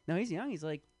 too. No, he's young. He's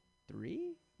like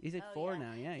 3. He's like 4 yeah.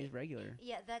 now. Yeah, he's regular.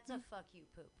 Yeah, that's a fuck you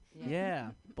poop. Yeah.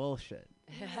 Bullshit.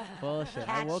 Bullshit. Cat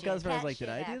I woke up shit. and I was Cat like, did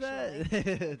I shit, do that?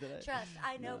 actually. Did I? Trust,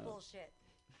 I know No. bullshit.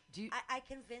 I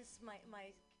convinced my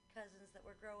cousins that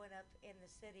were growing up in the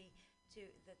city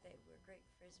that they were great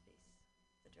frisbees,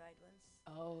 the dried ones.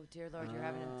 Oh dear Lord, you're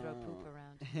having him throw poop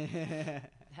around.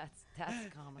 That's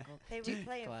comical. They were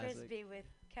playing Classic. frisbee with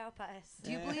cow pies.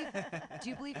 Do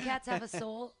you believe cats have a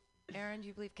soul? Aaron, do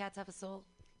you believe cats have a soul?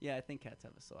 Yeah, I think cats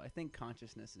have a soul. I think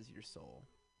consciousness is your soul.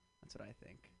 That's what I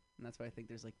think. And that's why I think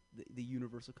there's like the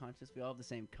universal consciousness. We all have the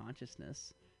same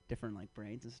consciousness, different like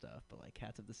brains and stuff, but like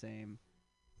cats have the same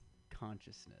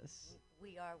consciousness.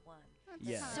 We are one.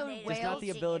 Yeah. So just not the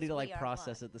ability to like we are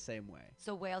process one. it the same way.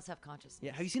 So whales have consciousness.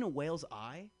 Yeah. Have you seen a whale's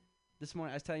eye? This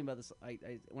morning I was telling you about this.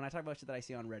 When I talk about shit that I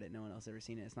see on Reddit, no one else ever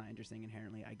seen it. It's not interesting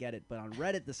inherently. I get it. But on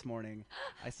Reddit this morning,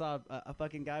 I saw a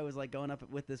fucking guy was like going up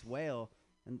with this whale.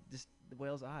 And just the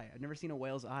whale's eye. I've never seen a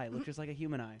whale's eye. It looks just like a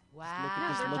human eye. Wow.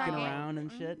 Just They're looking gigantic. around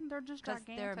and shit. They're just 'Cause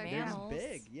gigantic. they're They're just mammals.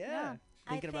 big. Yeah. Yeah.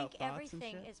 Thinking I about think thoughts and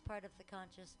everything shit. is part of the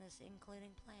consciousness,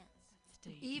 including plants.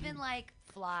 Even like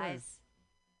flies.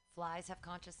 Flies have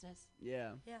consciousness.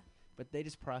 Yeah. Yeah. But they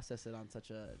just process it on such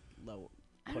a low,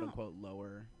 quote unquote,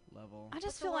 lower level. I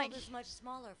just But feel the world like is much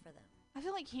smaller for them. I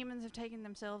feel like humans have taken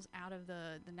themselves out of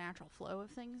the natural flow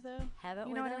of things, though. Haven't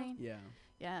You we know what though? I mean? Yeah.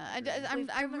 Yeah. We've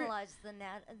I'm criminalized the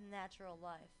natural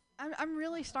life. I'm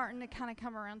really starting to kind of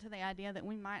come around to the idea that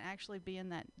we might actually be in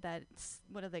that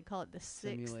what do they call it, the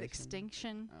sixth Simulation?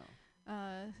 extinction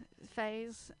Oh.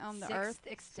 phase on the Sixth Earth.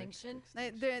 extinction.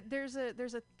 There's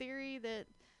a theory that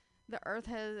the Earth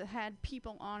has had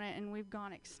people on it and we've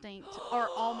gone extinct or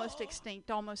almost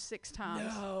extinct almost 6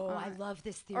 times. No, I love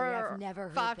this theory. Or I've never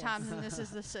heard 5 this. times, and this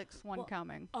is the 6th one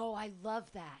coming. Oh, I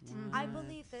love that. I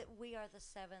believe that we are the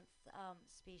 7th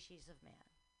species of man.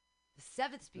 The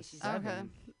 7th species. seventh.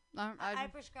 Okay. I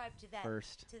prescribe to that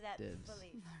First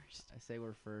belief. I say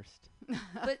we're first.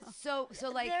 But so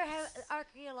like there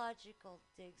archaeological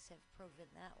digs have proven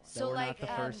that one. So we're not the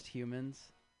first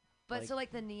humans. But so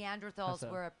like the How Neanderthals so?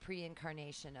 were a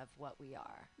pre-incarnation of what we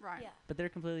are. Right. Yeah. But they're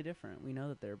completely different. We know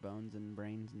that their bones and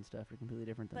brains and stuff are completely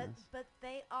different than us. But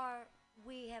they are.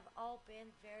 We have all been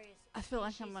various. I feel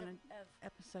like species I'm on an of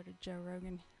episode of Joe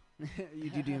Rogan. You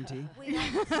do DMT? We are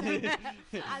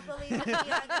I believe that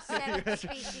we are the seventh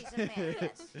species of man.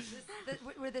 Yes.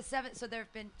 We're the seventh. So there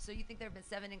have been. So you think there have been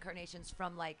 7 incarnations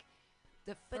from like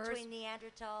the first Between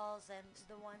Neanderthals and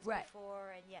the ones Right.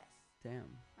 before, and yes.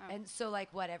 Damn. And so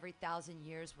like what every 1,000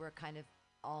 years we're kind of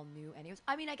all new. Anyways,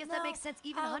 I mean I guess that No, makes sense.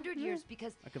 Even 100 years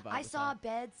because I could vibe I with saw that.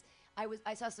 beds.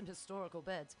 I saw some historical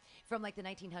beds from like the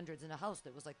 1900s in a house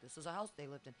that was like this is a house they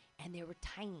lived in, and they were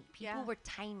tiny. People Yeah. were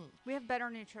tiny. We have better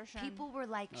nutrition. People were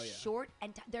like Oh, yeah. short,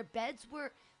 and their beds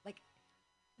were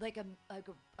like a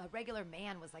regular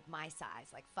man was like my size,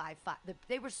 like 5'5".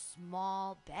 They were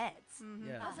small beds. Mhm.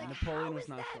 Yeah. I was like, Napoleon how was is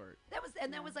not that? short. That was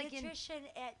and that was like in Nutrition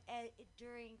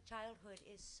during childhood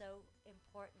is so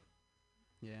important,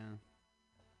 Yeah.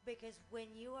 because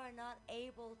when you are not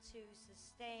able to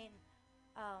sustain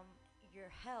your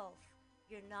health,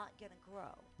 you're not gonna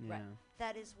grow. Yeah. Right.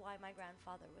 That is why my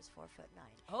grandfather was 4'9".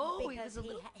 Oh, he because was a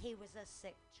little- he was a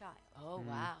sick child. Oh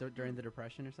wow. During the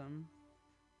Depression or something?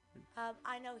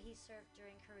 I know he served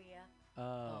during Korea.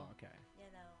 Oh, okay. You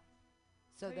know.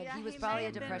 So So then yeah, he was may probably a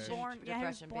have been depression. Born, yeah, he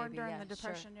was depression born baby. during Yeah, the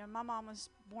Depression. Sure. Yeah, my mom was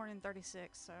born in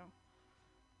 '36, so.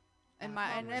 And My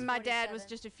my mom was and my dad was 47.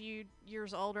 just a few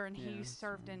years older, and Yeah, he that's a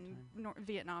served long in time.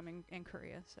 Vietnam and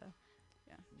Korea. So,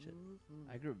 yeah. Shit.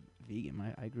 I grew up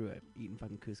vegan. I grew up eating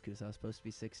fucking couscous. I was supposed to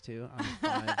be 6'2". I'm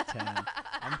 5'10".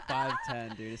 I'm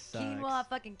 5'10", dude. It sucks.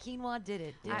 Quinoa did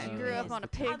it. I didn't grew it? up on a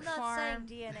pig I'm not farm.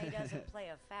 saying DNA doesn't play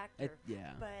a factor,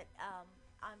 Yeah. but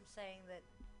I'm saying that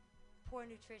poor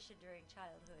nutrition during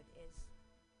childhood is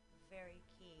very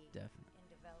key Definitely. in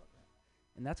development.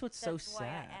 And that's what's so That's why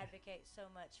sad. I advocate so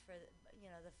much for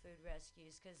the food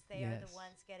rescues, because they are the Yes.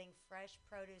 ones getting fresh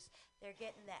produce. They're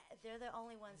getting that. They're the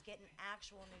only ones getting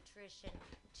actual nutrition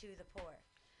to the poor.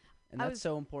 And that's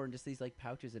so important. Just these like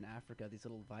pouches in Africa, these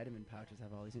little vitamin pouches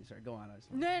have all these things. Sorry, go on.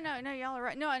 No, y'all are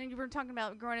right. No, I mean, you were talking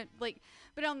about growing up, like,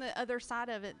 but on the other side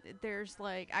of it, there's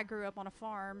like, I grew up on a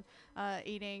farm,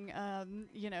 eating,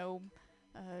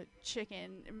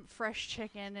 chicken, fresh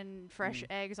chicken and fresh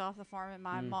eggs off the farm. And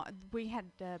my mom, we had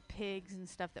pigs and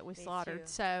stuff that we slaughtered.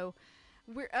 too. So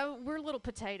we're little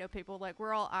potato people. Like,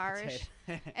 we're all Irish,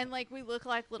 and like we look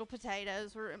like little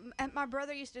potatoes. And my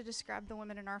brother used to describe the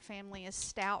women in our family as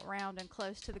stout, round, and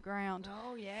close to the ground.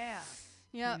 Oh yeah.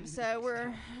 Yep. So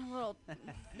we're little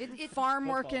farm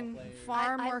working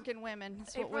women.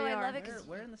 That's what April, we I are. love it 'cause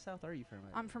Where in the South are you from?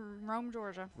 I'm from Rome,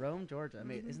 Georgia. Rome, Georgia. I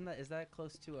mean, Mhm. is that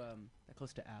close to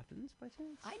Athens by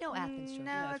chance? I know Athens, Georgia.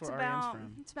 No, Yeah, that's it's where Ariane's about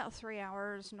from. it's about 3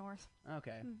 hours north.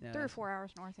 Okay. Yeah, 3 or 4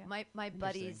 hours north. Yeah. My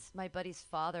buddy's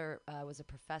father was a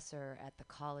professor at the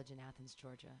college in Athens,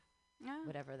 Georgia. Yeah.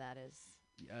 Whatever that is.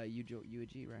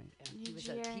 UG, right? Yeah. He was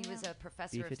UGA, a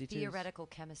professor of B-52s. theoretical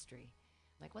chemistry.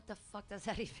 Like, what the fuck does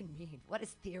that even mean? What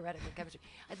is theoretical chemistry?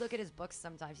 I'd look at his books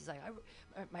sometimes. He's like,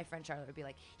 my friend Charlotte would be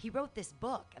like, he wrote this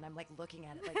book, and I'm like looking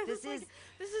at it like, this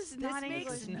is not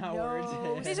English. makes Not no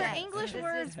words. These are sense. English This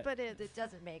words, is- but it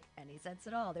doesn't make any sense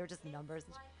at all. They were just numbers.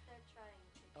 Like they're trying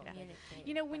to Yeah. communicate.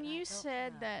 You know, when but I you don't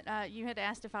said know. that you had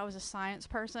asked if I was a science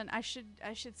person, I should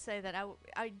say that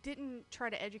I didn't try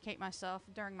to educate myself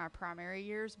during my primary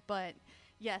years, but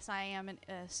yes, I am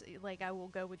like, I will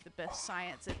go with the best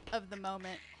science of the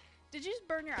moment. Did you just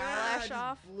burn your eyelash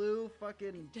off? Blew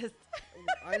fucking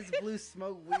I just blew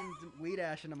smoke weed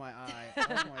ash into my eye. Oh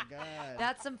my god.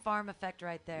 That's some farm effect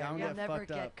right there. Yeah, I'm You'll gonna never fucked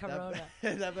get up. corona.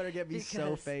 That better get me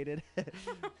so Because- faded.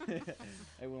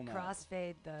 I will not.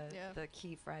 Crossfade the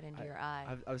key right into your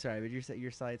eye. I'm sorry, but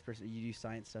you're science person. You do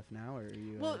science stuff now, or are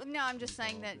you? Well, no, I'm just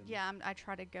saying that, involved in- I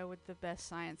try to go with the best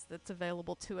science that's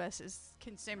available to us as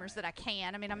consumers that I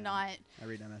can. I mean, I'm not. I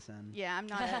read MSN. Yeah, I'm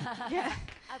not.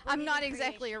 I'm not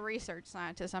exactly a research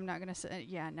scientist. I'm not going to say.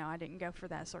 Yeah, no, I didn't go for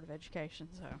that sort of education.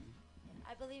 So.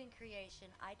 I believe in creation.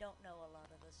 I don't know a lot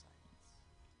of the science.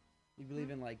 You believe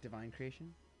in like divine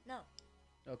creation? No.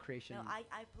 Oh, creation. No, I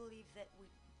believe that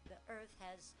the Earth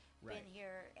has Right. been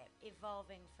here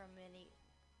evolving for many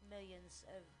millions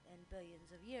and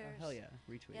billions of years. Oh, hell yeah,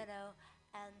 retweet. You know,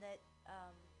 and that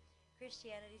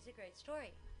Christianity is a great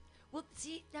story. Well,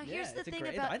 see, now Yeah, here's the it's a thing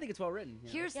great- about. I think it's well written, you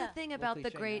know. Here's Yeah. the thing Little about the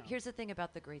cliche great. now. Here's the thing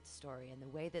about the great story and the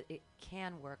way that it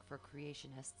can work for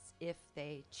creationists if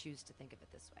they choose to think of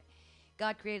it this way.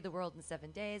 God created the world in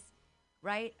 7 days,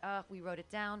 right? We wrote it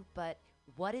down. But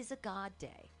what is a God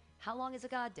day? How long is a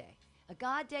God day? A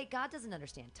God day, God doesn't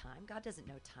understand time. God doesn't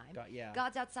know time. Yeah.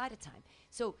 God's outside of time.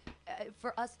 So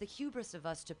for us, the hubris of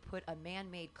us to put a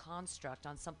man-made construct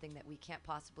on something that we can't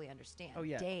possibly understand. Oh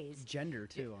yeah. Days. Gender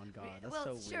too on God. That's well,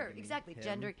 so weird. sure, to me. exactly. Him?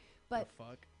 Gender. But the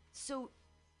fuck. so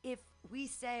if we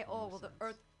say, oh, well, the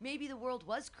earth, maybe the world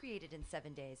was created in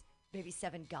 7 days, maybe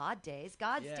 7 God days.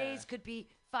 God's days could be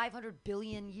 500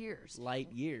 billion years.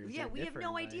 Light years. Yeah, we have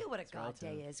no idea what a God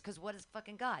day is, because what is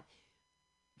fucking God?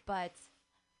 But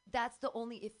that's the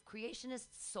only, if creationists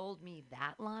sold me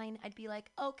that line, I'd be like,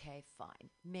 okay, fine,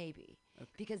 maybe. Okay.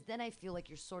 Because then I feel like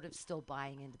you're sort of still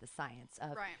buying into the science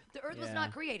of the earth was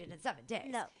not created in 7 days.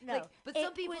 No. Like, but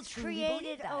some people was truly created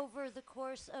believe that. over the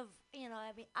course of, I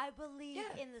mean, I believe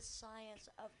in the science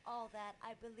of all that.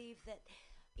 I believe that,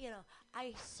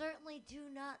 I certainly do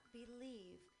not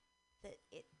believe that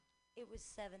it was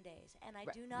 7 days. And I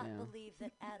do not believe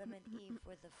that Adam and Eve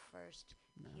were the first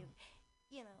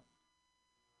human.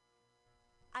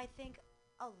 I think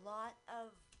a lot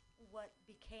of what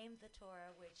became the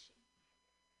Torah, which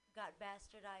got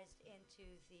bastardized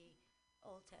into the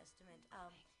Old Testament,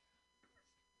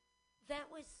 that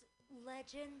was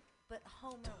legend, but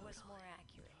Homer was more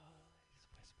accurate.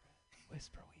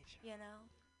 Whisper Ouija.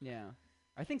 Yeah.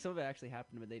 I think some of it actually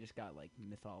happened, but they just got like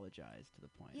mythologized to the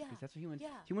point. Yeah. Because that's what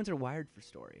humans are wired for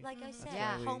story. Like I said,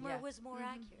 Yeah. Homer was more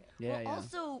accurate. Yeah, Well,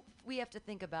 also, we have to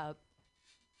think about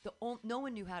no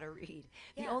one knew how to read.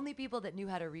 The Yeah. only people that knew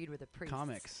how to read were the priests.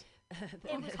 Comics.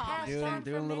 It was passed on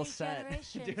doing for a little many set.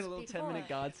 generations Doing a little before. 10-minute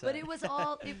God set. But it was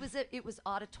all it was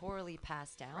auditorily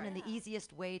passed down, and the Yeah.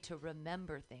 easiest way to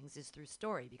remember things is through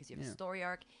story, because you have a story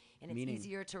arc, and it's Meaning.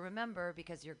 easier to remember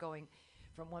because you're going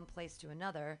from one place to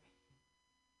another.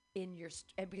 And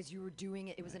because you were doing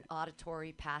it, it was an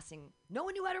auditory passing. No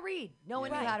one knew how to read. No one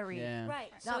knew how to read. Yeah.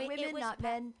 Right. Not So it women, was not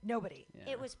men, nobody.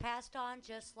 It was passed on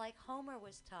just like Homer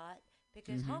was taught,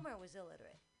 because Homer was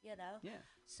illiterate, Yeah.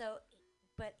 So,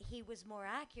 but he was more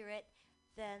accurate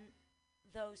than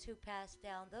those who passed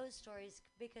down those stories,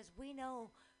 because we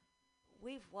know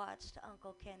we've watched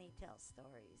Uncle Kenny tell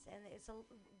stories, and it's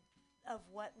of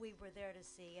what we were there to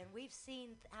see, and we've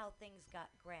seen how things got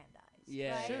grandized.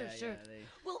 Yeah, right? Sure. they-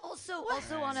 Well, also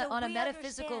So on a we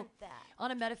metaphysical understand that.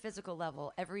 on a metaphysical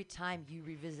level, every time you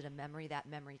revisit a memory, that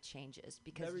memory changes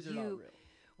because Memories are not real.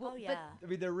 Well, Oh, but yeah. I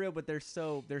mean, they're real, but they're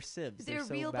sieves. they're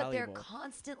so real, valuable. but they're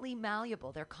constantly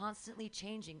malleable. They're constantly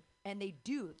changing, and they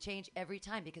do change every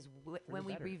time, because when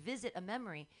we better. revisit a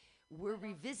memory, we're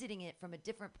revisiting it from a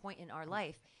different point in our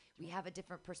life. We have a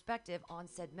different perspective on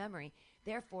said memory.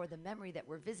 Therefore, the memory that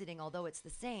we're visiting, although it's the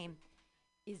same,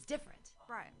 is different.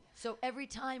 Right. So every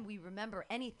time we remember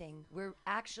anything, we're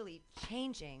actually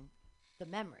changing the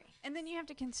memory. And then you have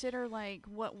to consider, like,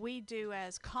 what we do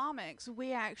as comics.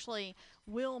 We actually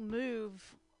will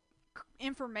move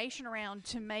information around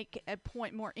to make a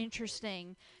point more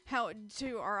interesting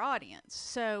to our audience.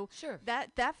 So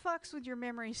that fucks with your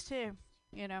memories too.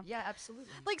 Yeah, absolutely.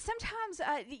 Like sometimes,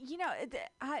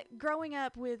 growing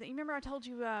up with, you remember I told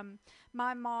you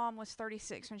my mom was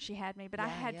 36 when she had me, but I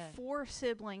had 4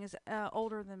 siblings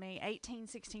older than me, 18,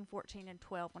 16, 14, and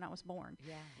 12 when I was born.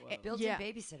 Yeah. Built-in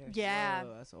babysitters. Yeah.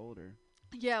 Whoa, that's older.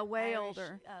 Yeah, way Irish,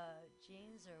 older.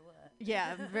 Genes or what?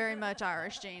 Yeah, very much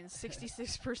Irish genes,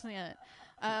 66%.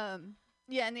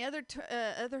 Yeah, and the other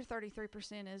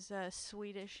 33% is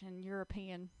Swedish and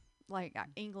European, like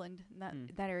England,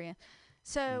 that area.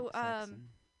 So,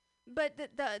 but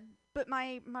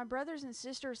my brothers and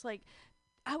sisters, like,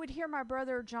 I would hear my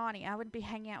brother Johnny. I would be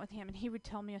hanging out with him, and he would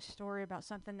tell me a story about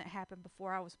something that happened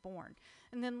before I was born.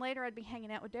 And then later, I'd be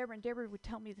hanging out with Deborah, and Deborah would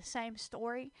tell me the same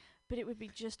story, but it would be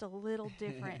just a little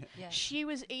different. She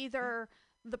was either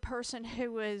the person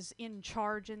who was in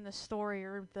charge in the story,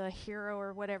 or the hero,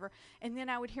 or whatever. And then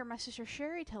I would hear my sister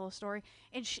Sherry tell a story,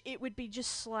 and it would be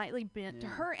just slightly bent to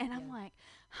her. And I'm like,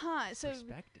 huh. So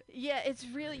perspective. Yeah, it's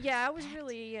really, I was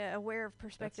really aware of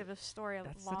perspective of story a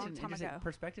long time ago.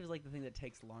 Perspective is like the thing that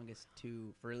takes longest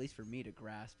for at least for me to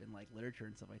grasp in like literature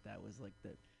and stuff like that, was like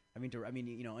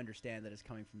understand that it's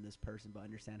coming from this person, but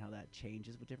understand how that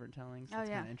changes with different tellings. It's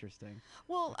kind of interesting.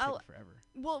 Well, forever.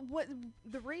 Well,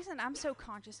 the reason I'm so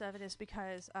conscious of it is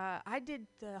because I did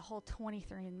the whole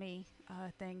 23andMe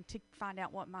thing to find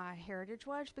out what my heritage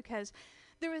was, because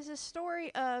there was a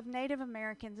story of Native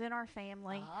Americans in our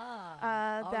family. All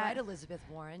right, Elizabeth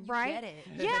Warren, you get it.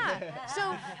 Yeah.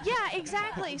 So, yeah,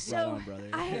 exactly. So, right on, brother.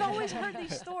 I have always heard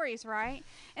these stories, right?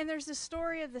 And there's this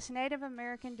story of this Native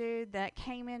American dude that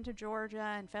came into Georgia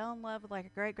and fell in love with like a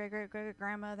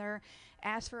great-great-great-great-grandmother,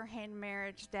 asked for her hand in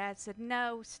marriage. Dad said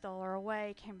no, stole her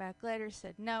away, came back later,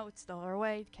 said no, stole her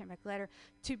away, came back later.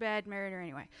 Too bad, married her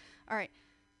anyway. All right.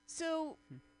 So...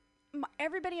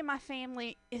 everybody in my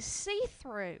family is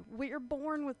see-through. We are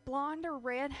born with blonde or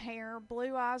red hair,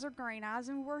 blue eyes or green eyes,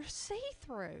 and we're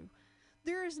see-through.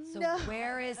 There's So no.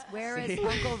 where is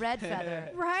Uncle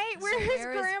Redfeather? Right? So Where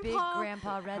where is Big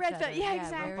Grandpa Redfeather? Yeah, where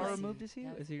exactly. How far is he? removed is he?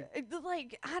 Is he?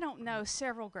 Like, I don't know,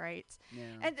 several grades. Yeah.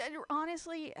 And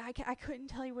honestly, I couldn't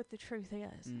tell you what the truth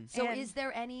is. So And is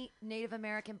there any Native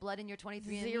American blood in your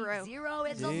 23andMe? Zero. Zero.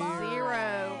 It's a Zero. lie.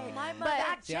 Zero. My But mother,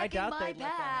 fact See, I checking doubt my they'd let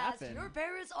that past. happen. Your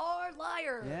parents are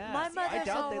liars. Yeah. my See, I mother's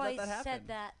doubt they'd let always that happen. said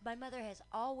that. My mother has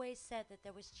always said that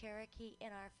there was Cherokee in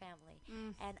our family,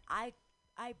 and I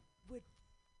would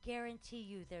guarantee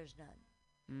you there's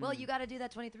none. Well, you got to do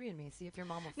that 23andMe. See if your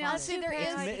mom will Now, find see, it. there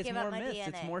Parents is- had to It's give more up my myths. DNA.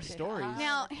 It's more stories.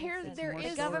 Now, That here makes there sense. The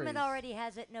is government stories. already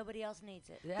has it. Nobody else needs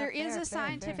it. Yeah, there is fair, a fair,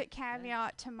 scientific fair.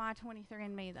 caveat to my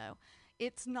 23andMe, though.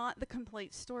 It's not the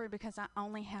complete story because I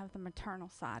only have the maternal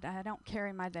side. I don't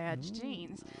carry my dad's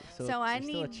genes. So I there's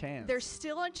need. still a chance. There's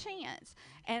still a chance,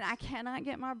 and I cannot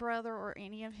get my brother or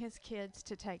any of his kids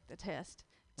to take the test.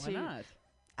 Why not?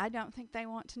 I don't think they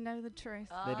want to know the truth.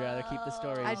 They'd rather keep the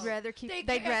stories. I'd rather keep. They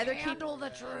They'd can't rather keep. handle the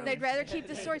truth. They'd rather keep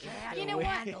the story. You know what?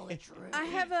 Handle the truth. I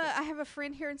have a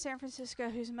friend here in San Francisco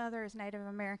whose mother is Native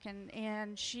American,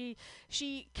 and she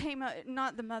came up.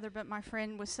 Not the mother, but my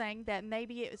friend was saying that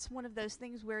maybe it's one of those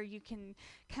things where you can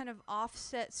kind of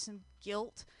offset some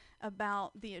guilt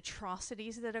about the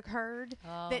atrocities that occurred.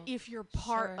 That if you're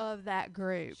part sure. of that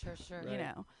group, Sure. you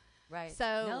know. Right.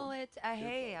 So no,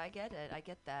 hey, I get it. I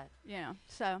get that. Yeah.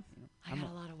 So I got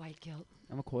a lot of white guilt.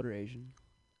 I'm a quarter Asian.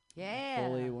 Yeah.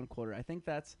 Fully 1/4. I think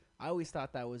that's. I always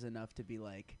thought that was enough to be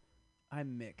like,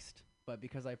 I'm mixed, but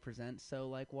because I present so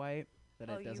like white, that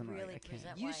Oh, it doesn't. you really I can't.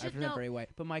 present You white. I should present know. very white.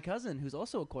 But my cousin, who's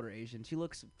also a quarter Asian, she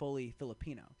looks fully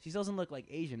Filipino. She doesn't look like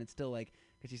Asian. It's still like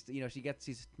because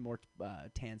she's more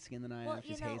tan skin than I Well, am.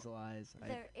 She's you know, hazel eyes.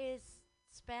 There is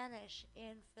Spanish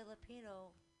in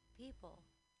Filipino people.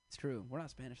 It's true. We're not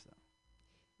Spanish though.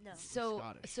 No.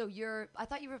 Scottish. So you're. I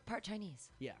thought you were part Chinese.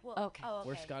 Yeah. Well, Okay. Oh, okay.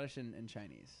 We're Scottish and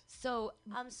Chinese. So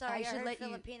I'm sorry. I should heard let you.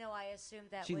 Filipino. I assumed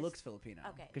that She was looks Filipino.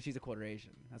 Okay. Because she's a quarter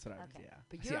Asian. That's what I was. Okay. Yeah.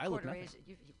 But See, you're a I look quarter nothing.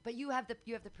 Asian. But you have the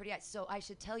pretty eyes. So I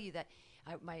should tell you that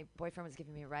my boyfriend was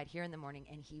giving me a ride here in the morning,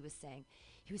 and he was saying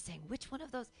which one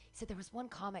of those. He said there was one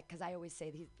comic because I always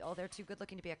say they're too good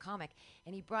looking to be a comic,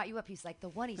 and he brought you up. He's like the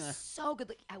one. He's so good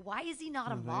looking. Why is he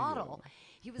not a model?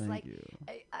 He was like,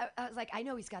 I was like, I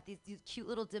know he's got these cute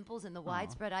little dimples and the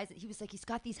widespread eyes. He was like, he's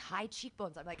got these high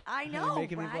cheekbones. I'm like, I know, You're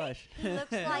making me right? blush. He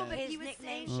looks like but his he was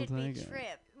nickname saying- should be thank you.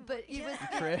 Trip. But he was.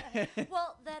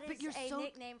 Well, that But is you're a so-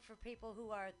 nickname for people who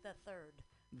are the third.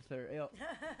 Third.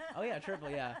 Oh yeah, triple.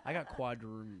 Yeah, I got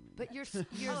quadroon. But you're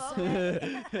Oh, so.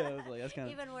 okay. I was like, that's kind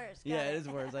of Even worse. Yeah, Got it is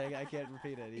worse. I can't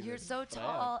repeat it. Either, You're so but I am.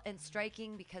 tall and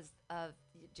striking because of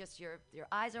just your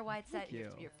eyes are wide set, Thank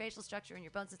you. your facial structure and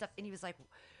your bones and stuff. And he was like,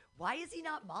 "Why is he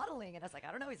not modeling?" And I was like,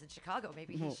 "I don't know. He's in Chicago.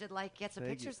 Maybe he Well, should like get some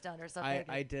thank pictures you. done or something."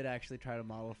 I did actually try to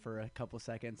model for a couple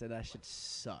seconds, and that shit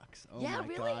sucks. Oh Yeah, my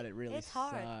really? god, it really It's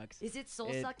hard. sucks. Is it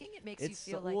soul sucking? It makes you It's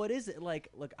feel like. what is it like?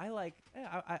 Look,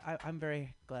 I'm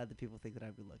very glad that people think that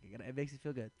I'm good looking, and it makes me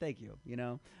feel good. Thank you. You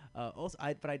know, also,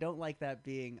 but I don't like that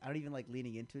being. I don't even like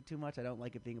leaning into it too much. I don't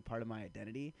like it being a part of my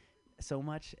identity so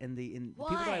much. In the people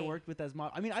that I Why? worked with as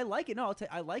model, I mean, I like it. No,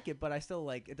 I like it, but I still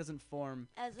like it. Doesn't forms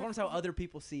how other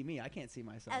people see me. I can't see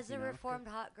myself. As you a know? reformed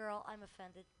hot girl, I'm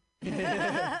offended.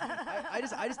 I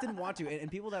just didn't want to,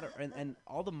 and people that are and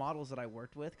all the models that I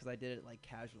worked with, because I did it like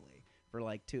casually for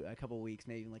like a couple of weeks,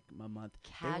 maybe like a month.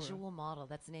 Casual model.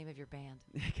 That's the name of your band.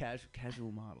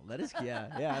 Casual model. That is yeah.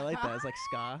 I like that. It's like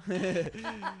ska.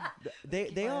 Sorry.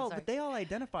 they all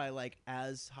identify like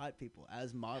as hot people,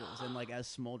 as models, and like as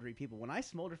smoldery people. When I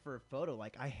smolder for a photo,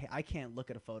 like I can't look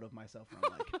at a photo of myself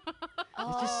where I'm like.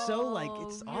 It's just so like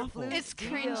it's awful. It's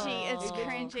cringy. It's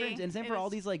cringy. Cringe. And same for all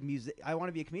these like music. I want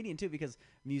to be a comedian too because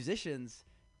musicians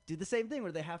do the same thing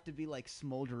where they have to be like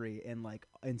smoldery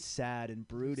and sad and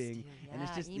brooding, and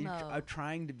it's just you're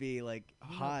trying to be like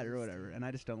hot or whatever. And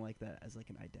I just don't like that as like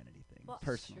an identity thing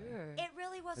personally. Sure. It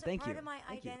really wasn't thank part you. of my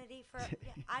Thank you. identity.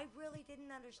 I really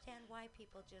didn't understand why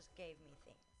people just gave me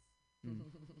things.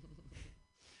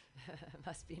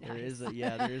 Must be nice. There is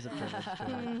a privilege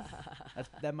to it.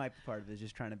 That might be part of it. Is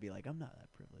just trying to be like I'm not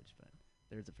that privileged, but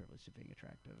there's a privilege to being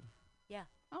attractive. Yeah.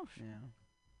 Oh, yeah.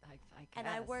 I and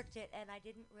I guess. worked it, and I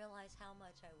didn't realize how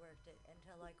much I worked it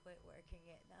until I quit working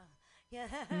it. Yeah.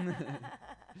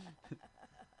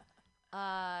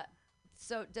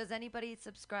 So does anybody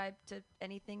subscribe to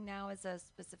anything now as a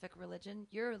specific religion?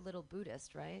 You're a little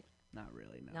Buddhist, right? Not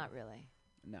really. No. Not really.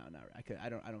 No, not. I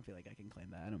don't feel like I can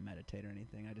claim that. I don't meditate or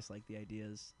anything. I just like the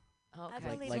ideas.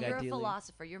 Okay. Like so you're a ideally-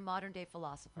 philosopher. You're a modern day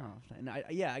philosopher. Oh, and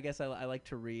I guess I like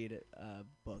to read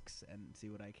books and see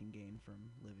what I can gain from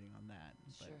living on that,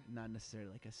 but Sure. not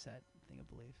necessarily like a set thing of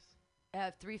beliefs.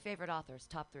 3 favorite authors,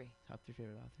 top 3. Top 3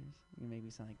 favorite authors. You make me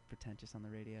sound like pretentious on the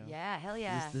radio. Yeah, hell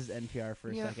yeah. This is NPR for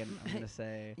a second. I'm gonna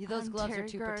say those gloves Terry are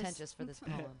too Gross. pretentious for this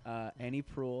poem. Annie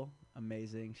Proulx,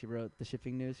 amazing. She wrote The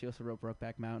Shipping News. She also wrote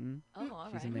Brokeback Mountain. Oh, all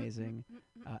She's right. amazing.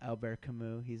 Albert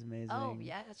Camus, he's amazing. Oh,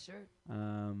 yeah, that's sure.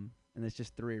 And it's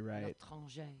just 3, right?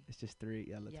 L'étranger. It's just 3.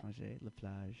 Yeah, L'étranger, La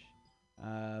Plage.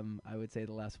 I would say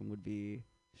the last one would be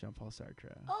Jean-Paul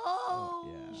Sartre.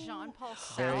 Oh, yeah. Jean-Paul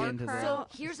Very Sartre. into that. So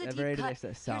here's a Very deep cut. into that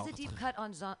Here's a Sartre. deep cut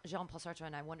on Jean-Paul Sartre,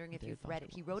 and I'm wondering if David you've read it.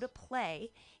 Foster He wrote a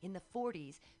play in the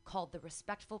 40s called The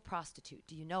Respectful Prostitute.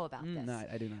 Do you know about this? No,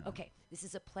 I do not. Okay, this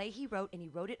is a play he wrote, and he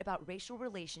wrote it about racial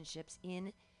relationships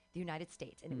in the United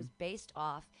States, and it was based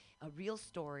off a real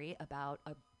story about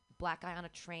a black guy on a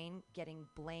train getting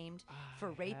blamed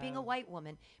for raping a white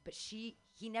woman, but he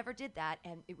never did that,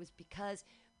 and it was because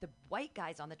the white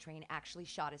guys on the train actually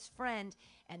shot his friend,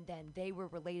 and then they were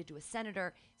related to a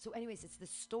senator. So anyways, it's this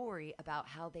story about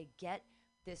how they get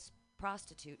this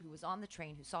prostitute who was on the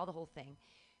train, who saw the whole thing.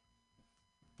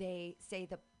 They say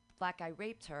the black guy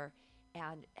raped her,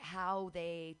 and how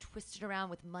they twisted around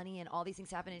with money and all these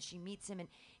things happen, and she meets him, and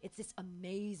it's this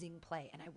amazing play. And I